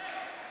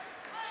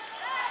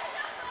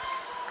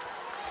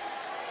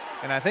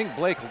 And I think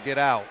Blake will get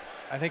out.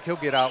 I think he'll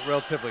get out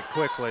relatively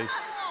quickly.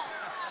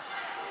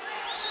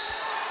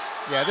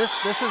 Yeah, this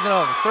isn't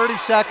over. 30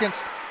 seconds.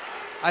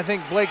 I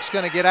think Blake's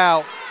going to get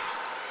out.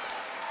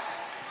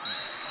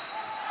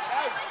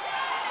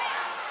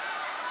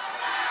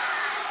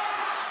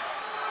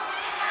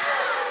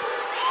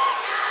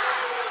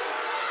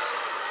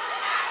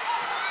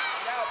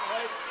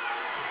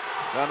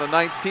 Down to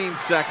 19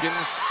 seconds,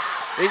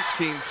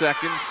 18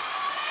 seconds.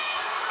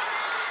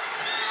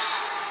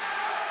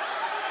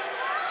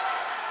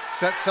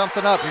 Set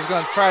something up. He's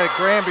going to try to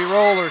Granby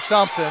roll or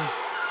something.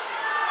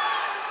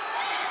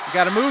 You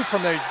got to move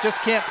from there. You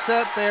just can't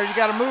sit there. You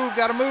got to move,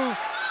 got to move.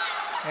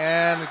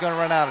 And they're going to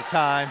run out of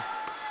time.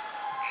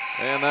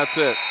 And that's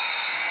it.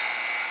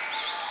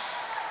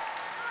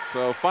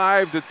 So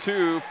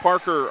 5-2,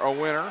 Parker a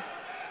winner.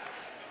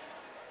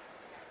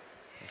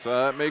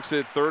 So that makes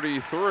it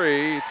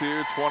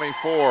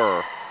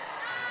 33-24.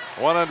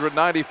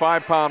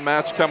 195-pound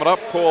match coming up.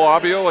 Cole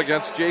Abiel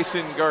against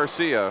Jason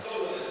Garcia.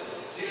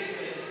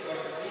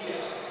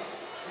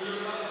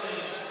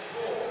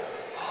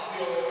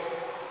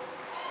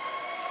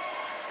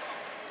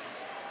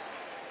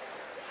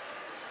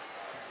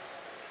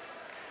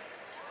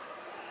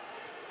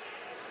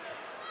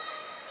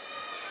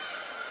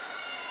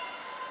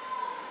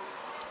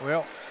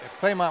 Well, if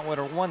Claymont would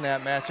have won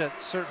that match,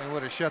 that certainly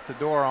would have shut the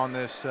door on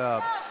this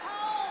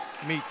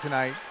meet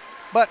tonight.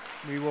 But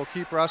we will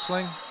keep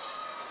wrestling.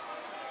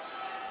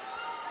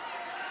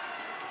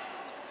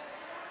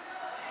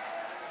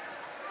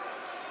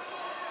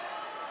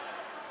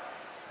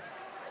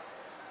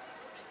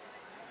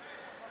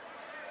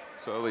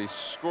 So the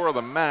score of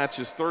the match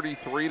is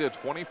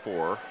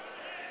 33-24.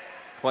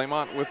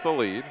 Claymont with the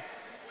lead.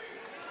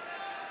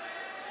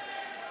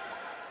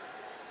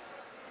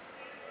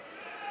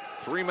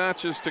 Three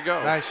matches to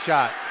go. Nice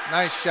shot,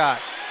 nice shot.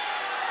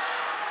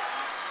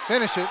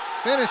 Finish it,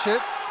 finish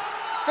it,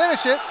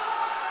 finish it.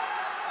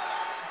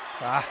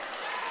 Ah.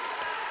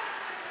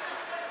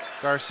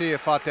 Garcia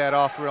fought that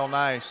off real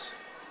nice.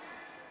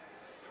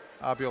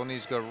 Abiel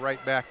needs to go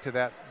right back to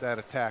that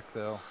attack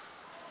though.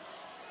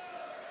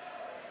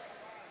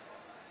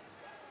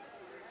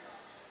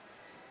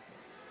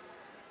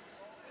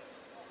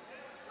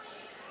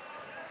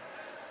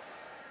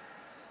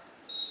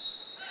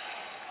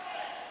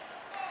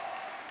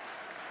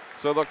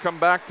 So they'll come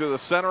back to the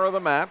center of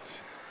the mat.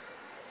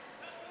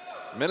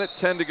 Minute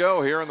 10 to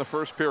go here in the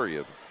first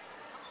period.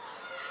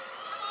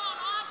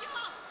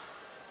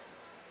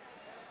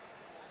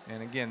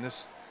 And again,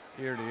 this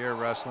ear-to-ear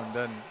wrestling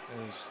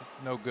is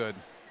no good.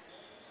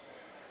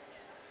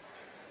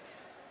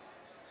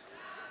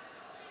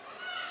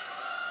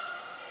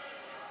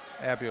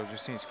 Abiel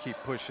just needs to keep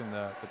pushing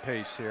the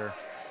pace here.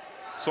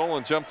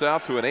 Solon jumped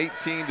out to an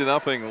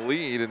 18-0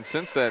 lead, and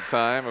since that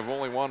time have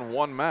only won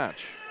one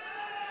match.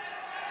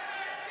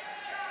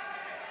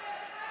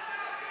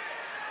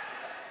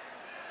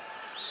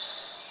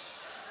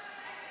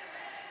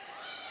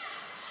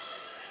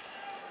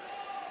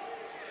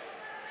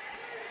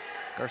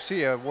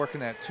 Garcia working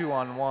that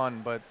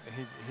 2-on-1, but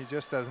he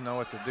just doesn't know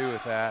what to do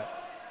with that.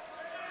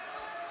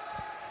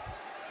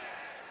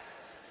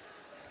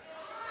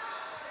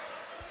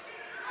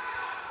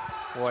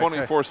 Boy,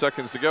 24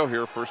 seconds to go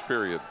here, first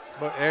period.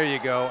 But there you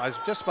go. I was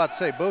just about to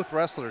say, both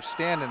wrestlers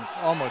standing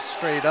almost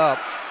straight up,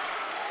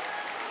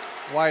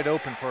 wide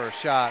open for a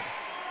shot.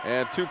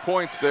 And 2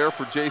 points there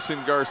for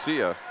Jason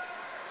Garcia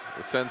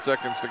with 10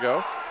 seconds to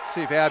go.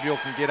 See if Abiel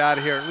can get out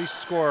of here, at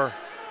least score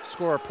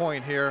a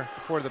point here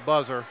before the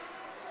buzzer.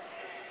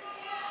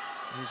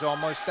 He's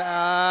almost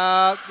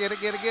out. Get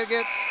it, get it, get it,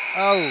 get it.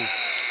 Oh.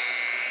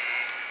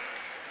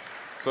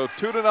 So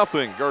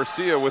 2-0.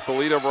 Garcia with the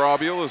lead over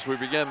Abiel as we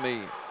begin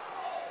the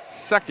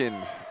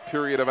second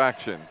period of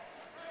action.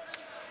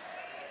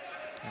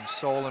 And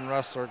Solon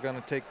wrestler going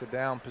to take the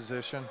down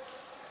position.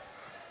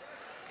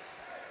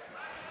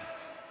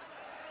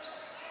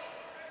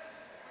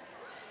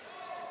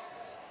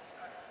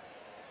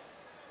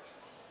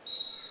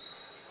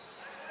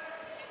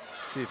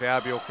 See if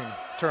Abiel can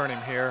turn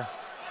him here.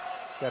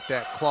 Got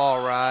that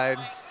claw ride.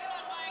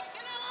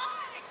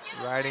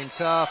 Ride him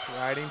tough,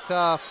 ride him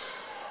tough.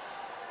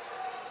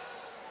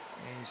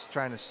 And he's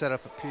trying to set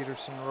up a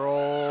Peterson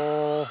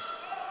roll.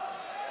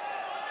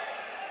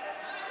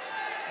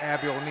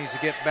 Abiel needs to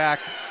get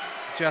back,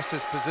 adjust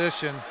his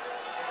position.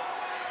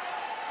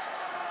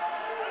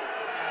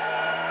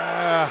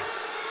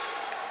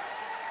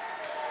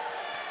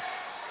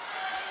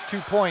 2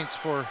 points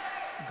for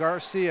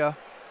Garcia.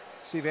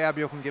 See if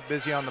Abiel can get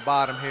busy on the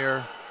bottom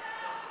here.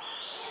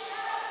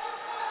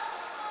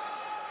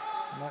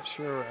 I'm not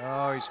sure.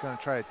 Oh, he's going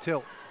to try a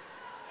tilt.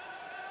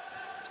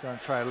 He's going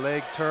to try a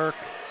leg Turk.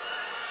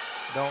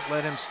 Don't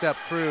let him step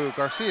through.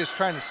 Garcia's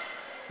trying to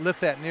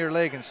lift that near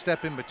leg and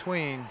step in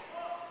between.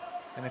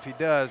 And if he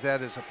does,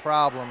 that is a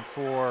problem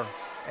for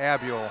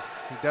Abiel.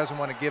 He doesn't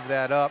want to give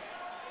that up.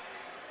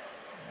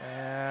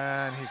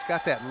 And he's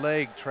got that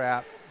leg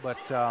trap, but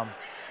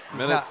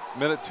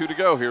minute 2 to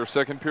go here,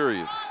 second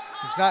period.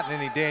 He's not in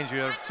any danger.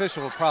 The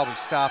official will probably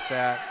stop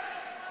that.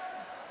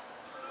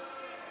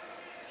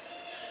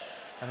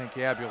 I think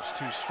Abiel's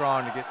too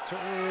strong to get,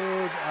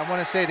 I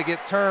want to say to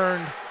get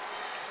turned.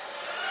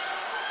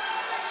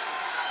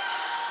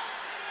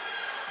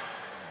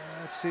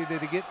 Let's see, did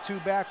he get 2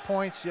 back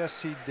points?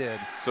 Yes, he did.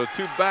 So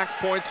 2 back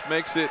points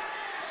makes it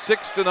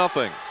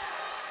 6-0.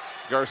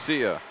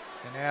 Garcia.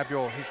 And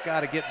Abiel, he's got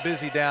to get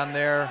busy down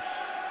there.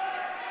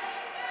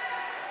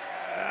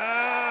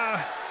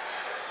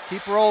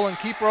 Keep rolling,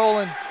 keep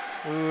rolling.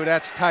 Ooh,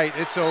 that's tight,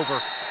 it's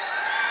over.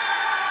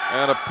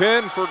 And a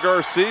pin for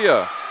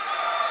Garcia.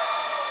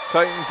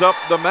 Tightens up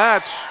the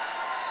match,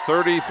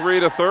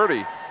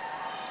 33-30.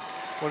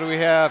 What do we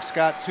have,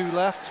 Scott? 2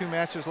 left, 2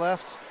 matches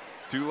left?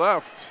 2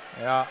 left.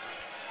 Yeah.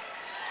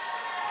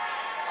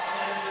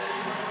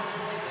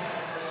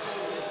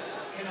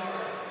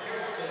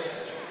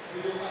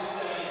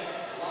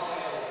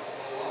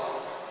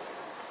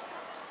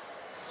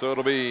 So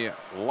it'll be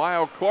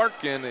Lyle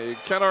Clark and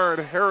Kennard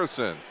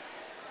Harrison.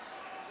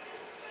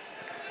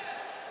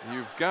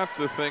 You've got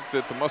to think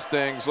that the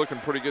Mustangs looking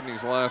pretty good in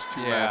these last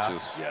 2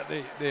 matches. Yeah,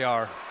 they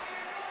are.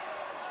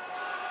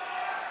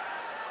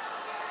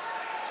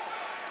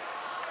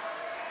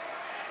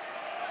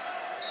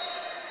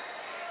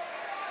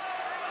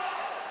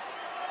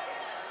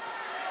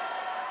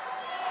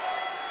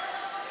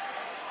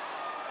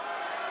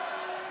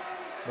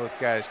 Both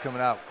guys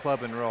coming out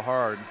clubbing real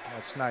hard.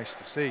 That's nice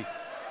to see.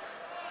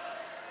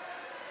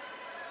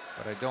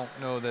 But I don't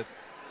know that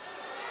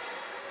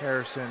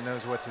Harrison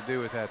knows what to do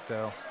with that,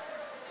 though.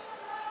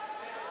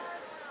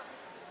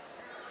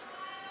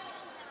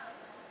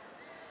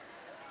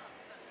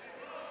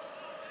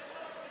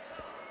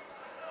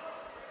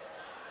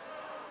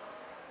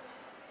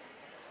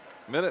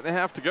 Minute and a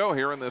half to go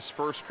here in this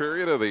first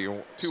period of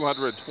the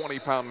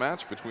 220-pound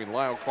match between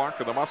Lyle Clark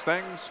of the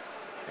Mustangs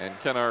and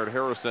Kennard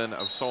Harrison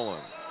of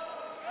Solon.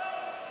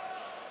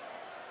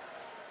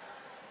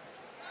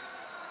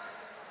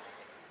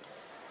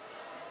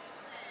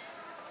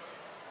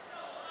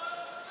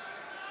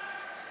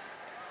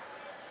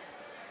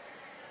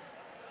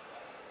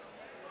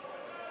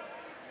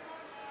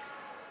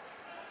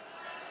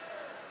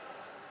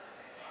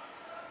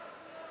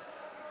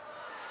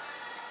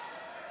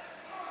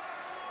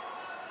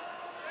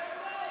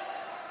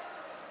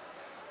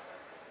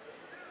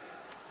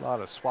 A lot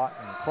of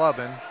swatting and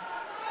clubbing.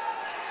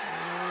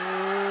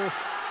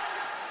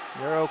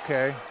 You're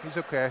okay. He's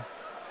okay.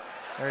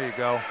 There you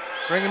go.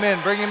 Bring him in,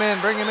 bring him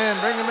in, bring him in,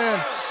 bring him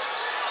in.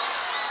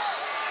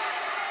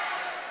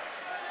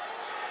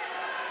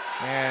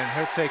 And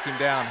he'll take him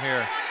down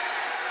here.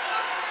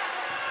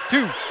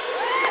 2.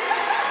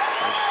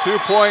 2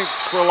 points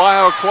for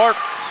Lyle Clark.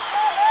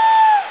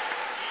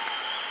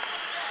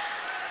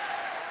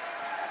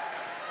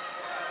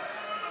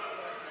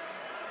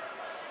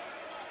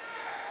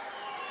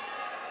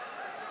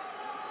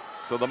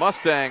 So the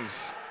Mustangs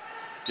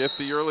get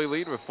the early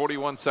lead with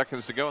 41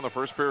 seconds to go in the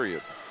first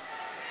period.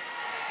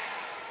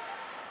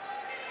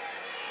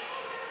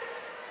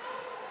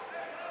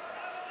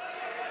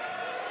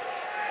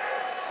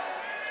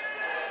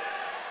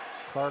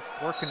 Clark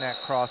working that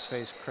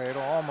cross-face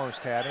cradle, almost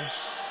had him.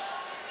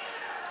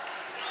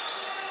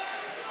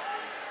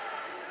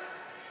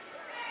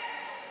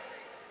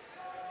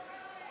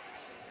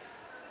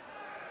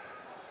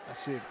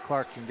 Let's see if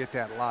Clark can get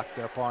that locked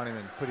up on him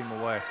and put him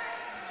away.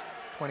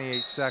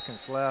 28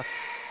 seconds left.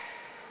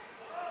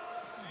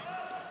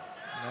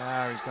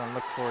 Now he's going to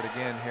look for it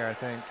again here, I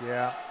think.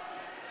 Yeah.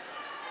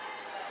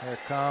 Here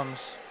it comes.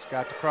 He's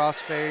got the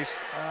crossface.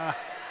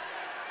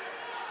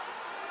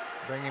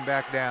 Bring him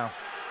back down.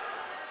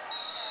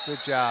 Good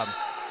job.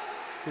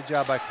 Good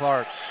job by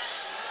Clark.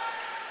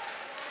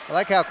 I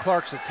like how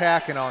Clark's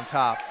attacking on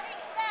top.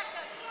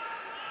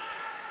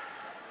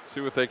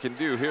 See what they can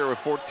do here with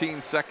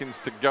 14 seconds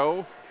to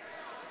go.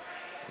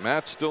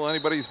 Match still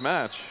anybody's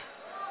match.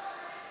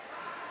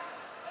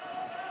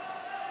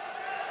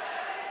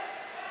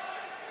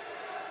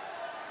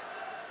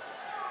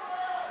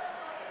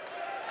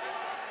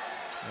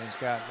 He's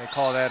got, they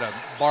call that a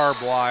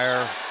barbed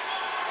wire.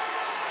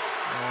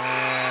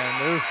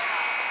 And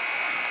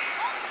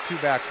 2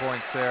 back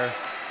points there.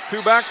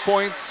 2 back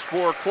points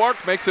for Clark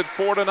makes it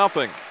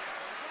 4-0.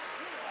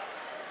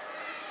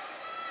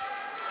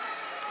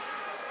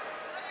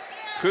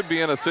 Could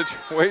be in a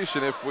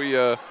situation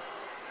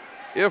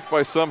if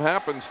by some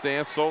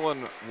happenstance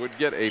Solon would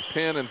get a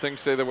pin and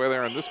things stay the way they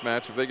are in this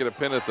match. If they get a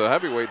pin at the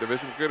heavyweight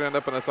division, it could end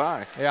up in a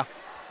tie. Yeah,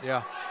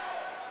 yeah.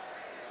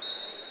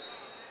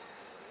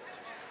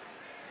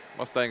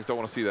 Mustangs don't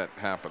want to see that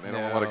happen. They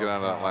don't want to get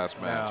out of that last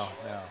match.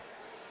 No.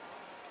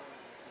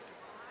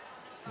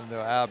 You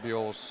know,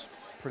 Abiel's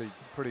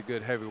pretty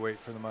good heavyweight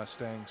for the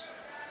Mustangs.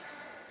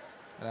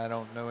 And I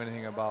don't know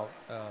anything about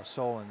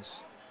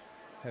Solon's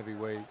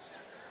heavyweight.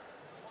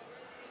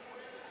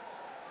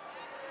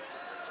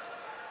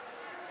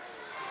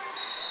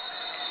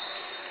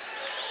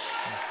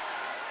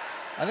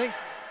 I think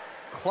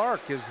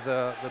Clark is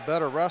the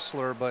better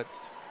wrestler, but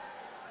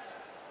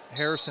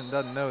Harrison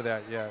doesn't know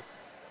that yet.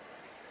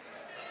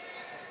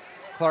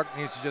 Clark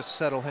needs to just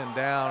settle him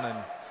down and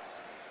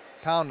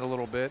pound a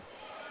little bit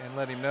and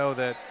let him know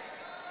that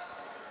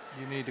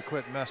You need to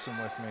quit messing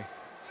with me.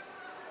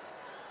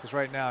 Because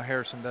right now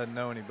Harrison doesn't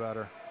know any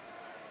better.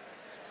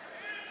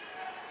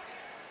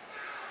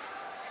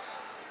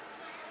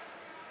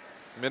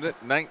 Minute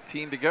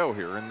 19 to go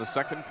here in the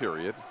second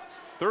period.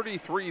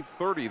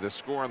 33-30 the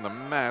score in the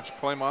match.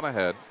 Claymont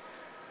ahead.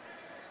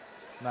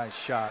 Nice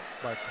shot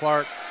by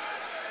Clark.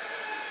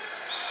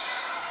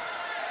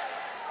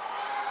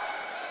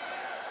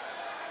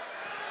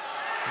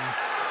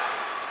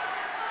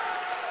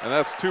 And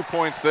that's 2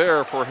 points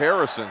there for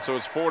Harrison, so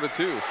it's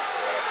 4-2.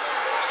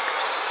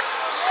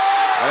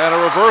 And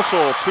a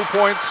reversal, 2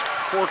 points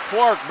for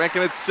Clark,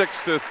 making it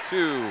 6-2.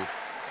 And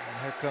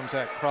here comes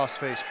that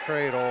crossface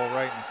cradle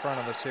right in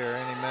front of us here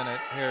any minute.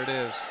 Here it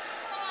is.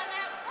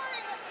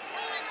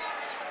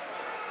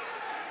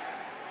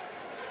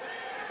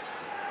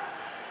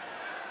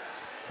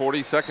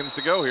 .40 seconds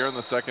to go here in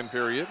the second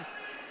period.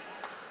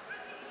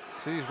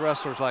 See, these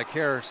wrestlers like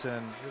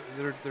Harrison,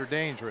 they're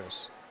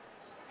dangerous.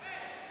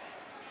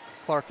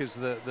 Clark is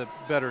the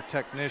better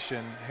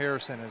technician.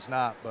 Harrison is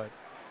not, but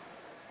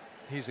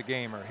he's a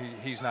gamer.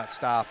 He's not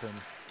stopping.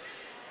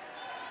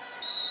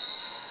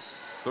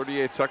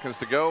 38 seconds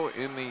to go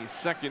in the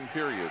second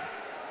period.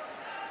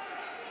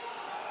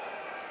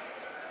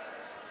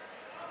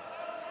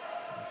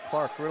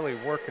 Clark really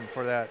working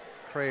for that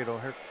cradle.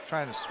 Here,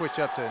 trying to switch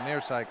up to a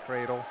near side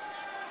cradle.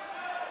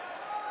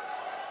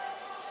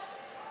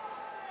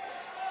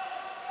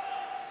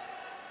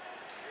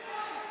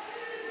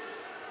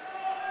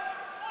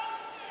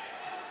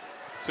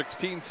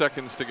 .16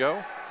 seconds to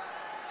go.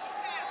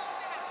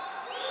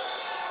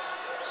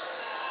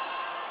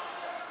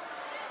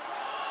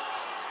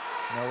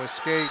 No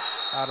escape,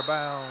 out of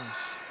bounds.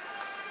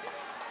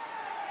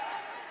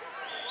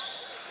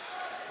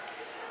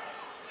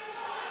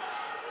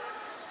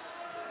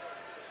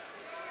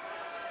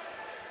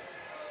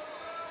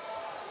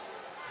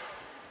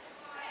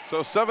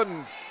 So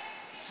 7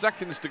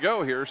 seconds to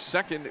go here,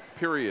 second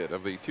period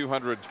of the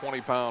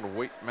 220-pound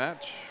weight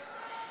match.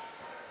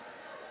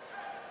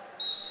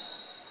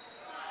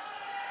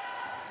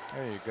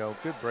 There you go,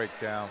 good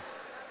breakdown.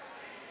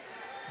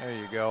 There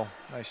you go,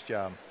 nice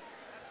job.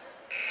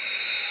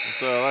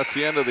 So that's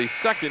the end of the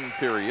second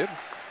period.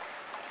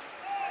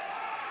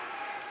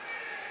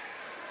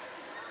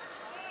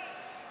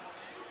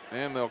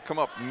 And they'll come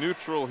up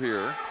neutral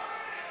here.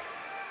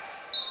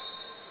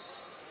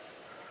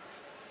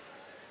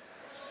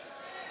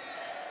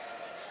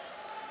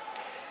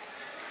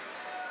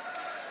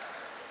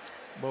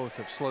 Both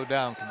have slowed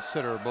down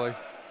considerably.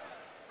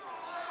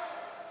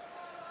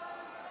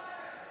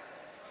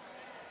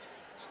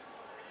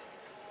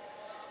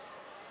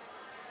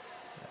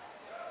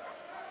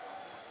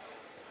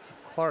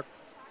 Clark,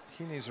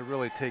 he needs to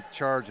really take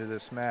charge of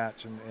this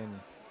match, and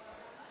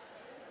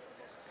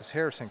because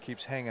Harrison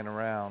keeps hanging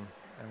around,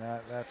 and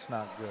that's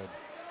not good.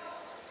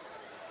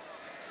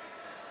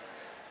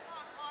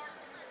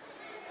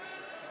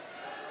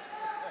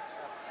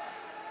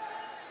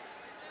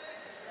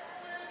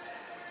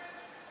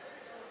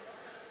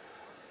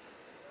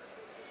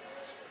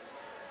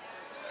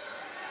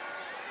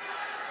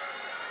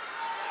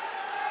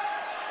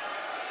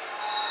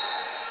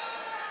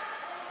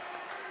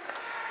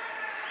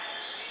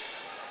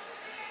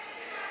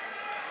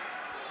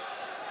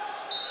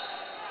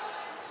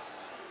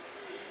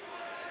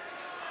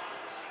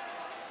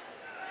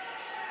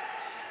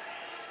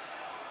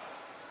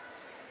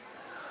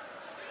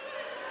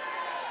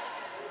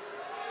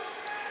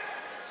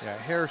 Yeah,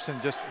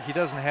 Harrison he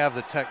doesn't have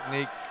the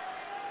technique,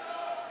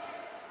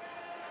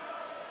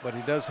 but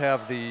he does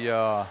have the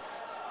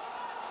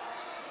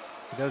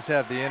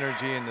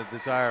energy and the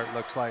desire, it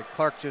looks like.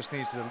 Clark just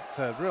needs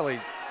to really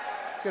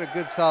get a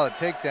good solid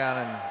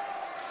takedown and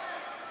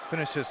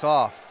finish this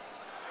off.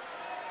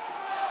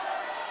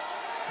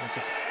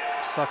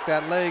 Suck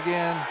that leg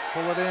in,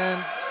 pull it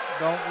in,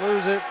 don't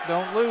lose it,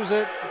 don't lose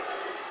it.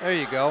 There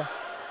you go.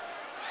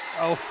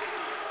 Oh.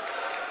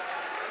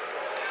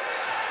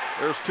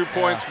 There's 2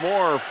 points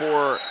more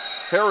for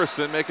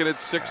Harrison, making it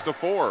 6-4. See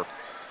what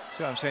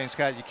I'm saying,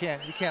 Scott? You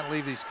can't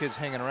leave these kids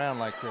hanging around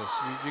like this.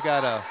 You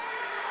gotta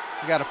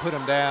put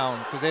them down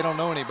because they don't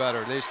know any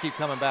better. They just keep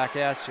coming back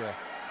at you.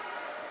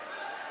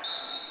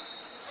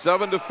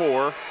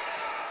 7-4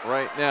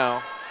 right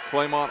now.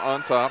 Claymont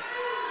on top.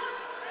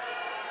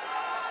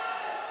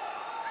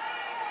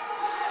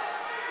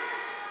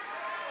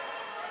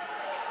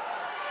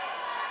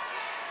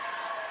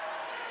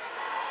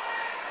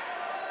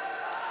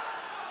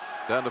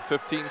 Down to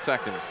 15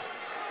 seconds.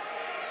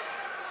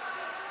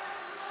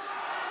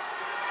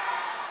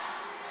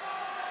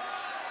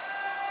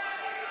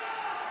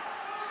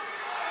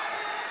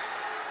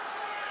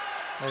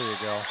 There you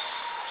go.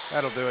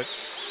 That'll do it.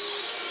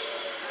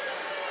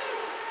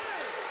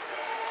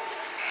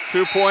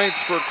 2 points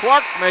for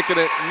Clark, making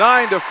it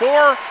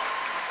 9-4.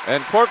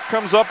 And Clark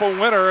comes up a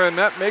winner, and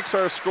that makes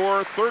our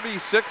score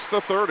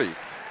 36-30.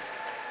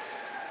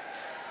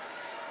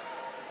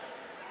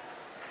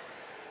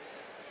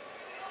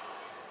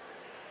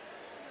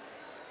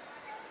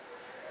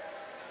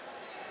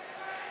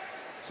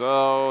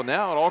 So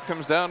now it all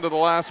comes down to the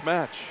last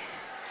match.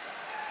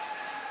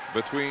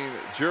 between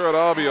Jared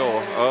Abiel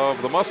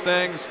of the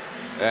Mustangs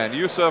and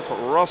Yusuf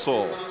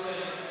Russell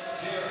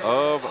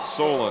of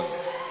Solon.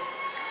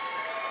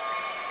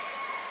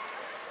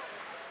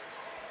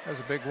 That was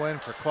a big win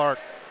for Clark.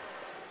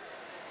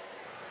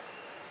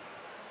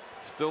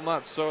 Still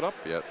not sewed up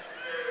yet.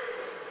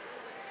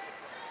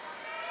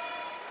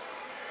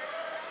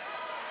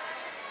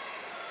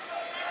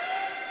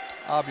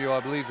 Abiel, I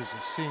believe, is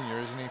a senior,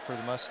 isn't he, for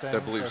the Mustangs? I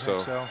believe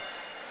so.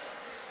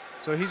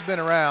 So he's been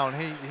around.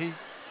 He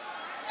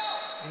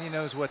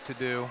knows what to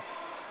do.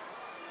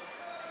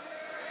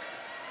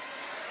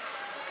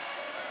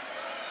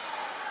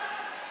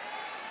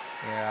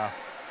 Yeah.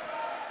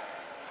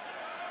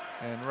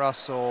 And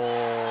Russell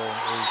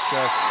is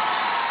just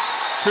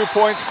 2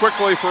 points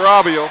quickly for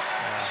Abiel.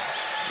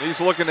 He's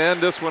looking to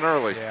end this one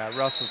early. Yeah,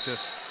 Russell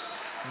just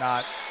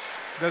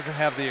doesn't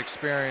have the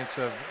experience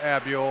of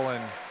Abiel,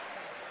 and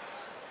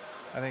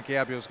I think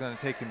Abiel's going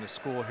to take him to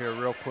school here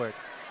real quick.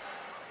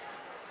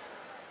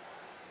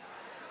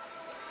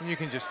 And you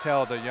can just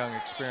tell the young,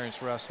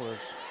 experienced wrestlers.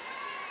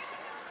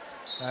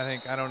 I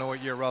don't know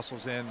what year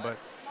Russell's in, but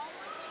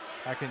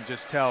I can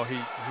just tell he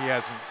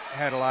hasn't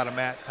had a lot of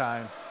mat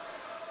time.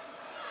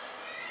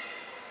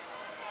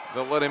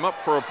 They'll let him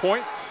up for a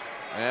point,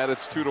 and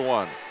it's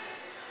 2-1.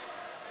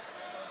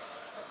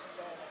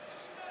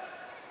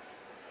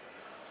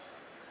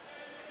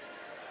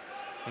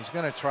 He's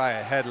going to try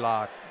a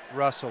headlock,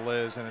 Russell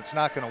is, and it's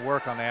not going to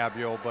work on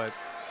Abiel, but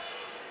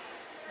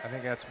I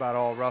think that's about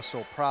all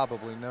Russell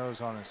probably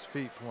knows on his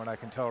feet from what I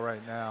can tell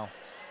right now.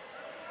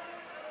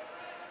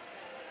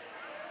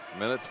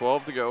 Minute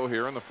 12 to go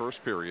here in the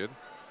first period.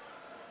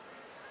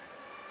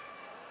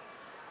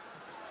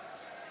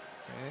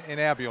 And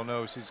Abiel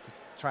knows he's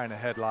trying to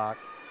headlock.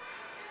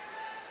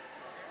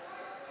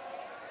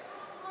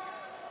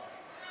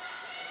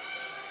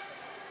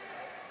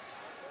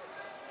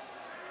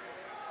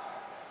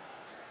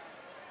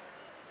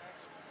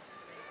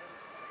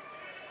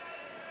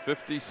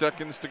 .50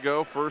 seconds to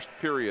go, first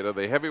period of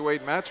the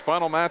heavyweight match,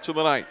 final match of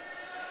the night.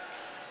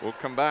 We'll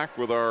come back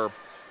with our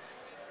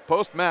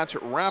post-match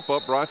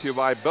wrap-up brought to you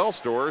by Bell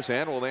Stores,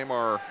 and we'll name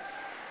our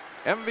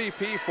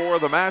MVP for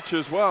the match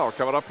as well,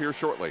 coming up here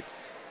shortly.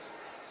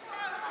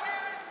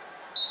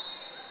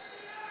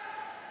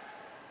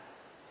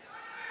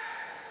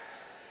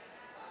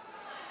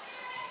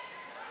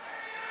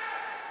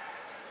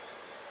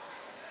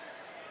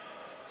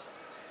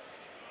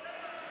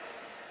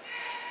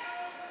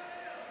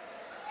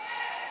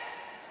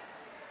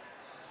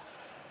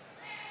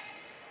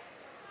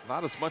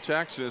 Not as much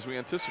action as we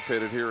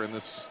anticipated here in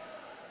this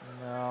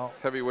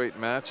heavyweight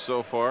match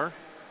so far. A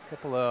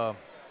couple of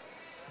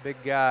big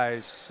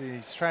guys.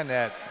 He's trying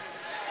to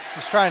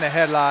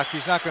headlock.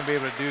 He's not going to be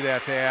able to do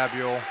that to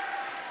Abiel.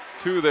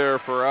 2 there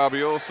for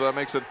Abiel, so that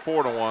makes it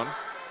 4-1.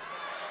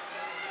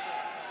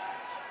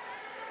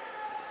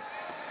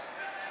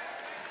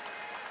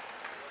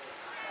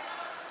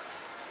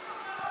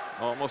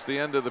 Almost the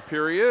end of the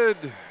period,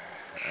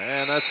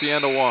 and that's the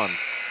end of one.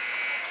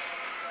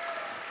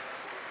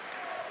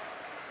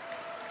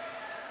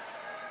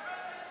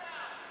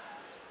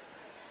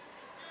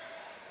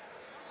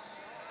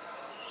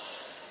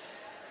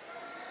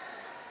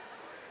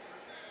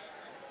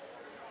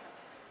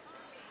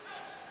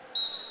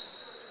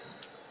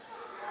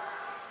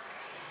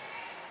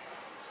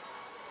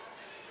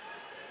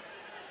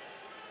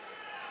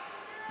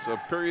 So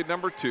period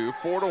number 2,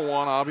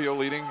 4-1, Abiel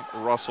leading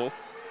Russell.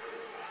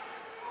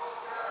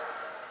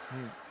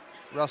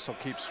 Russell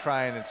keeps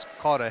trying. It's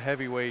called a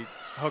heavyweight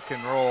hook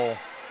and roll,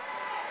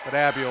 but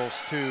Abiel's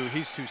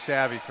he's too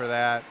savvy for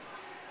that.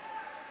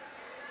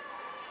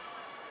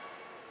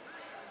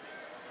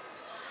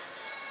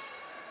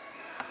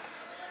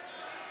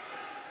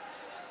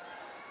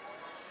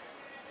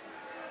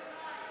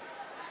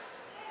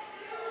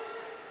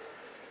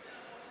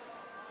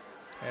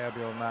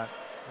 Abiel not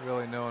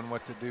really knowing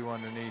what to do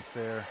underneath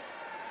there.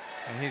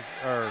 And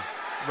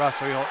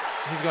Russell,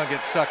 he's going to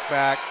get sucked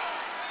back.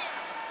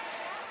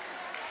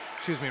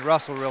 Excuse me,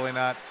 Russell really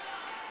not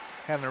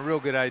having a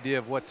real good idea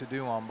of what to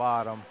do on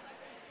bottom.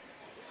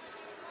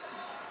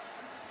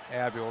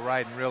 Abiel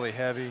riding really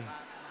heavy.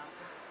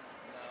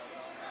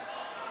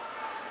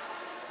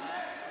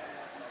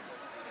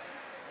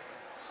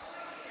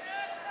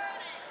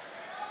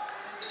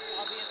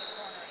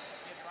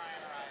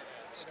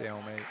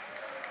 Stalemate.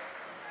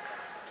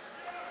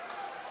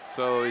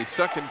 So the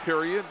second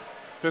period,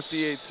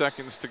 58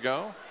 seconds to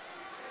go.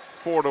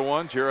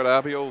 4-1, Jared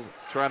Abiel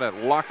trying to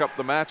lock up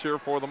the match here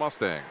for the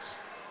Mustangs.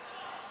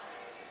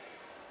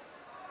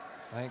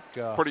 I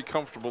think pretty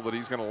comfortable that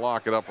he's going to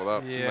lock it up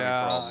without too many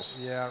problems.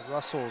 Yeah,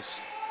 Russell's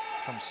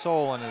from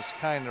Solon is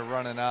kind of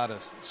running out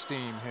of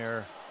steam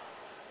here.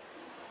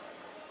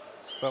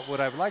 But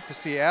what I'd like to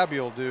see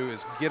Abiel do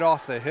is get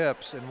off the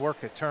hips and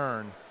work a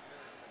turn.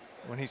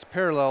 When he's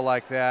parallel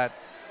like that,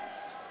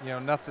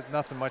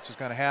 nothing much is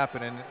going to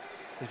happen. And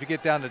if you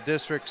get down to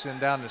districts and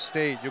down to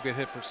state, you'll get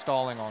hit for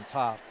stalling on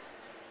top.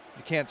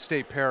 You can't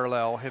stay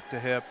parallel, hip to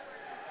hip.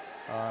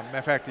 Matter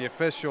of fact, the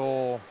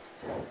official,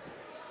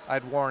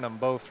 I'd warn them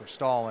both for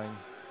stalling.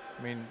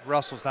 I mean,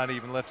 Russell's not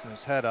even lifting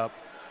his head up,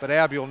 but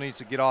Abiel needs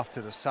to get off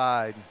to the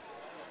side,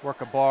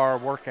 work a bar,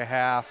 work a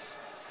half.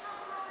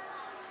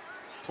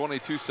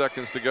 22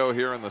 seconds to go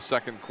here in the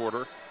second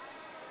quarter.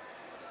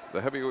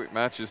 The heavyweight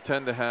matches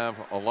tend to have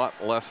a lot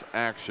less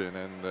action,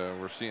 and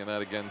we're seeing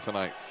that again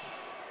tonight.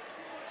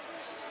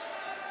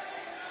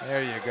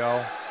 There you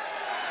go.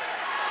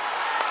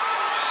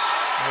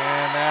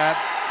 And that,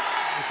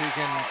 if you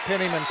can pin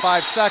him in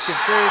 5 seconds,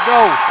 there you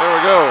go. There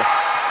we go.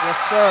 Yes,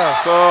 sir.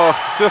 So,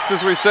 just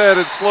as we said,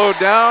 it slowed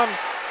down.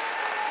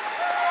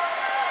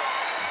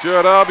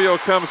 Jared Abiel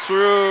comes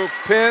through,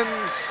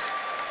 pins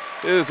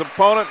his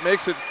opponent,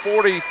 makes it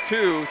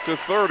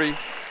 42-30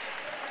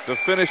 to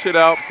finish it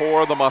out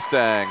for the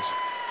Mustangs.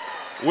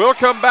 We'll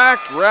come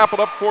back, wrap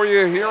it up for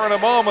you here in a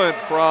moment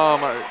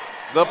from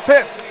the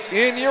pit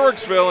in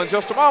Uricksville. In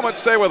just a moment,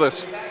 stay with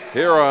us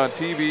here on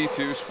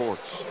TV2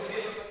 Sports.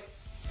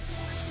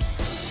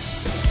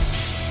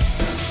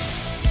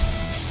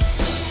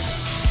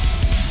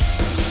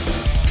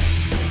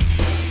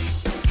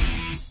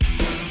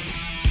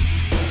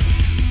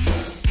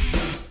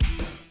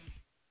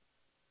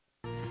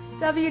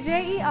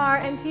 WJER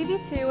and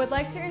TV2 would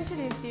like to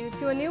introduce you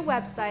to a new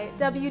website,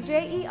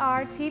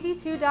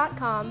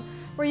 WJERTV2.com,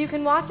 where you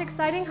can watch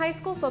exciting high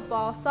school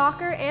football,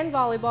 soccer, and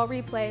volleyball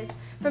replays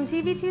from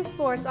TV2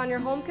 Sports on your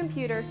home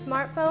computer,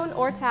 smartphone,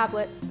 or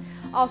tablet.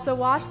 Also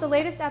watch the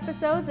latest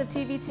episodes of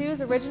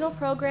TV2's original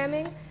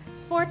programming,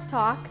 Sports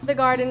Talk, The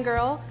Garden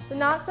Girl, The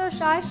Not So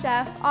Shy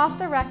Chef, Off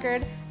the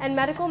Record, and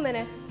Medical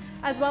Minutes,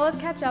 as well as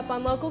catch up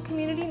on local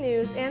community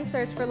news and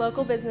search for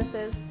local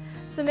businesses.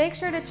 So make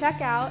sure to check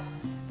out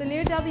the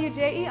new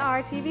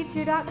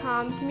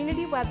WJERTV2.com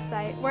community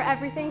website where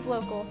everything's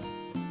local.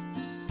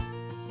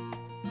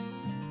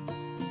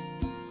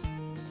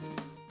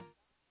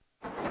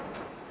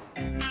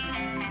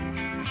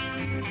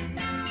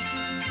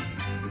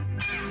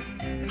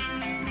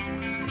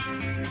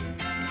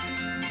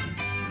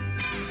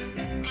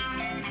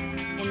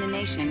 In the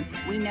nation,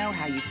 we know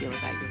how you feel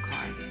about your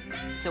car.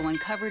 So when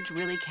coverage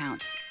really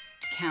counts,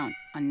 count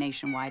on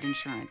Nationwide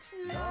Insurance.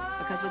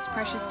 Because what's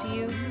precious to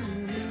you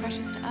is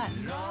precious to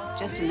us.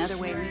 Just another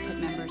way we put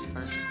members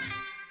first.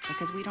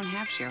 Because we don't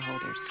have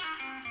shareholders.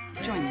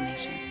 Join the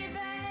nation.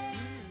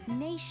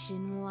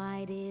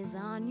 Nationwide is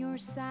on your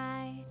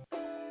side.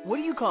 What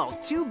do you call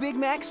 2 Big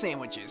Mac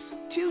sandwiches,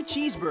 2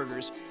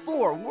 cheeseburgers,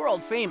 4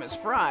 world-famous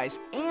fries,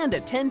 and a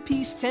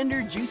 10-piece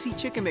tender juicy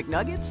chicken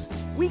McNuggets?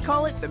 We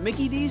call it the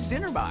Mickey D's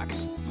Dinner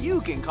Box.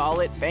 You can call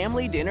it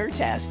Family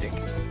Dinner-tastic.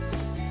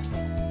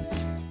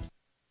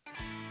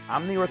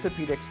 Omni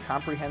Orthopedics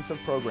comprehensive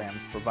programs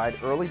provide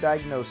early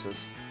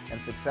diagnosis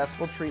and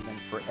successful treatment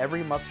for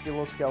every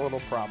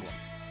musculoskeletal problem.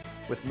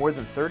 With more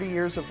than 30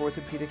 years of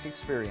orthopedic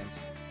experience,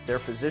 their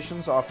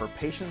physicians offer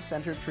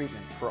patient-centered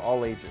treatment for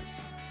all ages.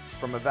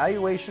 From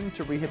evaluation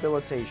to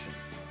rehabilitation,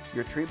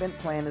 your treatment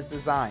plan is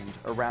designed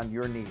around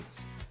your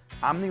needs.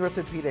 Omni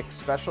Orthopedics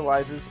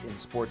specializes in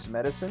sports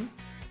medicine,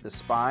 the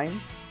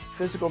spine,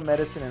 physical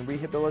medicine and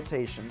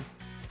rehabilitation,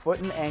 foot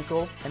and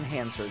ankle, and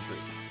hand surgery.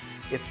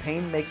 If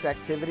pain makes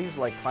activities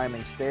like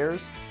climbing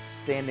stairs,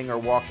 standing or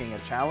walking a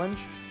challenge,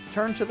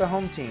 turn to the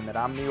home team at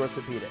Omni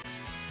Orthopedics.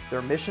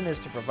 Their mission is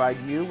to provide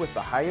you with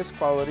the highest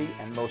quality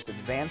and most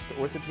advanced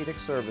orthopedic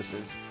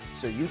services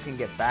so you can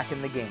get back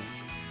in the game.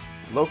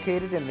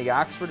 Located in the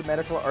Oxford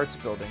Medical Arts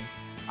Building,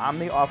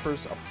 Omni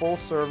offers a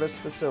full-service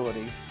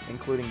facility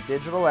including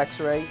digital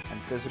x-ray and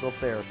physical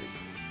therapy.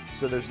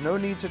 So there's no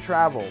need to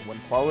travel when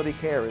quality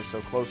care is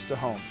so close to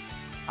home.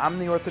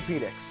 Omni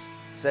Orthopedics,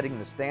 setting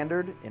the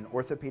standard in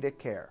orthopedic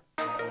care.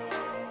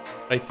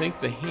 I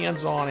think the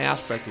hands-on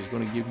aspect is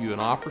going to give you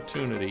an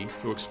opportunity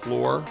to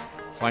explore,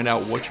 find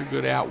out what you're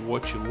good at,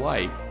 what you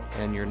like,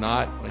 and you're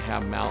not going to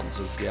have mountains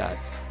of debt.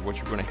 What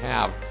you're going to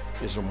have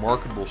is a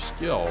marketable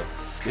skill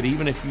that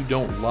even if you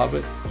don't love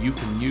it, you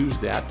can use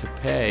that to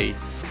pay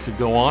to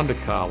go on to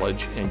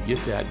college and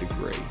get that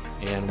degree.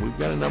 And we've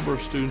got a number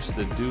of students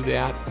that do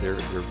that. They're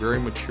very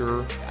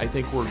mature. I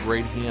think we're a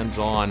great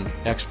hands-on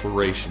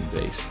exploration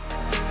base.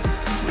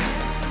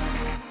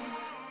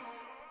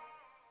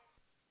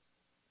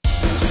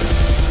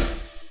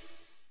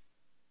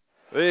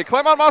 The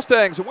Claymont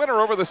Mustangs, a winner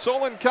over the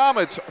Solon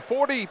Comets,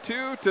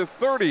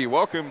 42-30.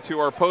 Welcome to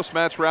our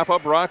post-match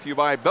wrap-up, brought to you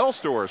by Bell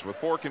Stores, with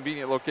 4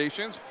 convenient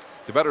locations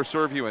to better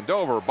serve you in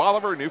Dover,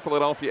 Bolivar, New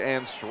Philadelphia,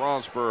 and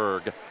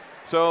Strasburg.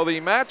 So the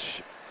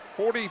match,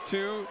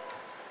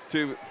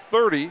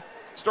 42-30,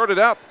 started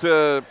out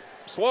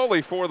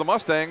slowly for the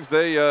Mustangs.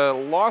 They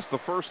lost the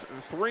first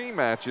 3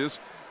 matches,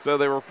 so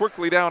they were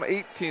quickly down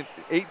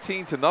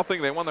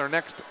 18-0. They won their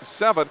next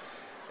 7.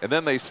 And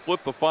then they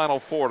split the final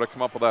 4 to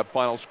come up with that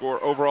final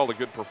score. Overall, a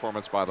good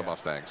performance by the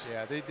Mustangs.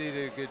 Yeah, they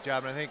did a good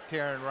job. And I think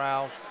Taryn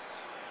Rouse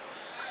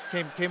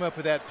came up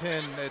with that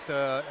pin at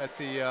the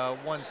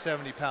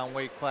 170-pound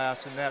weight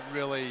class, and that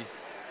really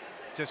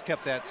just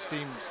kept that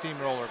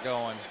steamroller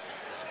going.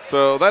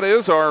 So that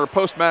is our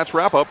post-match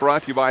wrap-up,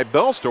 brought to you by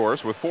Bell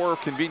Stores, with 4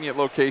 convenient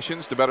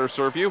locations to better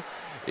serve you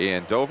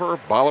in Dover,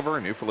 Bolivar,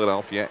 New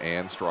Philadelphia,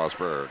 and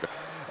Strasburg.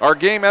 Our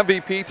game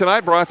MVP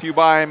tonight brought to you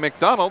by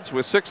McDonald's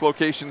with 6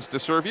 locations to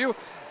serve you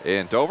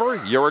in Dover,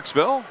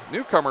 Uricksville,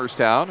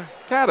 Newcomerstown,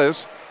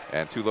 Cadiz,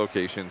 and 2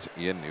 locations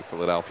in New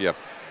Philadelphia.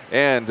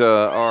 And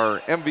our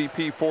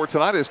MVP for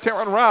tonight is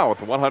Taryn Rao with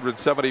the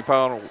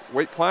 170-pound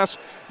weight class.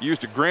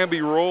 Used a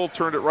Granby roll,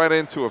 turned it right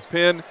into a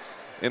pin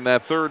in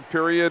that third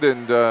period,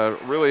 and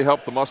really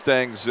helped the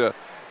Mustangs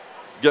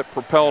get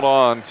propelled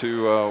on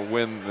to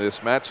win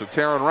this match. So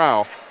Taryn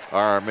Rao,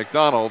 our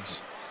McDonald's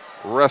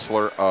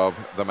wrestler of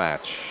the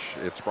match.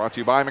 It's brought to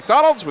you by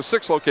McDonald's with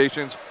 6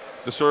 locations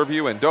to serve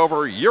you in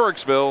Dover,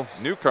 Uricksville,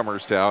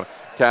 Newcomerstown,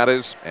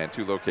 Cadiz, and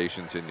 2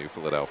 locations in New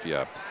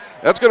Philadelphia.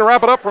 That's going to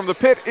wrap it up from the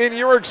pit in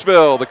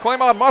Uricksville. The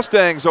Claymont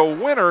Mustangs a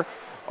winner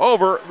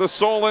over the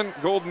Solon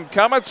Golden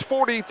Comets,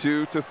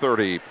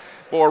 42-30.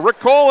 For Rick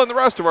Cole and the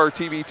rest of our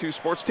TV2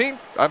 Sports team,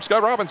 I'm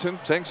Scott Robinson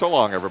saying so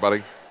long,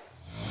 everybody.